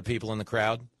wrestle other people in the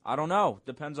crowd? I don't know.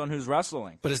 Depends on who's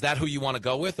wrestling. But is that who you want to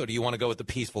go with, or do you want to go with the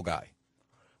peaceful guy?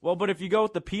 Well, but if you go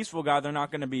with the peaceful guy, they're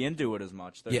not going to be into it as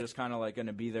much. They're just kind of like going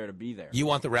to be there to be there. You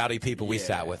want the rowdy people we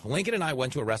sat with. Lincoln and I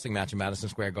went to a wrestling match in Madison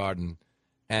Square Garden,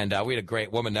 and we had a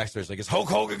great woman next to us. Like, is Hulk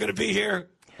Hogan going to be here?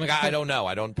 Like, I don't know.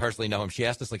 I don't personally know him. She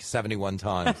asked us like 71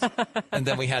 times. And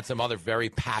then we had some other very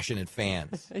passionate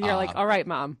fans. And you're like, all right,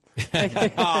 Mom.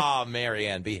 Oh,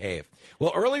 Marianne, behave.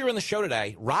 Well, earlier in the show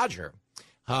today, Roger,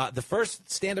 the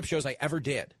first stand-up shows I ever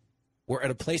did were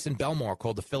at a place in Belmore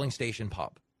called the Filling Station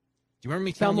Pub. Do you remember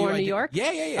me telling you? Belmore, New York?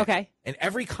 Yeah. Okay. And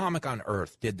every comic on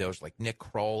earth did those, like Nick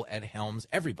Kroll, Ed Helms,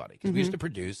 everybody. Because we used to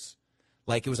produce,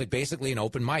 it was like basically an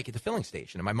open mic at the Filling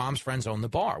Station. And my mom's friends owned the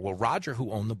bar. Well, Roger,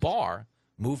 who owned the bar,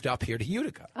 moved up here to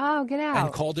Utica. Oh, get out.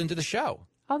 And called into the show.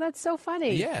 Oh, that's so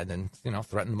funny. Yeah, and then,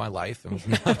 threatened my life. And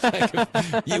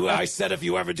I said, if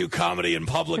you ever do comedy in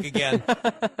public again.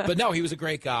 But no, he was a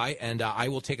great guy, and I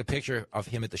will take a picture of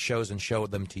him at the shows and show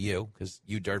them to you, because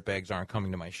you dirtbags aren't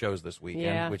coming to my shows this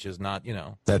weekend, which is not,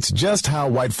 That's just how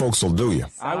white folks will do you.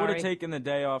 I would have taken the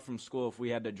day off from school if we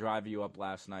had to drive you up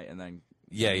last night and then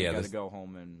you got to go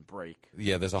home and break.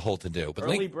 Yeah, there's a whole to-do. But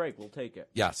early break, we'll take it.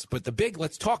 Yes, but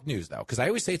let's talk news, though, because I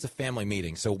always say it's a family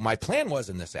meeting. So my plan was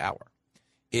in this hour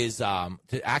is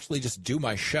to actually just do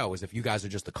my show as if you guys are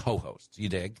just the co-hosts. You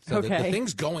dig? So the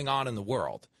things going on in the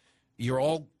world, you're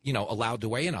all, allowed to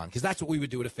weigh in on, because that's what we would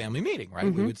do at a family meeting, right?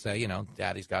 We would say,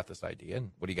 Daddy's got this idea,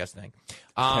 and what do you guys think?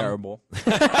 Terrible.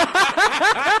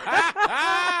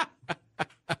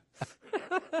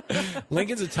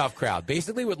 Lincoln's a tough crowd.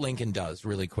 Basically what Lincoln does,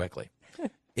 really quickly,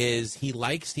 is he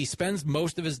spends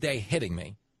most of his day hitting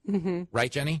me.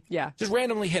 Right, Jenny? Yeah. Just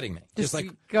randomly hitting me. Just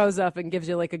goes up and gives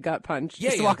you like a gut punch.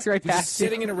 Yeah, just walks right He's past just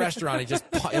sitting in a restaurant.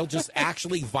 He'll just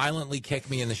actually violently kick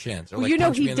me in the shins. Or well,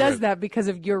 he does that because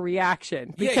of your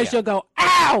reaction. Because you'll go,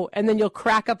 ow! And then you'll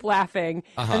crack up laughing.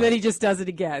 And then he just does it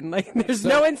again. Like, there's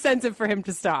no incentive for him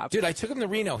to stop. Dude, I took him to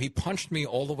Reno. He punched me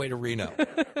all the way to Reno.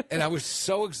 And I was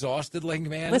so exhausted, Link,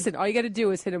 man. Listen, all you got to do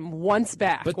is hit him once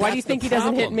back. But why do you think he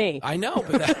doesn't hit me? I know.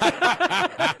 But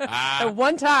At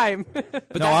one time.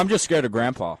 But I'm just scared of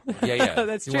Grandpa. Yeah.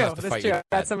 That's You true. won't have to That's fight true. your dad.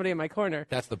 That's somebody in my corner.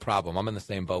 That's the problem. I'm in the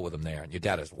same boat with him there, and your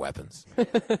dad has weapons.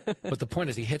 But the point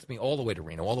is, he hits me all the way to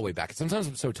Reno, all the way back. Sometimes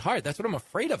I'm so tired. That's what I'm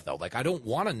afraid of, though. Like, I don't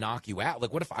want to knock you out.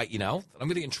 Like, what if I'm going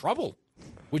to get in trouble?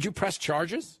 Would you press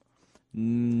charges?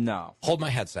 No. Hold my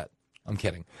headset. I'm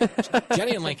kidding.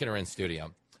 Jenny and Lincoln are in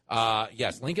studio.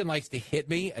 Yes, Lincoln likes to hit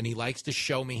me, and he likes to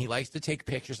show me. He likes to take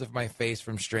pictures of my face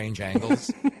from strange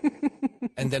angles.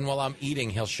 And then while I'm eating,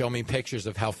 he'll show me pictures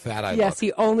of how fat I look. Yes,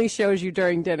 he only shows you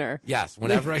during dinner. Yes,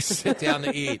 whenever I sit down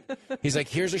to eat, he's like,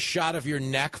 here's a shot of your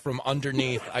neck from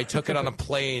underneath. I took it on a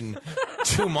plane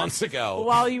 2 months ago.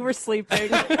 While you were sleeping.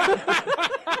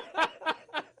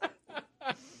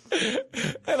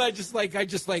 And I'm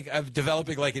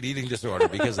developing like an eating disorder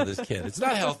because of this kid. It's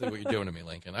not healthy what you're doing to me,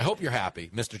 Lincoln. I hope you're happy,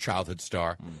 Mr. Childhood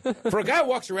Star. For a guy who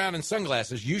walks around in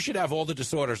sunglasses, you should have all the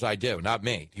disorders I do, not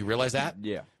me. Do you realize that?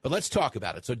 Yeah. But let's talk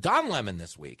about it. So Don Lemon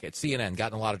this week at CNN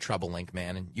got in a lot of trouble, Link,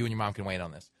 man, and you and your mom can wait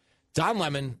on this. Don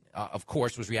Lemon, of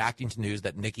course, was reacting to news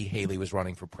that Nikki Haley was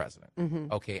running for president.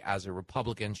 Mm-hmm. Okay, as a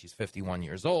Republican, she's 51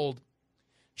 years old.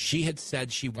 She had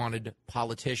said she wanted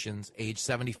politicians age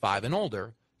 75 and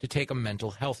older to take a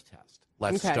mental health test.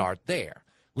 Let's start there.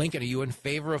 Lincoln, are you in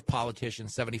favor of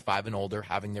politicians 75 and older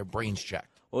having their brains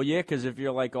checked? Well, yeah, because if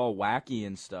you're like all wacky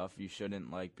and stuff, you shouldn't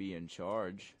like be in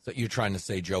charge. So you're trying to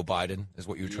say Joe Biden is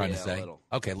what you're trying to say? A little.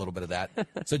 Okay, a little bit of that.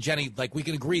 So Jenny, like we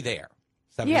can agree there.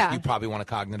 Yeah. You probably want a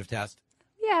cognitive test?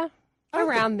 Yeah.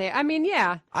 Around there. I mean,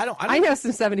 yeah. I know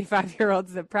some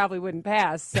 75-year-olds that probably wouldn't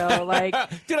pass. So, like,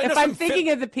 Dude, if I'm thinking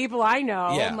of the people I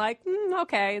know, Yeah. I'm like,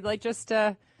 okay, like just.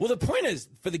 Well, the point is,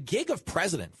 for the gig of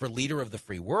president, for leader of the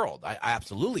free world, I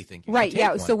absolutely think you Right, should take yeah.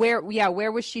 one. So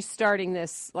where was she starting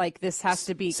this? Like, this has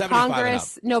to be 75 and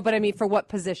Congress. up. No, but I mean, for what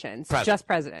positions? President. Just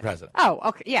president. President. Oh,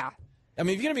 okay, yeah. I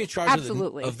mean, if you're going to be in charge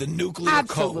Absolutely. of the nuclear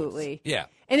Absolutely. codes. Yeah,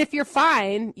 And if you're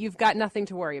fine, you've got nothing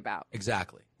to worry about.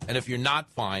 exactly. And if you're not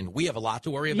fine, we have a lot to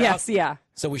worry about. Yes, yeah.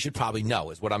 So we should probably know,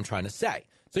 is what I'm trying to say.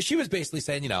 So she was basically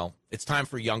saying, it's time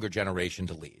for a younger generation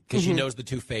to lead. Because she knows the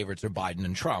two favorites are Biden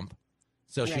and Trump.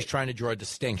 So she's trying to draw a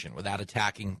distinction without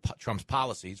attacking Trump's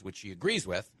policies, which she agrees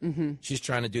with. Mm-hmm. She's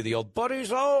trying to do the old, but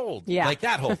he's old. Yeah. Like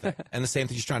that whole thing. And the same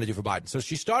thing she's trying to do for Biden. So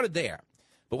she started there.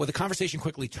 But where the conversation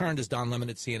quickly turned, as Don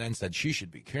Lemon at CNN said, she should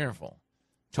be careful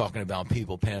talking about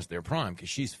people past their prime because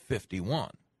she's 51.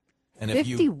 And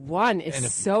 51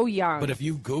 is so young. But if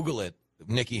you Google it,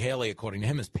 Nikki Haley, according to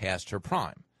him, is past her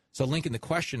prime. So, Lincoln, the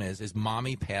question is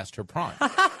mommy past her prime?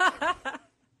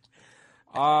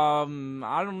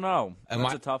 I don't know.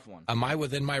 That's a tough one. Am I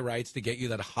within my rights to get you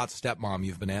that hot stepmom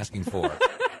you've been asking for?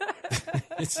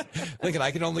 Lincoln,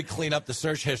 I can only clean up the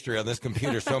search history on this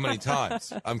computer so many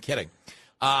times. I'm kidding.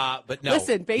 But no.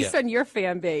 Listen, based on your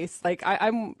fan base, like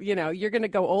I'm, you're going to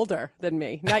go older than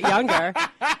me, not younger.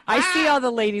 I see all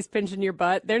the ladies pinching your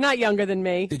butt. They're not younger than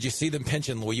me. Did you see them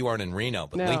pinching? Well, you weren't in Reno,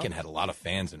 but No. Lincoln had a lot of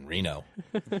fans in Reno.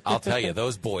 I'll tell you,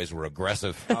 those boys were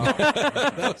aggressive.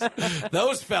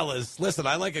 Those fellas. Listen,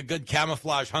 I like a good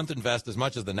camouflage hunting vest as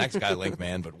much as the next guy, Link,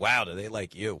 man. But wow, do they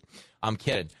like you? I'm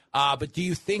kidding. But do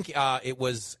you think it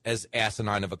was as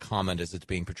asinine of a comment as it's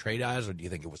being portrayed as, or do you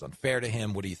think it was unfair to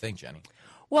him? What do you think, Jenny?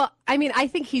 Well, I mean, I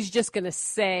think he's just going to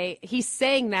say he's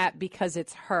saying that because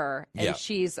it's her and Yeah.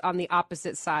 she's on the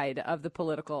opposite side of the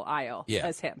political aisle Yeah.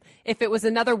 as him. If it was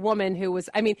another woman who was,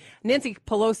 I mean, Nancy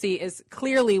Pelosi is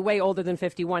clearly way older than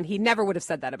 51. He never would have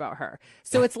said that about her.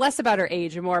 So it's less about her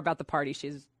age and more about the party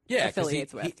she's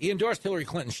affiliates with. He endorsed Hillary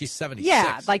Clinton. She's 76.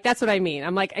 Yeah, like that's what I mean.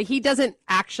 I'm like, he doesn't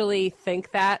actually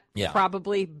think that. Yeah.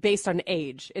 Probably based on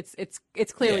age. It's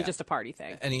clearly Yeah. just a party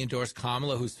thing. And he endorsed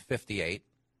Kamala, who's 58.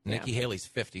 Nikki Haley's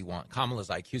 51. Kamala's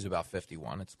IQ is about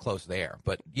 51. It's close there.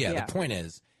 But, yeah, the point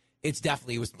is, it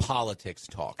was politics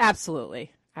talk.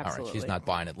 Absolutely. All right, she's not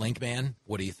buying it. Link, man,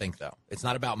 what do you think, though? It's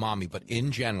not about mommy, but in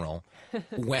general,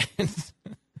 when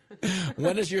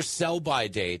is your sell-by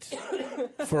date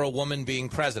for a woman being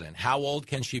president? How old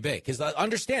can she be? Because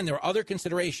understand, there are other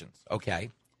considerations, okay?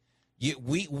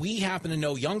 We happen to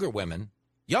know younger women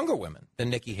than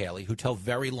Nikki Haley who tell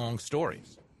very long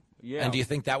stories. Yeah. And do you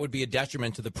think that would be a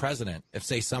detriment to the president if,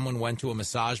 say, someone went to a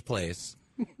massage place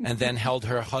and then held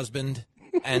her husband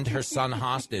and her son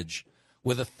hostage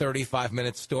with a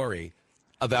 35-minute story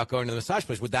about going to the massage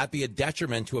place? Would that be a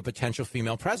detriment to a potential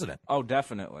female president? Oh,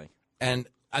 definitely. And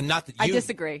not that I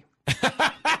disagree.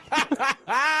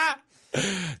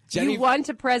 You want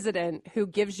a president who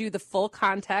gives you the full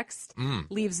context,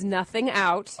 leaves nothing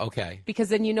out. Okay. Because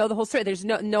then you know the whole story. There's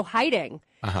no hiding.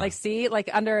 Like, see, like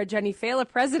under a Jenny Fela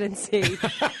presidency,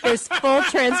 there's full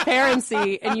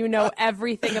transparency, and you know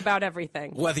everything about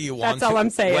everything. Whether you want to. That's all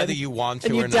I'm saying. Whether you want to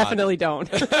and you or not. definitely don't.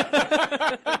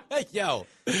 Yo.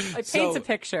 It paints a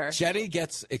picture. Jenny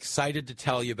gets excited to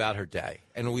tell you about her day,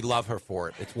 and we love her for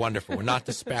it. It's wonderful. We're not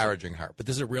disparaging her, but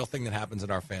this is a real thing that happens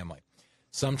in our family.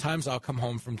 Sometimes I'll come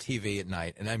home from TV at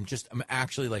night, and I'm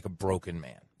actually like a broken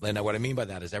man. And what I mean by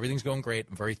that is everything's going great.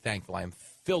 I'm very thankful. I am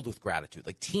filled with gratitude,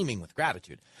 like teeming with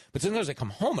gratitude. But sometimes I come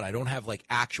home and I don't have like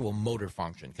actual motor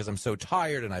function because I'm so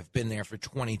tired and I've been there for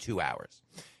 22 hours.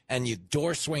 And your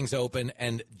door swings open,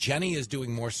 and Jenny is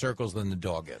doing more circles than the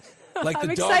dog is. Like I'm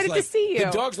the excited dog's to see you.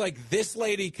 The dog's like, this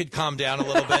lady could calm down a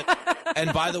little bit.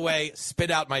 And by the way,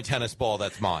 spit out my tennis ball.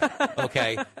 That's mine.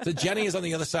 Okay. So Jenny is on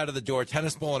the other side of the door,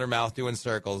 tennis ball in her mouth, doing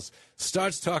circles,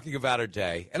 starts talking about her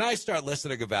day. And I start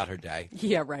listening about her day.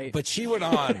 Yeah, right. But she went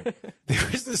on. There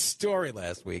was this story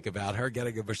last week about her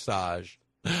getting a massage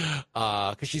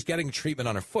because she's getting treatment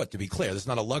on her foot, to be clear. This is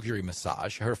not a luxury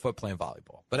massage. Her foot playing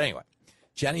volleyball. But anyway,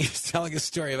 Jenny is telling a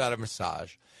story about a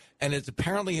massage. And it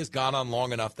apparently has gone on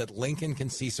long enough that Lincoln can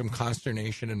see some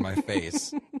consternation in my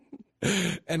face.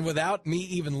 And without me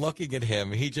even looking at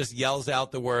him, he just yells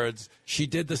out the words, "She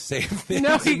did the same thing."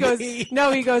 No, he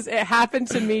goes, "It happened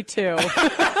to me too."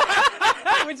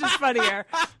 Which is funnier.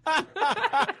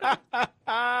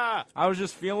 I was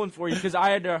just feeling for you because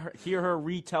I had to hear her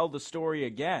retell the story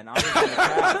again. I was in the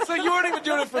cab. So you weren't even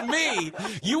doing it for me.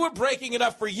 You were breaking it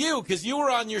up for you because you were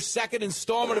on your second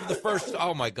installment of the first.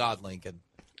 Oh, my God, Lincoln.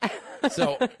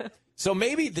 So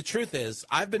maybe the truth is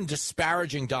I've been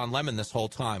disparaging Don Lemon this whole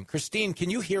time. Christine, can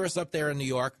you hear us up there in New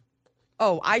York?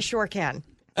 Oh, I sure can.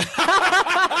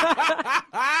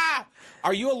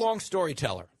 Are you a long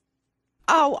storyteller?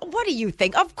 Oh, what do you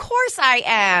think? Of course I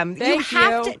am. Thank you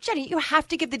have to, Jenny, you have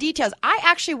to give the details. I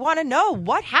actually want to know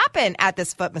what happened at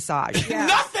this foot massage. Yeah.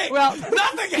 Nothing. Well,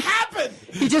 nothing happened.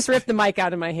 He just ripped the mic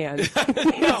out of my hand.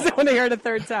 I want to hear it a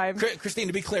third time. Christine,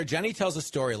 to be clear, Jenny tells a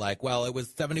story like, well, it was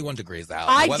 71 degrees out.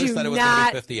 I The weather do said it was not- going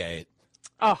to be 58.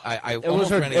 Oh,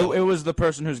 It was the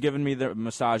person who's giving me the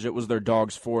massage. It was their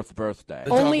dog's 4th birthday.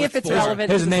 Only if it's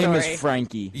relevant His to the name story. is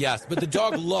Frankie. Yes, but the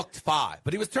dog looked 5,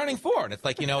 but he was turning 4, and it's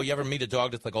like, you ever meet a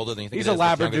dog that's like older than you think He's it a is,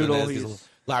 that's younger than Labradoodle. it is. He's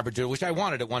a Labradoodle, which I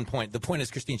wanted at one point. The point is,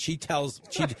 Christine, she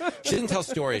doesn't tell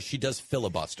stories. She does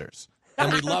filibusters.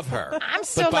 And we love her. I'm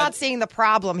still not seeing the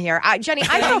problem here. Jenny,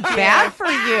 I feel bad for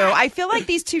you. I feel like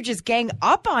these two just gang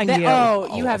up on you.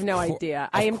 Oh, you have no idea.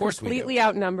 I am course we do. completely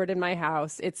outnumbered in my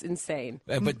house. It's insane.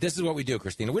 But this is what we do,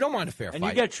 Christina. We don't mind a fair And fight.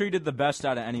 you get treated the best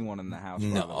out of anyone in the house.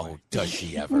 No, does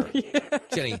she ever?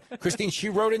 Jenny, Christine, she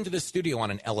rode into the studio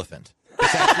on an elephant.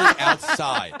 It's actually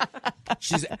outside.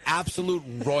 She's absolute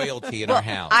royalty in our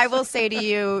house. I will say to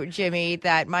you, Jimmy,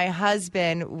 that my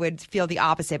husband would feel the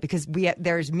opposite because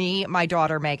there's me, my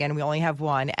daughter, Megan. We only have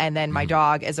one. And then my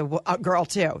dog is a girl,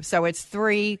 too. So it's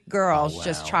 3 girls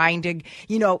just trying to,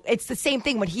 it's the same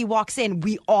thing. When he walks in,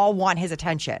 we all want his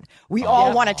attention. We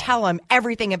all want to tell him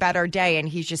everything about our day. And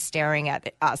he's just staring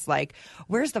at us like,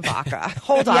 where's the vodka?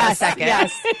 Hold on a second.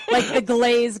 Yes. Like the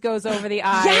glaze goes over the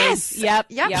eyes.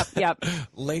 Yes. Yep.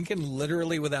 Lincoln,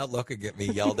 literally without looking at me,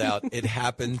 yelled out, "It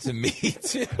happened to me,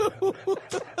 too."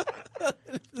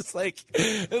 It's like,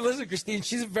 listen, Christine,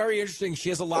 she's very interesting. She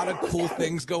has a lot of cool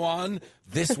things go on.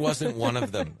 This wasn't one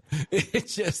of them.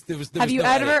 It's just, there was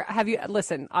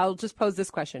listen, I'll just pose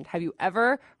this question. Have you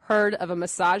ever heard of a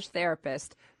massage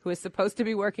therapist who is supposed to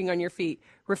be working on your feet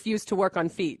refuse to work on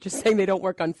feet, just saying they don't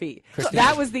work on feet? Christine.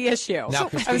 That was the issue. Now,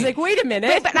 I was like, wait a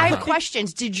minute. But I have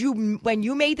questions. When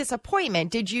you made this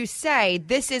appointment, did you say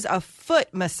this is a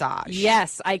foot massage?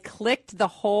 Yes, I clicked the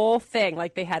whole thing.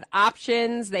 Like they had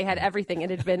options, they had everything. It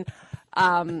had been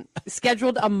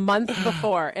scheduled a month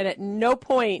before, and at no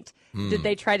point did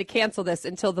they try to cancel this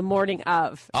until the morning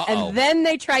of. And then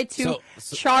they tried to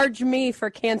charge me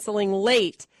for canceling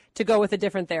late to go with a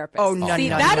different therapist. Oh, no, See,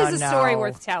 no, that no, is a no. story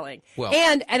worth telling. Well,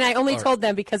 and I only told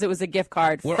them because it was a gift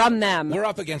card from them. We're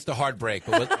up against a hard break,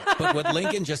 but what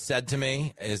Lincoln just said to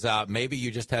me is maybe you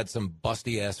just had some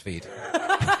busty-ass feet.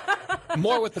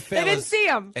 More with the fellas. They didn't see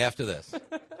him. After this.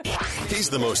 He's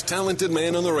the most talented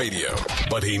man on the radio,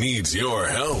 but he needs your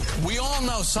help. We all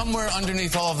know somewhere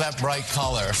underneath all of that bright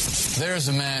color, there's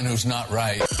a man who's not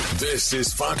right. This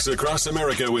is Fox Across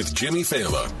America with Jimmy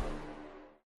Fallon.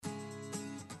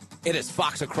 It is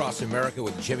Fox Across America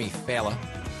with Jimmy Fallon.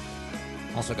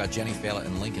 Also got Jenny Fallon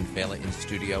and Lincoln Fallon in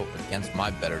studio against my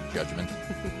better judgment.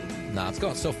 It's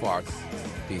going so far. It's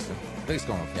decent. I think it's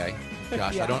going okay.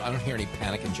 Josh. Yeah. I don't hear any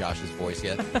panic in Josh's voice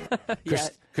yet.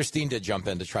 Christine did jump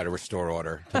in to try to restore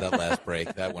order to that last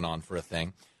break. That went on for a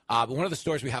thing. But one of the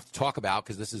stories we have to talk about,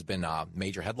 because this has been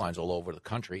major headlines all over the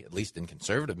country, at least in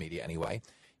conservative media anyway,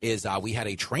 is we had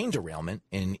a train derailment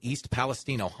in East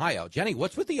Palestine, Ohio. Jenny,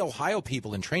 what's with the Ohio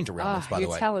people in train derailments, by the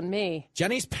way? You're telling me.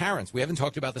 Jenny's parents, we haven't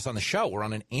talked about this on the show, were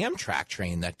on an Amtrak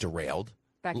train that derailed.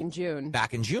 Back in June.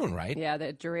 Back in June, right? Yeah,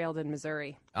 that derailed in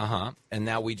Missouri. Uh-huh. And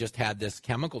now we just had this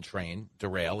chemical train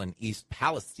derail in East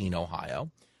Palestine,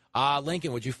 Ohio.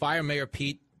 Lincoln, would you fire Mayor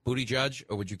Pete Buttigieg,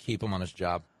 or would you keep him on his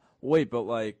job? Wait, but,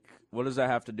 what does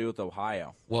that have to do with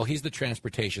Ohio? Well, he's the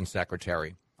transportation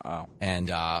secretary. Oh.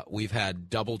 And we've had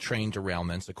double train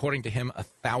derailments. According to him,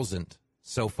 1,000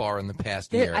 so far in the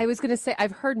past year. I was going to say,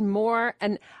 I've heard more,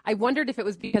 and I wondered if it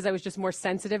was because I was just more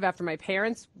sensitive after my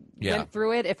parents went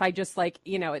through it, if I just,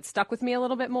 it stuck with me a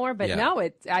little bit more. But no,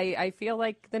 I feel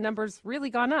like the number's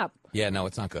really gone up. Yeah, no,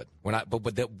 it's not good. We're not. But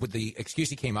with the excuse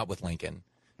he came up with, Lincoln,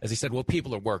 as he said, well,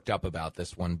 people are worked up about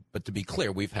this one. But to be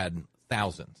clear, we've had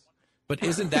thousands. But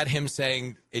isn't that him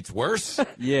saying it's worse?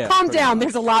 Yeah. Calm down.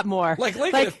 There's a lot more.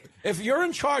 Lincoln, if you're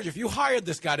in charge, if you hired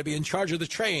this guy to be in charge of the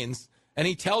trains, and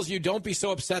he tells you don't be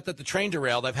so upset that the train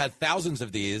derailed, I've had thousands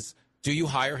of these, do you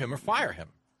hire him or fire him?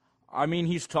 I mean,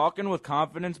 he's talking with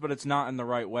confidence, but it's not in the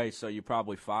right way, so you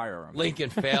probably fire him.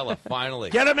 Lincoln Fela, finally.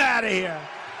 Get him out of here.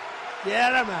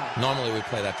 Get him out. Normally we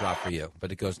play that drop for you,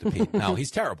 but it goes to Pete. No, he's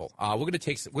terrible. We're gonna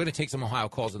take some Ohio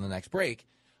calls in the next break.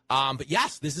 But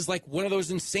yes, this is like one of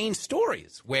those insane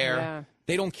stories where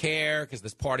they don't care because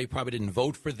this party probably didn't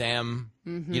vote for them.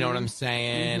 Mm-hmm. You know what I'm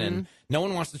saying? And no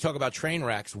one wants to talk about train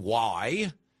wrecks.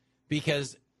 Why?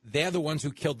 Because they're the ones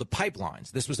who killed the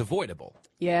pipelines. This was avoidable.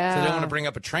 Yeah. So they don't want to bring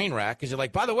up a train wreck because you're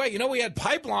like, by the way, we had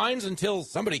pipelines until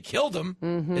somebody killed them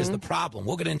is the problem.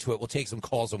 We'll get into it. We'll take some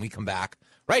calls when we come back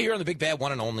right here on the Big Bad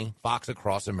One and Only Fox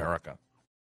Across America.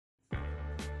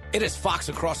 It is Fox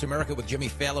Across America with Jimmy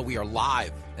Fallon. We are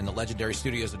live in the legendary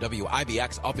studios of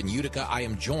WIBX up in Utica. I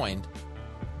am joined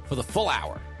for the full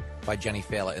hour by Jenny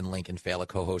Fallon and Lincoln Fallon,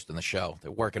 co-hosting the show. They're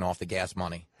working off the gas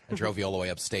money. I drove you all the way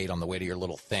upstate on the way to your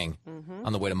little thing,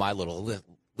 on the way to my little.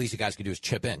 Least you guys could do is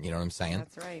chip in. You know what I'm saying?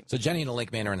 That's right. So Jenny and the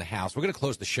Link Man are in the house. We're going to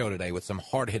close the show today with some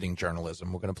hard-hitting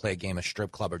journalism. We're going to play a game of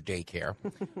strip club or daycare.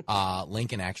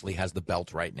 Lincoln actually has the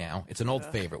belt right now. It's an old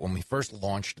favorite. When we first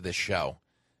launched this show,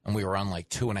 and we were on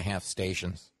 2.5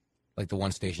 stations. The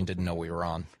one station didn't know we were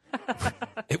on.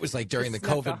 It was during the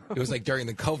COVID. It was during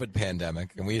the COVID pandemic,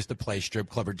 and we used to play strip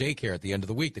club or daycare at the end of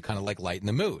the week to kind of lighten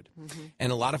the mood.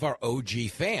 And a lot of our OG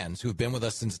fans who've been with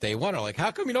us since day one are like,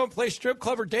 "How come you don't play strip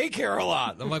club or daycare a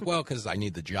lot?" And I'm like, "Well, because I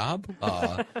need the job."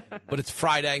 But it's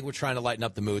Friday. We're trying to lighten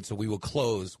up the mood, so we will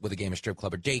close with a game of strip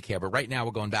club or daycare. But right now,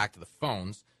 we're going back to the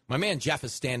phones. My man Jeff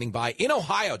is standing by in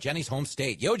Ohio, Jenny's home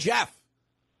state. Yo, Jeff.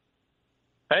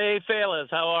 Hey, fellas,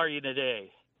 how are you today?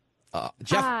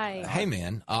 Jeff, hi. Hey,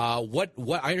 man. What?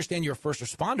 I understand you're a first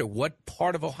responder. What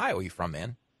part of Ohio are you from,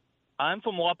 man? I'm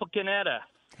from Wapakoneta.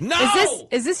 No!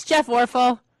 Is this Jeff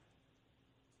Orfel?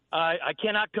 I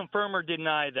cannot confirm or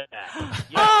deny that.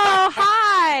 Oh,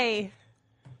 hi.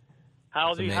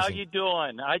 How you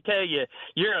doing? I tell you,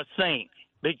 you're a saint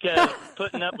because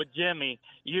putting up with Jimmy,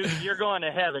 you're going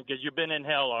to heaven because you've been in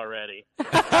hell already.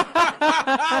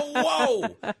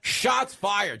 Whoa! Shots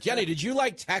fired. Jenny, did you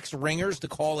text ringers to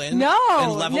call in? No,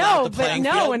 and level out the playing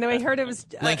field? When I heard it was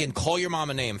Lincoln, call your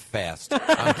mom a name fast.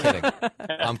 I'm kidding.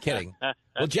 I'm kidding.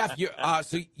 Well, Jeff,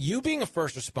 so you being a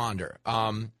first responder,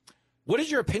 what is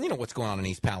your opinion of what's going on in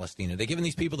East Palestine? Are they giving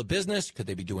these people the business? Could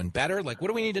they be doing better? What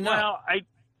do we need to know? Well,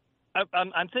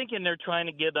 I'm thinking they're trying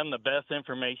to give them the best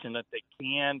information that they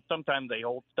can. Sometimes they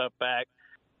hold stuff back,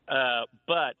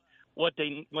 but what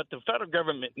the federal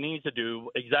government needs to do,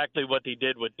 exactly what they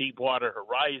did with Deepwater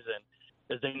Horizon,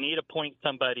 is they need to appoint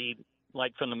somebody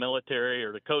from the military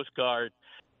or the Coast Guard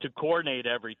to coordinate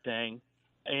everything,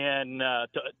 and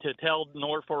to tell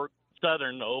Norfolk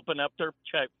Southern to open up their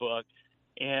checkbook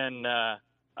and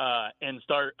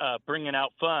start bringing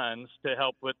out funds to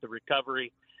help with the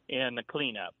recovery and the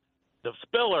cleanup. The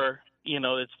spiller,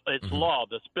 it's law.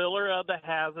 The spiller of the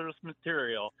hazardous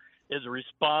material is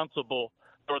responsible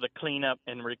for the cleanup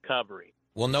and recovery.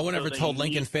 Well, no one ever told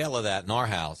Lincoln Fallon that in our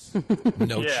house.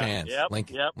 No chance.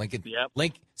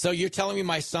 Yep. So you're telling me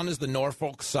my son is the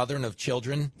Norfolk Southern of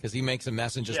children because he makes a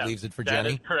mess and just leaves it for Jenny?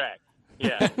 That is correct.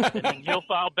 Yeah. And then he'll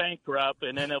file bankrupt,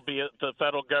 and then it'll be the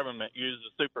federal government use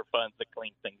the super funds to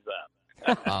clean things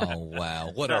up. Oh,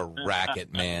 wow. What a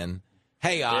racket, man.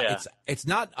 Hey, it's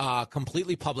not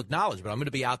completely public knowledge, but I'm going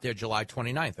to be out there July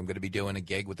 29th. I'm going to be doing a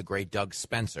gig with the great Doug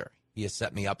Spencer. He has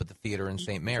set me up at the theater in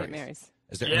St. Mary's.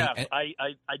 Is there Yeah, any?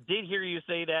 I did hear you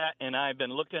say that, and I've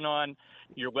been looking on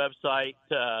your website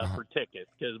for tickets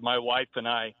because my wife and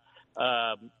I,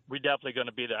 we're definitely going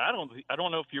to be there. I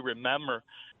don't know if you remember,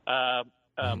 my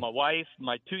wife,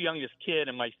 my two youngest kid,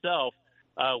 and myself.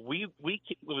 We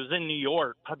was in New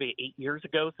York probably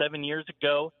 7 years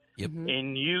ago. Yep.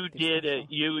 And you did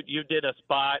a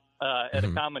spot at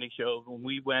a comedy show when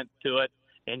we went to it,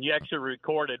 and you actually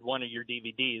recorded one of your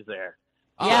DVDs there.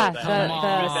 Yeah,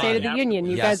 the State of the Union.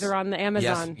 You guys are on the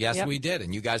Amazon. Yes, we did,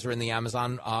 and you guys are in the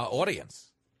Amazon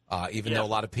audience. Even though a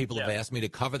lot of people have asked me to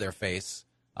cover their face,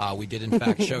 we did in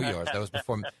fact show yours. That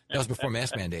was before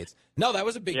mask mandates. No, that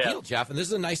was a big deal, Jeff, and this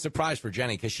is a nice surprise for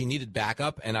Jenny because she needed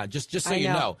backup. And just so you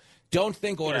know, don't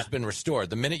think order's been restored.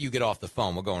 The minute you get off the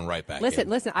phone, we're going right back.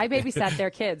 Listen, I babysat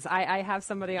their kids. I have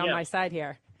somebody on my side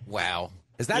here. Wow,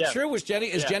 is that true? Is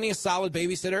Jenny a solid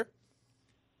babysitter?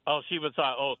 Oh, she was.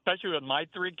 Especially with my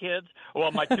three kids.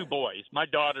 Well, my two boys. My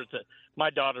daughter's a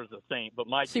saint, but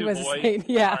my two boys are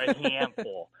a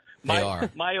handful. They are.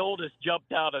 My oldest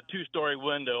jumped out a 2-story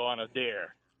window on a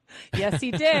dare. Yes,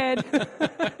 he did.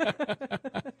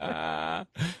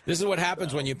 This is what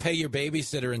happens when you pay your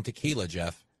babysitter in tequila,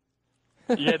 Jeff.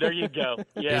 Yeah, there you go.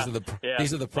 Yeah,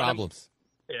 these are the problems.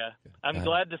 I'm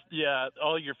glad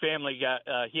all your family got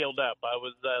healed up. I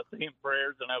was saying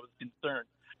prayers and I was concerned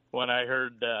when I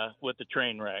heard with the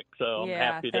train wreck. So I'm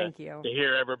happy to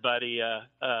hear everybody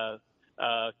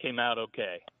came out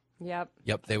okay. Yep.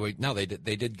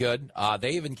 They did good.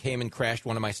 They even came and crashed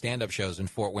one of my stand-up shows in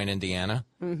Fort Wayne, Indiana.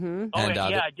 Mm-hmm.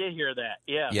 I did hear that.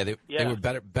 Yeah. They were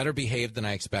better behaved than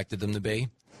I expected them to be.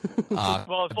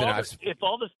 Well, if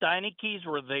all the Steinekeys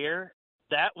were there,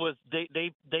 that was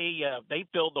they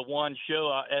filled the one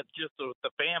show at just with the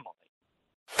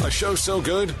family. A show so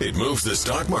good, it moves the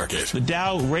stock market. The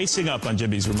Dow racing up on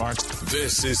Jimmy's remarks.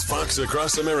 This is Fox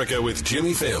Across America with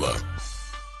Jimmy Fallon.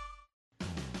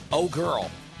 Oh,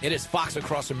 girl. It is Fox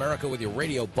Across America with your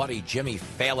radio buddy, Jimmy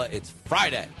Fallon. It's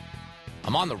Friday.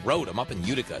 I'm on the road. I'm up in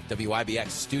Utica, WIBX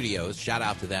Studios. Shout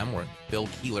out to them. We're at Bill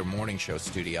Keeler Morning Show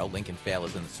studio. Lincoln Fallon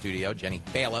is in the studio. Jenny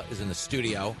Fallon is in the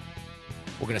studio.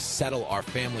 We're going to settle our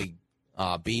family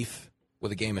beef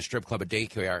with a game of strip club or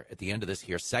daycare at the end of this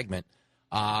here segment.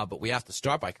 But we have to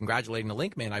start by congratulating the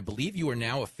Link Man. I believe you are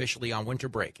now officially on winter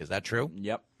break. Is that true?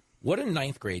 Yep. What do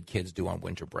ninth grade kids do on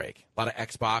winter break? A lot of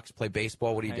Xbox, play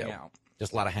baseball. What do you do? Hang out.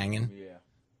 Just a lot of hanging?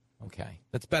 Yeah. Okay.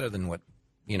 That's better than what,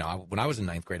 when I was in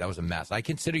ninth grade, I was a mess. I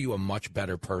consider you a much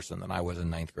better person than I was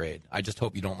in ninth grade. I just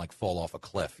hope you don't, fall off a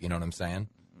cliff. You know what I'm saying?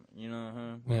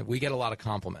 We get a lot of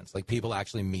compliments. People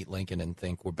actually meet Lincoln and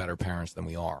think we're better parents than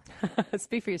we are.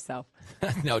 Speak for yourself.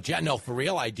 No, for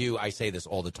real, I do. I say this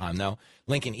all the time, though.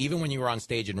 Lincoln, even when you were on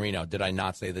stage in Reno, did I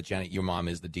not say that Janet, your mom,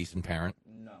 is the decent parent?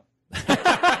 No.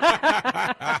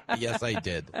 Yes, I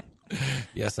did.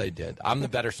 Yes, I did. I'm the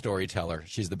better storyteller.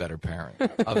 She's the better parent.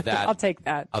 Of that, I'll take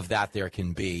that. Of that, there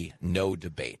can be no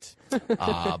debate.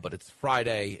 But it's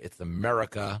Friday. It's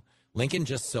America. Lincoln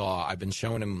just saw, I've been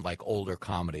showing him older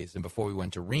comedies. And before we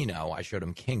went to Reno, I showed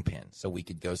him Kingpin so we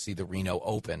could go see the Reno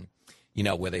Open,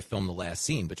 where they filmed the last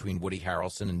scene between Woody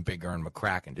Harrelson and Big Earn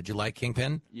McCracken. Did you like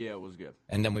Kingpin? Yeah, it was good.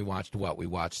 And then we watched what? We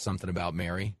watched Something About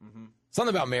Mary. Mm-hmm.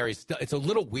 Something About Mary, it's a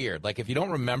little weird. If you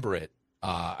don't remember it,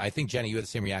 I think, Jenny, you had the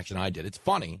same reaction I did. It's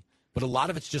funny, but a lot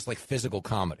of it's just physical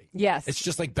comedy. Yes. It's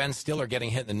just Ben Stiller getting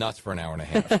hit in the nuts for an hour and a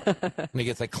half. And he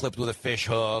gets clipped with a fish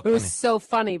hook. It was so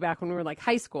funny back when we were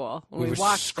high school. When we were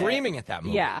watched screaming at that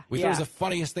movie. Yeah. We thought it was the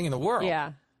funniest thing in the world.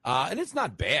 Yeah. And it's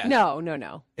not bad.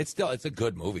 No. It's a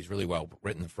good movie. It's really well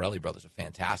written. The Farrelly brothers are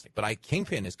fantastic. But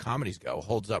Kingpin, as comedies go,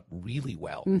 holds up really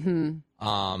well. Mm-hmm.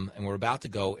 And we're about to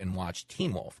go and watch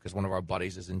Teen Wolf because one of our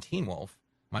buddies is in Teen Wolf.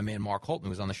 My man Mark Holton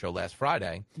was on the show last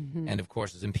Friday, and of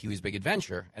course is in Pee-wee's Big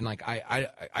Adventure. And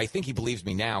I think he believes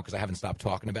me now because I haven't stopped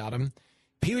talking about him.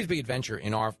 Pee-wee's Big Adventure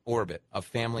in our orbit of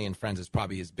family and friends is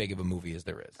probably as big of a movie as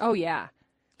there is. Oh yeah.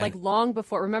 Long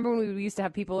before, remember when we used to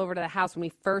have people over to the house when we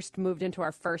first moved into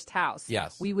our first house?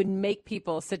 Yes. We would make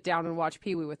people sit down and watch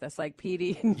Pee-wee with us,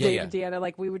 Petey and Dave and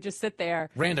Deanna. We would just sit there.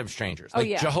 Random strangers. Oh,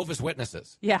 yeah. Jehovah's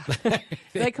Witnesses. Yeah.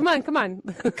 Come on. Come on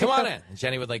in. And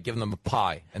Jenny would give them a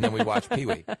pie, and then we'd watch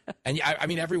Pee-wee. And I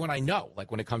mean, everyone I know,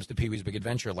 when it comes to Pee-wee's Big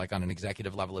Adventure, on an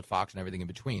executive level at Fox and everything in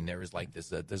between, there is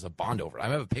there's a bond over it. I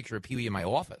have a picture of Pee-wee in my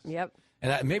office. Yep.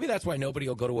 And maybe that's why nobody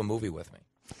will go to a movie with me.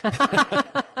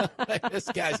 This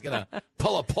guy's going to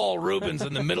pull a Paul Rubens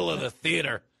in the middle of the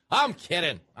theater. I'm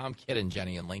kidding,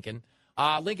 Jenny and Lincoln.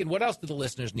 Lincoln, what else do the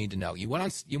listeners need to know? You went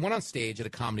on stage at a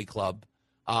comedy club.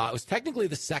 It was technically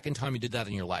the second time you did that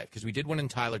in your life because we did one in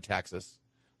Tyler, Texas.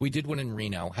 We did one in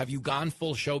Reno. Have you gone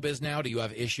full showbiz now? Do you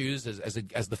have issues?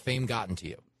 Has the fame gotten to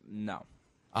you? No.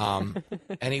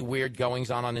 Any weird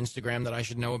goings on Instagram that I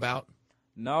should know about?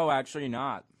 No, actually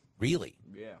not. Really?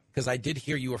 Yeah. Because I did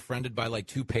hear you were friended by like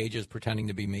 2 pages pretending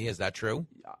to be me. Is that true?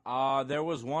 There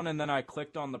was one, and then I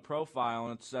clicked on the profile,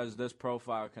 and it says this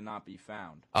profile cannot be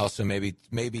found. Oh, so maybe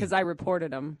because I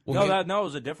reported him. Well, no, it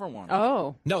was a different one.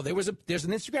 Oh. No, there's an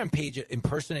Instagram page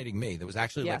impersonating me that was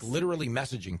actually Yes. like literally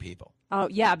messaging people. Oh,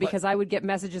 yeah, because I would get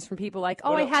messages from people like,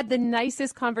 I had the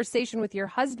nicest conversation with your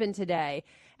husband today.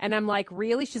 And I'm like,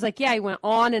 really? She's like, yeah, he went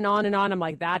on and on and on. I'm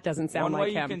like, that doesn't sound like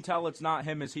him. One way you can tell it's not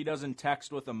him is he doesn't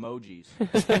text with emojis.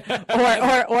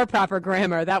 or proper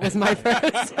grammar. That was my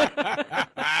first.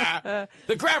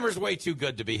 The grammar's way too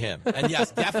good to be him. And yes,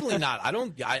 definitely not.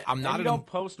 I'm not. You don't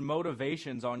post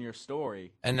motivations on your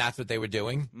story. And that's what they were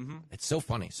doing? Mm-hmm. It's so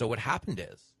funny. So what happened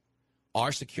is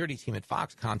our security team at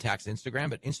Fox contacts Instagram,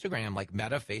 but Instagram, like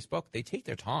Meta, Facebook, they take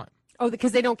their time. Oh,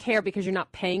 because they don't care because you're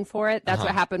not paying for it. That's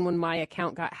what happened when my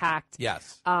account got hacked.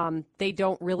 Yes. They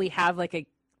don't really have like a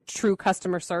true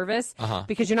customer service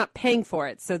because you're not paying for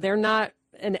it. So they're not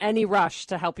in any rush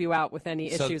to help you out with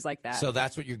any issues like that. So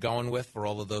that's what you're going with for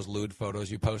all of those lewd photos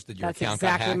you posted? Your account got hacked?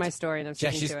 That's exactly my story, and I'm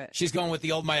sticking to it. She's going with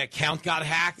the old, my account got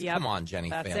hacked? Yep. Come on,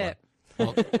 Jenny That's Failer. it.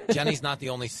 Well, Jenny's not the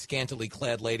only scantily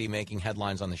clad lady making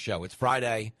headlines on the show. It's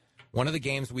Friday. One of the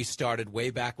games we started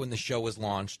way back when the show was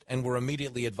launched and were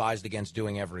immediately advised against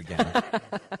doing ever again.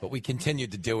 But we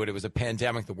continued to do it. It was a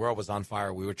pandemic. The world was on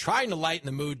fire. We were trying to lighten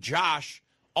the mood. Josh,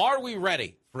 are we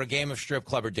ready for a game of strip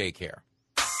club or daycare?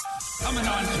 Coming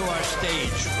onto our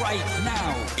stage right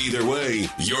now. Either way,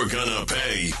 you're gonna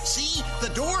pay. See,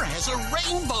 the door has a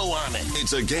rainbow on it.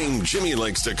 It's a game Jimmy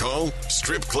likes to call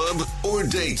strip club or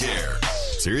daycare.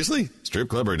 Seriously? Strip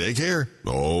club or daycare?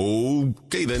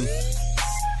 Okay then.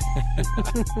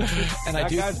 And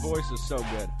that guy's voice is so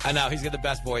good. I know, he's got the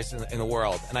best voice in the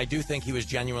world. And I do think he was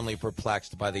genuinely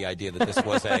perplexed by the idea that this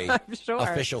was a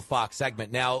official Fox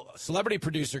segment. Now, celebrity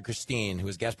producer Christine, who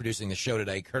is guest producing the show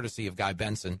today, courtesy of Guy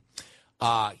Benson,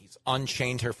 he's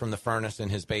unchained her from the furnace in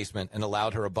his basement and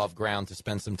allowed her above ground to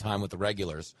spend some time with the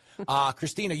regulars.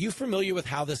 Christine, are you familiar with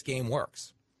how this game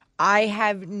works? I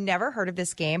have never heard of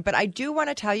this game, but I do want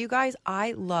to tell you guys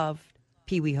I love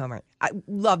Pee-wee Herman. I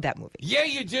love that movie. Yeah,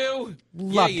 you do.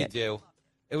 Loved it. Do.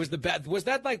 It was the best. Was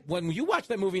that like when you watched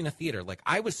that movie in the theater? Like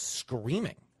I was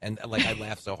screaming and like I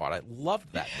laughed so hard. I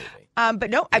loved that movie.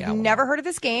 But no, I've never heard of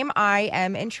this game. I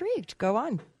am intrigued. Go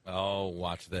on. Oh,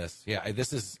 watch this. Yeah,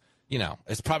 this is. You know,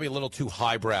 it's probably a little too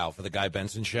highbrow for the Guy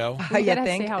Benson show. You gotta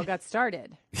say how it got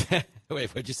started. Wait,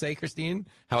 what'd you say, Christine?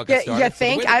 How it got started? You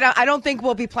think? I don't think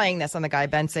we'll be playing this on the Guy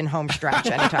Benson home stretch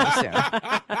anytime soon.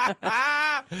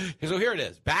 So here it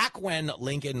is. Back when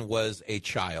Lincoln was a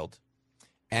child,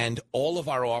 and all of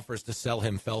our offers to sell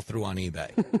him fell through on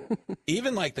eBay.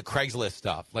 Even like the Craigslist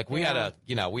stuff. Like we had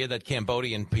that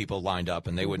Cambodian people lined up,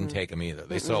 and they wouldn't take him either.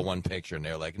 They saw one picture, and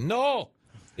they're like, no.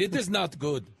 It is not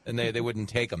good, and they wouldn't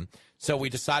take him. So we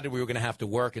decided we were going to have to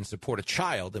work and support a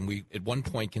child, and we at one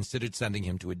point considered sending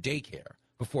him to a daycare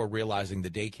before realizing the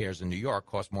daycares in New York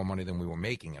cost more money than we were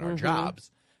making in our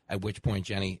jobs, at which point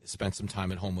Jenny spent some time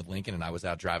at home with Lincoln, and I was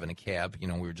out driving a cab. You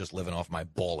know, we were just living off my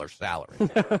baller salary.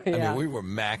 I mean, we were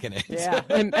macking it. Yeah,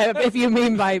 and if you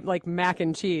mean by, like, mac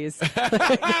and cheese. We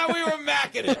were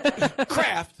macking it.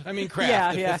 Kraft.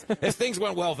 Yeah, if things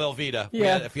went well, Velveeta,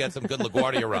 if you had some good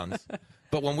LaGuardia runs.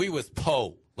 But when we was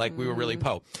we were really we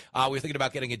were thinking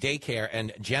about getting a daycare,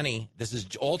 and Jenny, this is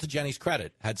all to Jenny's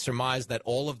credit, had surmised that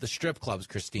all of the strip clubs,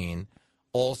 Christine,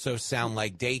 also sound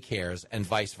like daycares and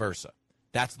vice versa.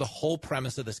 That's the whole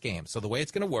premise of this game. So the way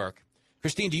it's going to work,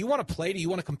 Christine, do you want to play? Do you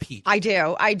want to compete? I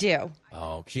do.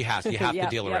 Oh, she has. You have to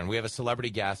deal her in. We have a celebrity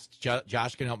guest.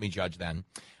 Josh can help me judge then.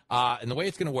 And the way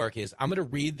it's going to work is I'm going to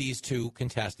read these 2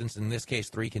 contestants, in this case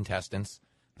 3 contestants,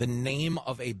 the name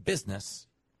of a business,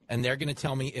 and they're going to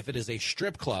tell me if it is a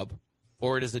strip club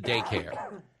or it is a daycare.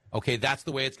 Okay, that's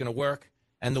the way it's going to work.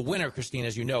 And the winner, Christine,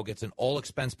 as you know, gets an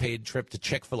all-expense-paid trip to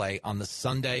Chick-fil-A on the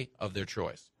Sunday of their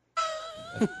choice.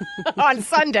 On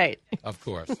Sunday. Of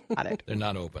course. Got it. They're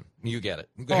not open. You get it.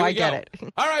 I get it.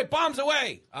 All right, bombs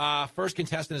away. First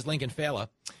contestant is Lincoln Fela.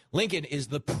 Lincoln is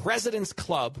the President's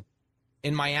Club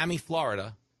in Miami,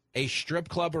 Florida. A strip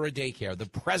club or a daycare? The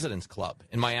President's Club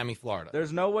in Miami, Florida.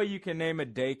 There's no way you can name a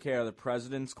daycare the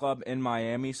President's Club in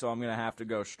Miami, so I'm going to have to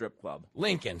go strip club.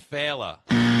 Lincoln Fela.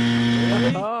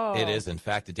 Oh. It is, in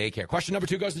fact, a daycare. Question number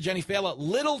 2 goes to Jenny Fela.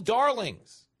 Little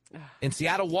Darlings in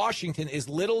Seattle, Washington. Is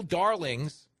Little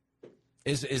Darlings,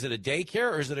 is it a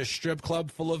daycare or is it a strip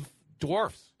club full of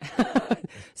dwarfs?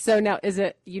 So now, is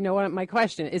it, you know what my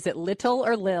question, is it Little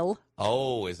or Lil?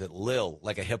 Oh, is it Lil,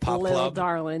 like a hip-hop Lil club?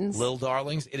 Darlings. Lil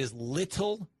Darlings. It is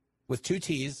Little with 2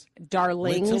 T's.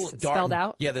 Darlings spelled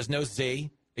out? Yeah, there's no Z.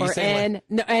 Are or N,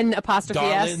 no, N apostrophe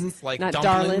darlings, S? Like not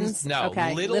dumplings? darlings? No,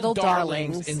 okay. Little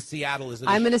Darlings in Seattle. Is it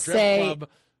I'm a gonna strip say club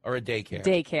or a daycare?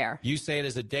 Daycare. You say it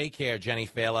is a daycare, Jenny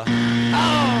Fela.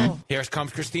 Oh! Here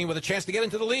comes Christine with a chance to get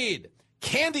into the lead.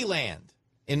 Candyland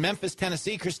in Memphis,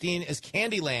 Tennessee. Christine, is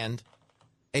Candyland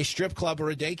a strip club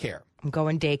or a daycare? I'm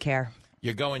going daycare.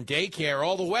 You're going daycare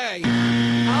all the way. Oh,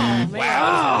 man. Wow,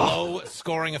 that was a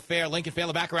low-scoring affair. Lincoln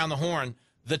Fela back around the horn.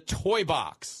 The Toy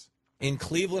Box in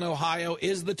Cleveland, Ohio.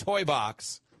 Is the Toy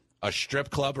Box a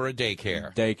strip club or a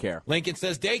daycare? Daycare. Lincoln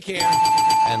says daycare,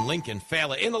 and Lincoln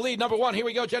Fela in the lead. Number 1, here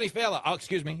we go, Jenny Fela. Oh,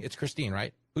 excuse me, it's Christine,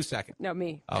 right? Who's second? No,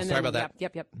 me. Oh, And sorry then- about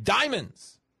that. Yep.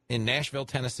 Diamonds in Nashville,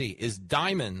 Tennessee. Is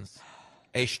Diamonds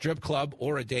a strip club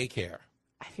or a daycare?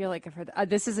 I feel like I've heard that.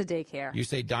 This is a daycare. You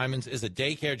say Diamonds is a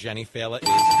daycare. Jenny Fela is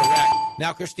correct.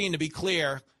 Now, Christine, to be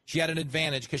clear, she had an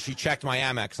advantage because she checked my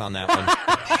Amex on that one.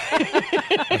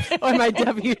 Or my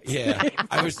W. Yeah,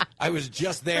 I was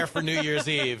just there for New Year's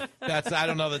Eve. I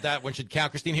don't know that one should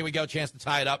count. Christine, here we go. Chance to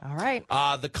tie it up. All right.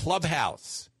 The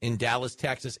Clubhouse in Dallas,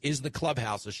 Texas. Is the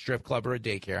Clubhouse a strip club or a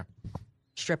daycare?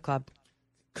 Strip club.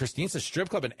 Christine's a strip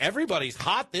club, and everybo's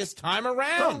hot this time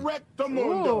around.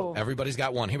 Correctamundo. Everybody's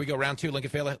got one. Here we go. Round 2. Lincoln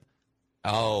Fela.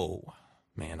 Oh,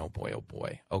 man. Oh, boy. Oh,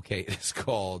 boy. Okay. It's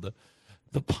called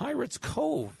the Pirates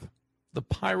Cove. The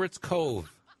Pirates Cove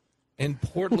in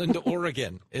Portland,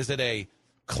 Oregon. Is it a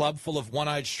club full of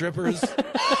one-eyed strippers?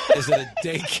 Is it a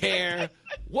daycare?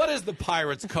 What is the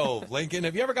Pirates Cove, Lincoln?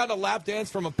 Have you ever gotten a lap dance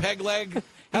from a peg leg?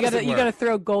 You gotta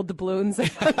throw gold doubloons. They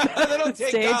don't take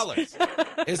Stage. dollars.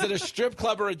 Is it a strip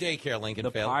club or a daycare, Lincoln?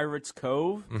 The Pirates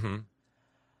Cove? Mm-hmm.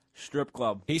 Strip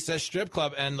club. He says strip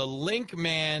club, and the Link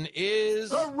Man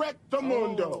is...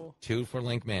 Correctamundo. 2 for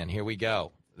Link Man. Here we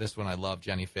go. This one I love,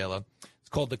 Jenny Fela. It's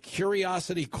called the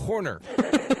Curiosity Corner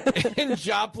in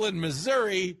Joplin,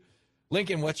 Missouri.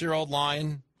 Lincoln, what's your old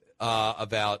line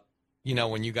about...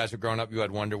 when you guys were growing up, you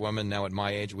had Wonder Woman. Now at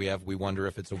my age, we wonder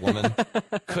if it's a woman.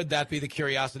 Could that be the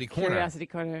Curiosity Corner? Curiosity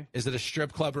Corner. Is it a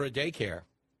strip club or a daycare?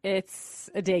 It's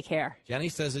a daycare. Jenny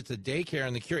says it's a daycare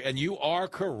and you are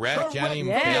correct, Jenny.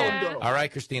 Yeah. All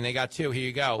right, Christine, they got 2. Here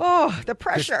you go. Oh, the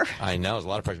pressure. I know, it's a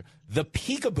lot of pressure. The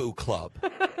Peekaboo Club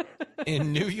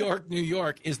in New York, New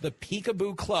York. Is the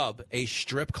Peekaboo Club a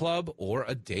strip club or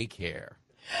a daycare?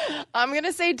 I'm going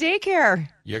to say daycare.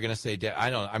 You're going to say,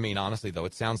 honestly, though,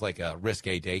 it sounds like a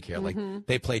risque daycare. Mm-hmm. Like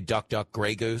they play Duck, Duck,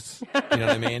 Grey Goose. You know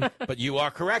what I mean? But you are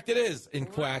correct. It is, in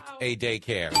fact, a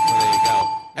daycare. So there you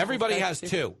go. Everybody has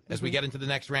 2. As we get into the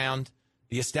next round,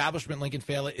 the establishment, Lincoln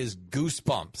Fela, is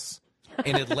Goosebumps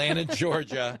in Atlanta,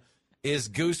 Georgia. Is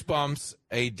Goosebumps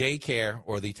a daycare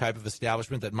or the type of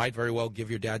establishment that might very well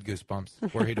give your dad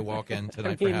goosebumps were he to walk in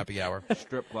tonight for happy hour?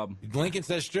 Strip club. Lincoln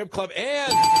says strip club,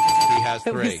 and he has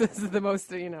 3. This is the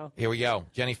most, Here we go.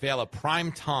 Jenny Fela,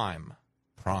 prime time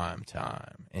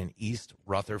in East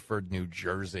Rutherford, New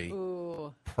Jersey.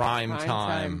 Ooh. Prime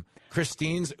time.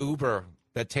 Christine's Uber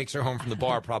that takes her home from the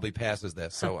bar probably passes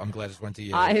this, so I'm glad it went to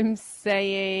you. I'm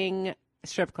saying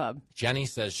strip club. Jenny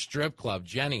says strip club.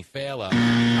 Jenny Fela.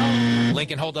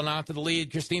 Lincoln holding on to the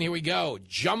lead. Christine, here we go.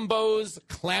 Jumbo's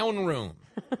Clown Room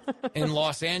in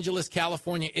Los Angeles,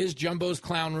 California. Is Jumbo's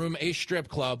Clown Room a strip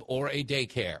club or a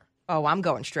daycare? Oh, I'm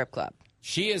going strip club.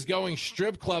 She is going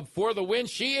strip club for the win.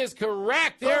 She is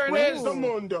correct. There it is.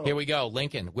 Here we go.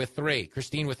 Lincoln with 3.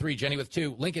 Christine with 3. Jenny with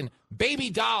 2. Lincoln, Baby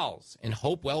Dolls in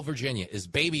Hopewell, Virginia. Is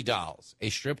Baby Dolls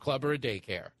a strip club or a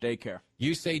daycare? Daycare.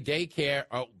 You say daycare.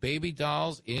 Oh, Baby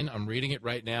Dolls in. I'm reading it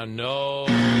right now. No,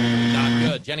 not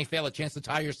good. Jenny Fela, chance to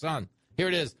tie your son. Here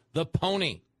it is. The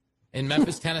Pony in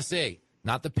Memphis, Tennessee.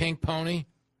 Not the pink pony.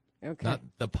 Okay. Not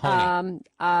the pony.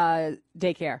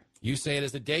 Daycare. You say it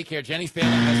is a daycare. Jenny Fela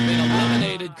has been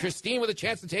eliminated. Christine with a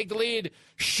chance to take the lead.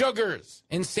 Sugars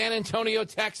in San Antonio,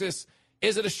 Texas.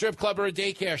 Is it a strip club or a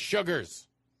daycare? Sugars.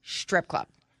 Strip club.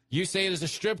 You say it is a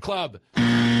strip club.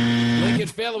 Lincoln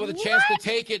Fela with a chance to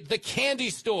take it. The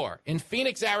Candy Store in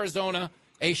Phoenix, Arizona.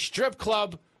 A strip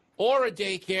club or a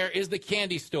daycare. Is the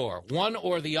Candy Store one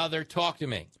or the other? Talk to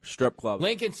me. Strip club.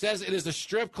 Lincoln says it is a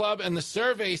strip club, and the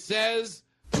survey says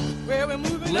Lincoln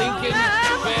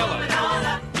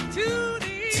Fela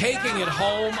taking it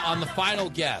home on the final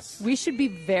guess. We should be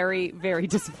very, very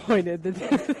disappointed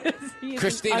that he is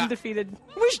Christina, undefeated.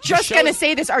 I was just going to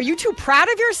say this. Are you too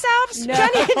proud of yourselves, No.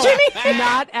 Jenny and Jimmy?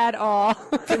 Not at all.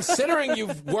 Considering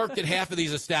you've worked at half of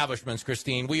these establishments,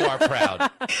 Christine, we are proud.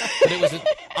 But it was an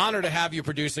honor to have you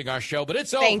producing our show, but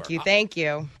it's over. Thank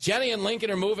you. Jenny and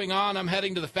Lincoln are moving on. I'm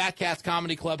heading to the Fat Cats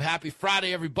Comedy Club. Happy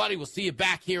Friday, everybody. We'll see you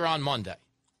back here on Monday.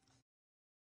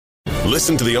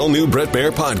 Listen to the all-new Bret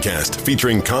Baier podcast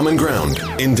featuring Common Ground,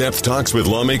 in-depth talks with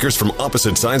lawmakers from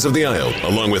opposite sides of the aisle,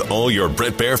 along with all your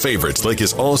Bret Baier favorites like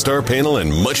his all-star panel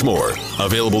and much more.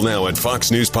 Available now at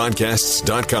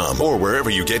foxnewspodcasts.com or wherever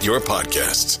you get your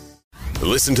podcasts.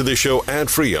 Listen to the show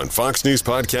ad-free on Fox News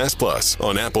Podcast Plus,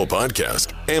 on Apple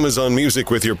Podcast, Amazon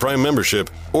Music with your Prime membership,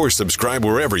 or subscribe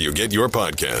wherever you get your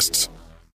podcasts.